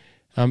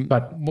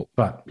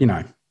 But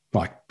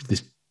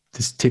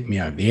this tipped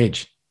me over the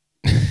edge.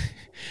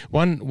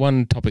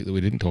 One topic that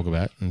we didn't talk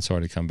about, and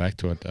sorry to come back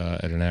to it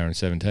at an hour and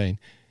 17,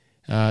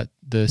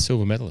 the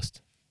silver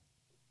medalist.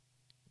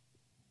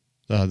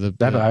 The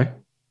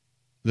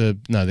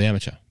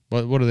amateur.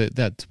 What are they?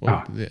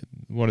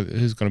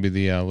 Who's going to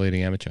be the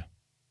leading amateur?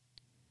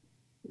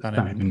 I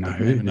don't even know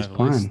who's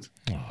playing.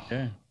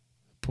 Yeah.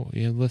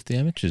 You left the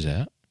amateurs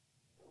out.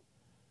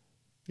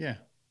 Yeah.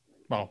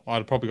 Well,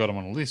 I'd probably got them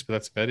on a list, but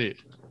that's about it.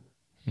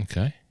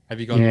 Okay. Have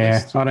you got a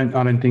list? I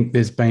don't think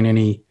there's been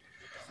any.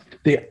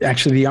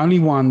 The only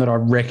one that I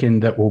reckon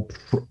that will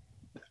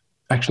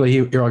actually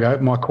here I go.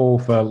 My call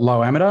for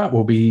low amateur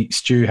will be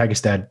Stu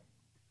Hagestad.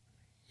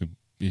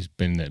 He's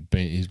been there.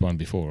 He's won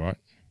before, right?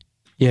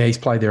 Yeah, he's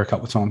played there a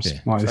couple of times.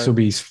 Yeah. This will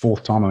be his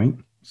fourth time, I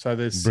think. So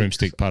there's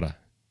broomstick putter.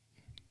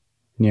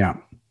 Yeah.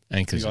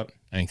 Anchors.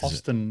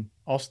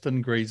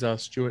 Austin Greaser,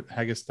 Stuart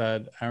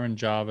Hagestad, Aaron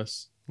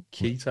Jarvis,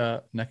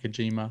 Keita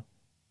Nakajima,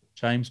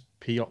 James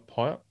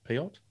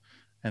Piot,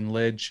 and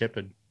Laird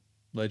Shepherd.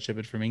 Laird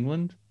Shepherd from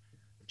England,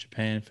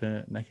 Japan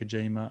for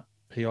Nakajima,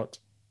 Piot,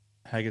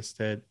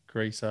 Hagestad,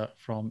 Greaser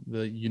from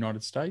the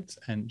United States,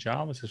 and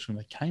Jarvis is from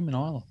the Cayman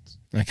Islands.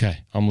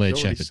 Okay, I'm Laird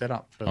Shepherd. Set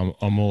up for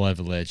I'm all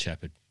over Laird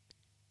Shepherd.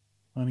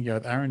 I'm going to go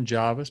with Aaron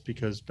Jarvis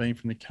because being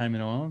from the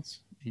Cayman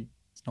Islands, he's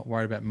not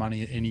worried about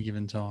money at any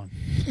given time.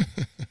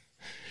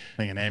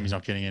 I think Amy's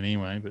not getting it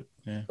anyway, but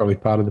yeah. Probably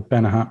part of the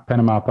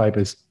Panama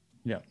Papers.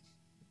 Yeah.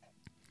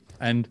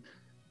 And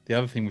the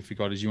other thing we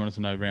forgot is you wanted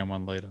to know round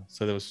one leader.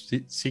 So there was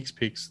 6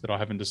 picks that I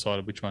haven't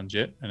decided which ones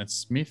yet, and it's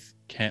Smith,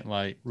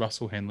 Cantlay,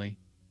 Russell Henley,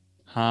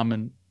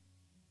 Harmon,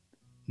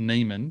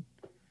 Neiman,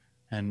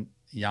 and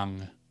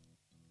Young.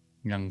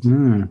 Young's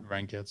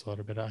rank outside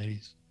about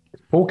 80s.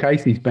 Paul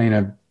Casey's been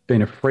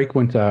a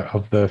frequenter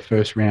of the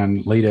first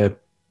round leader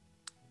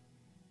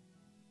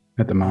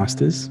at the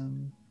Masters.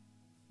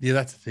 Yeah,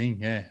 that's the thing.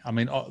 Yeah. I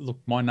mean, look,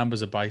 my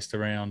numbers are based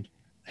around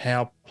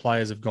how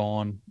players have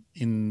gone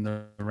in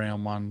the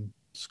round one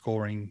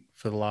scoring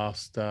for the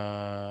last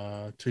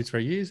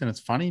 2-3 years. And it's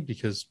funny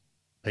because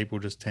people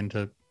just tend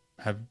to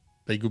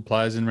be good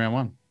players in round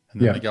one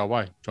and then they go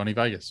away. Johnny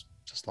Vegas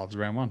just loves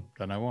round one.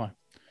 Don't know why.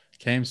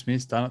 Cam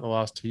Smith's done it the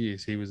last 2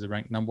 years. He was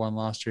ranked number one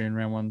last year in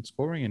round one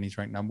scoring, and he's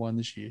ranked number one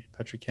this year.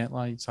 Patrick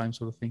Cantlay, same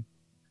sort of thing.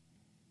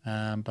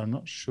 But I'm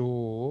not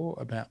sure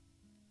about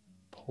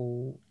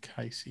Paul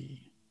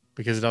Casey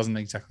because it doesn't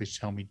exactly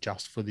tell me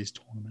just for this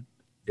tournament.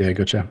 Yeah,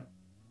 gotcha.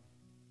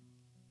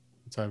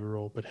 It's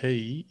overall. But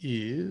he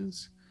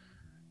is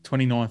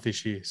 29th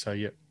this year. So,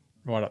 yep,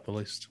 right up the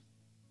list.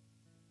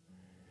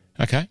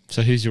 Okay.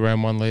 So who's your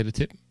round one leader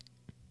tip?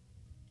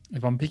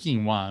 If I'm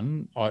picking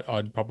one,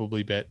 I'd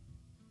probably bet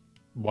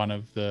one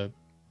of the,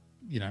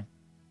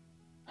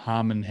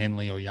 Harmon,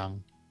 Henley or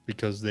Young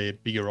because they're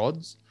bigger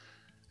odds.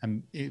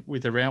 And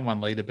with a round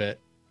one leader bet,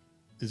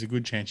 there's a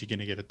good chance you're going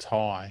to get a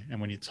tie. And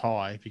when you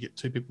tie, if you get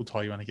 2 people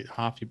tie, you only get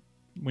half your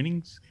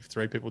winnings. If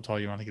 3 people tie,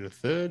 you only get a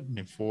third. And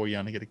if 4, you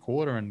only get a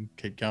quarter and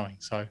keep going.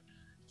 So if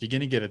you're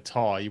going to get a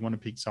tie, you want to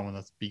pick someone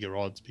that's bigger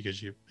odds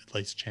because you've at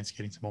least a chance of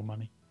getting some more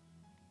money.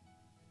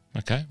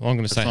 Okay. Well, I'm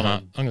going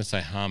to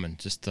say Harmon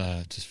just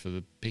for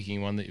the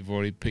picking one that you've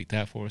already picked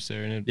out for us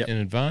there in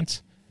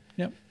advance.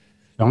 Yep.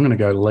 I'm going to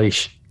go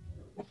Leash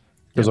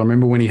because I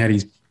remember when he had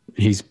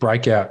his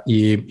breakout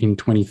year in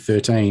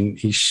 2013,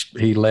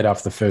 he led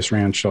off the first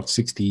round, shot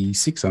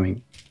 66, I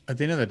think. At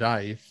the end of the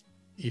day,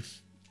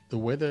 if the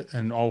weather,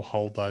 and I'll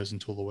hold those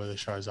until the weather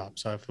shows up.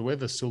 So if the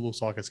weather still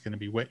looks like it's going to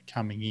be wet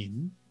coming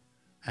in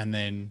and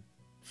then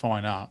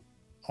fine up,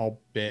 I'll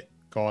bet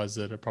guys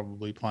that are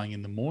probably playing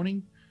in the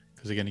morning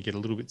because they're going to get a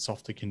little bit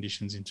softer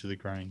conditions into the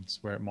greens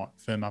where it might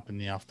firm up in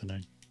the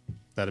afternoon.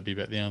 That'd be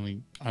about the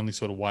only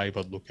sort of wave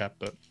I'd look at.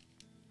 But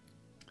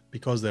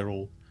because they're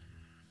all,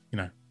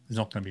 there's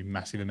not going to be a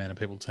massive amount of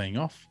people teeing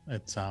off.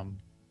 It's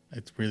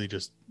It's really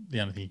just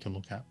the only thing you can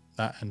look at,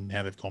 that and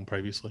how they've gone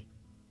previously.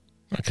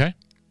 Okay.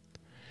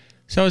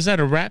 So is that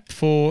a wrap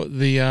for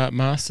the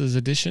Masters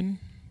edition?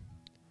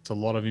 It's a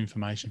lot of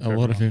information. A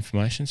lot of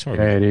information. Sorry.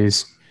 Yeah, it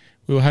is.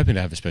 We were hoping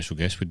to have a special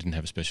guest. We didn't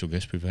have a special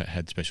guest. We've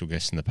had special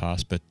guests in the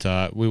past,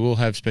 but we will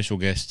have special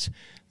guests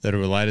that are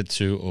related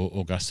to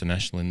Augusta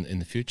National in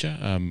the future.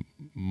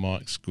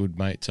 Mike's good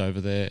mates over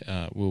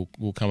there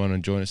will come on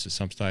and join us at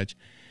some stage.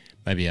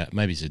 Maybe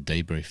it's a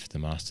debrief the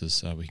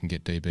Masters. We can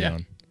get DB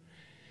on.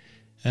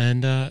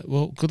 And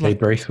good luck.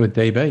 Debrief with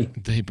DB.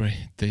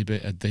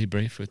 A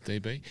debrief with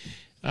DB.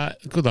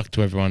 Good luck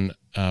to everyone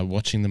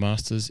watching the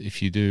Masters.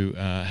 If you do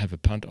have a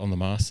punt on the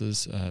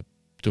Masters,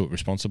 do it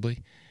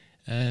responsibly.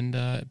 And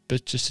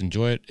but just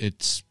enjoy it.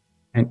 It's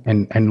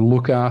and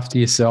look after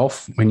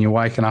yourself when you're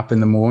waking up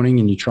in the morning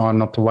and you're trying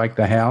not to wake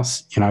the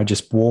house.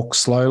 Just walk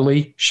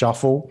slowly,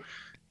 shuffle.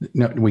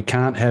 No, we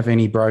can't have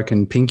any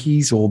broken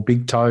pinkies or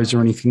big toes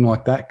or anything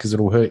like that because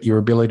it'll hurt your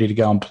ability to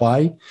go and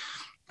play.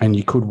 And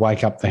you could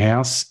wake up the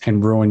house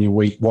and ruin your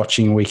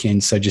watching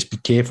weekend. So just be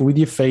careful with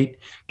your feet.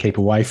 Keep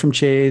away from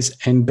chairs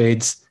and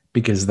beds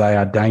because they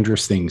are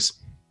dangerous things.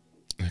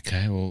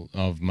 Okay, well,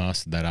 I've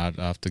mastered that art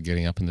after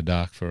getting up in the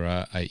dark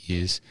for 8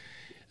 years,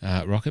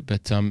 Rocket.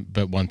 But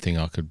one thing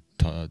I could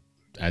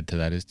add to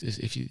that is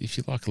if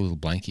you like a little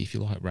blankie, if you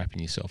like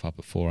wrapping yourself up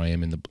at 4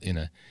 a.m. in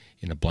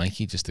a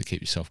blankie just to keep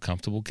yourself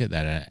comfortable, get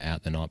that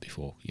out the night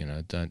before.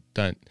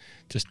 Don't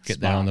just get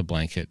that on the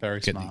blanket.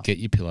 Very smart. Get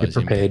your pillows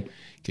prepared.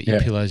 Get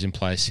your pillows in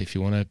place. If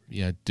you want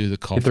to, do the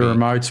coffee. Get the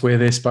remotes where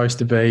they're supposed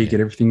to be.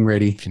 Get everything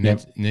ready. If you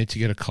need to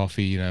get a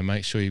coffee,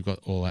 make sure you've got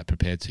all that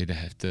prepared so you don't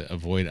have to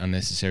avoid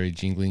unnecessary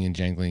jingling and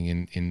jangling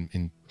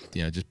in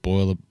just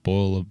boil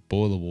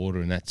the water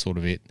and that sort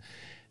of it.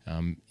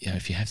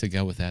 If you have to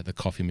go without the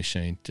coffee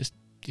machine, just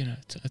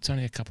it's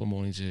only a couple of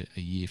mornings a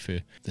year for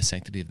the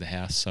sanctity of the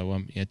house. So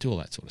do all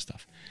that sort of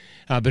stuff.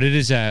 But it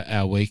is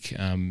our week.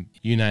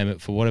 You name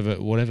it, for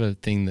whatever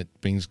thing that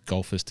brings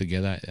golfers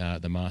together.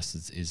 The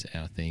Masters is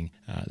our thing.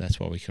 That's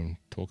why we can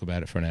talk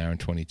about it for an hour and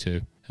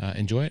 22.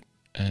 Enjoy it,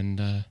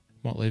 and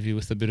might leave you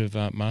with a bit of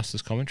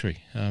Masters commentary,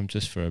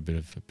 just for a bit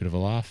of a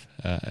laugh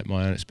at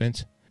my own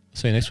expense.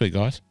 See you next week,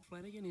 guys.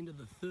 Flanagan into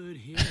the third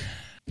here.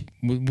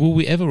 Will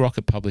we ever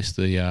Rocket publish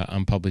the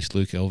unpublished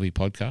Luke Elvey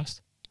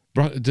podcast?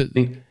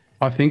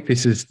 I think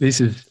this is.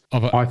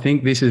 I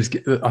think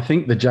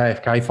the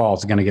JFK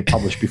files are going to get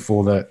published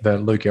before the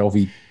Luke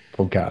Elvey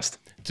podcast.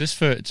 Just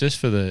for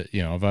the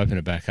I've opened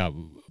it back up.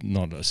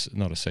 Not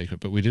a secret,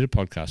 but we did a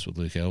podcast with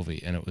Luke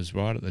Elvey, and it was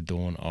right at the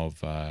dawn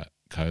of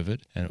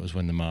COVID, and it was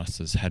when the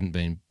Masters hadn't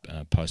been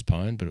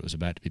postponed, but it was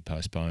about to be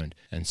postponed,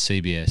 and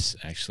CBS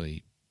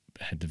actually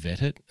had to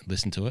vet it,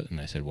 listen to it, and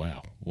they said,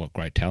 wow, what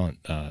great talent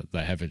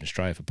they have in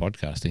Australia for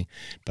podcasting.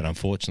 But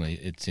unfortunately,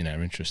 it's in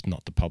our interest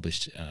not to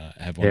publish.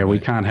 We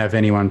can't have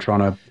anyone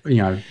trying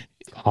to,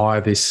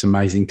 hire this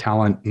amazing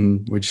talent,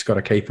 and we just got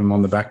to keep them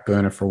on the back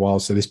burner for a while.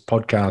 So this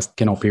podcast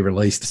cannot be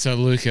released. So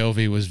Luke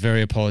Elvey was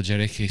very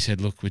apologetic. He said,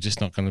 look, we're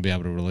just not going to be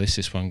able to release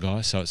this one,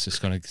 guys. So it's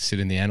just going to sit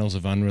in the annals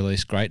of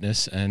unreleased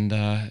greatness. And,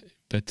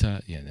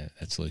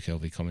 that's Luke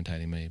Elvey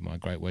commentating me, my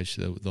great wedge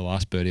to the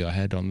last birdie I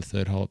had on the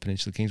third hole at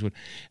Peninsula Kingswood.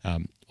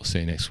 We'll see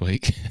you next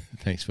week.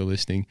 Thanks for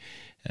listening,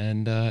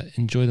 and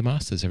enjoy the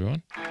Masters,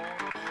 everyone.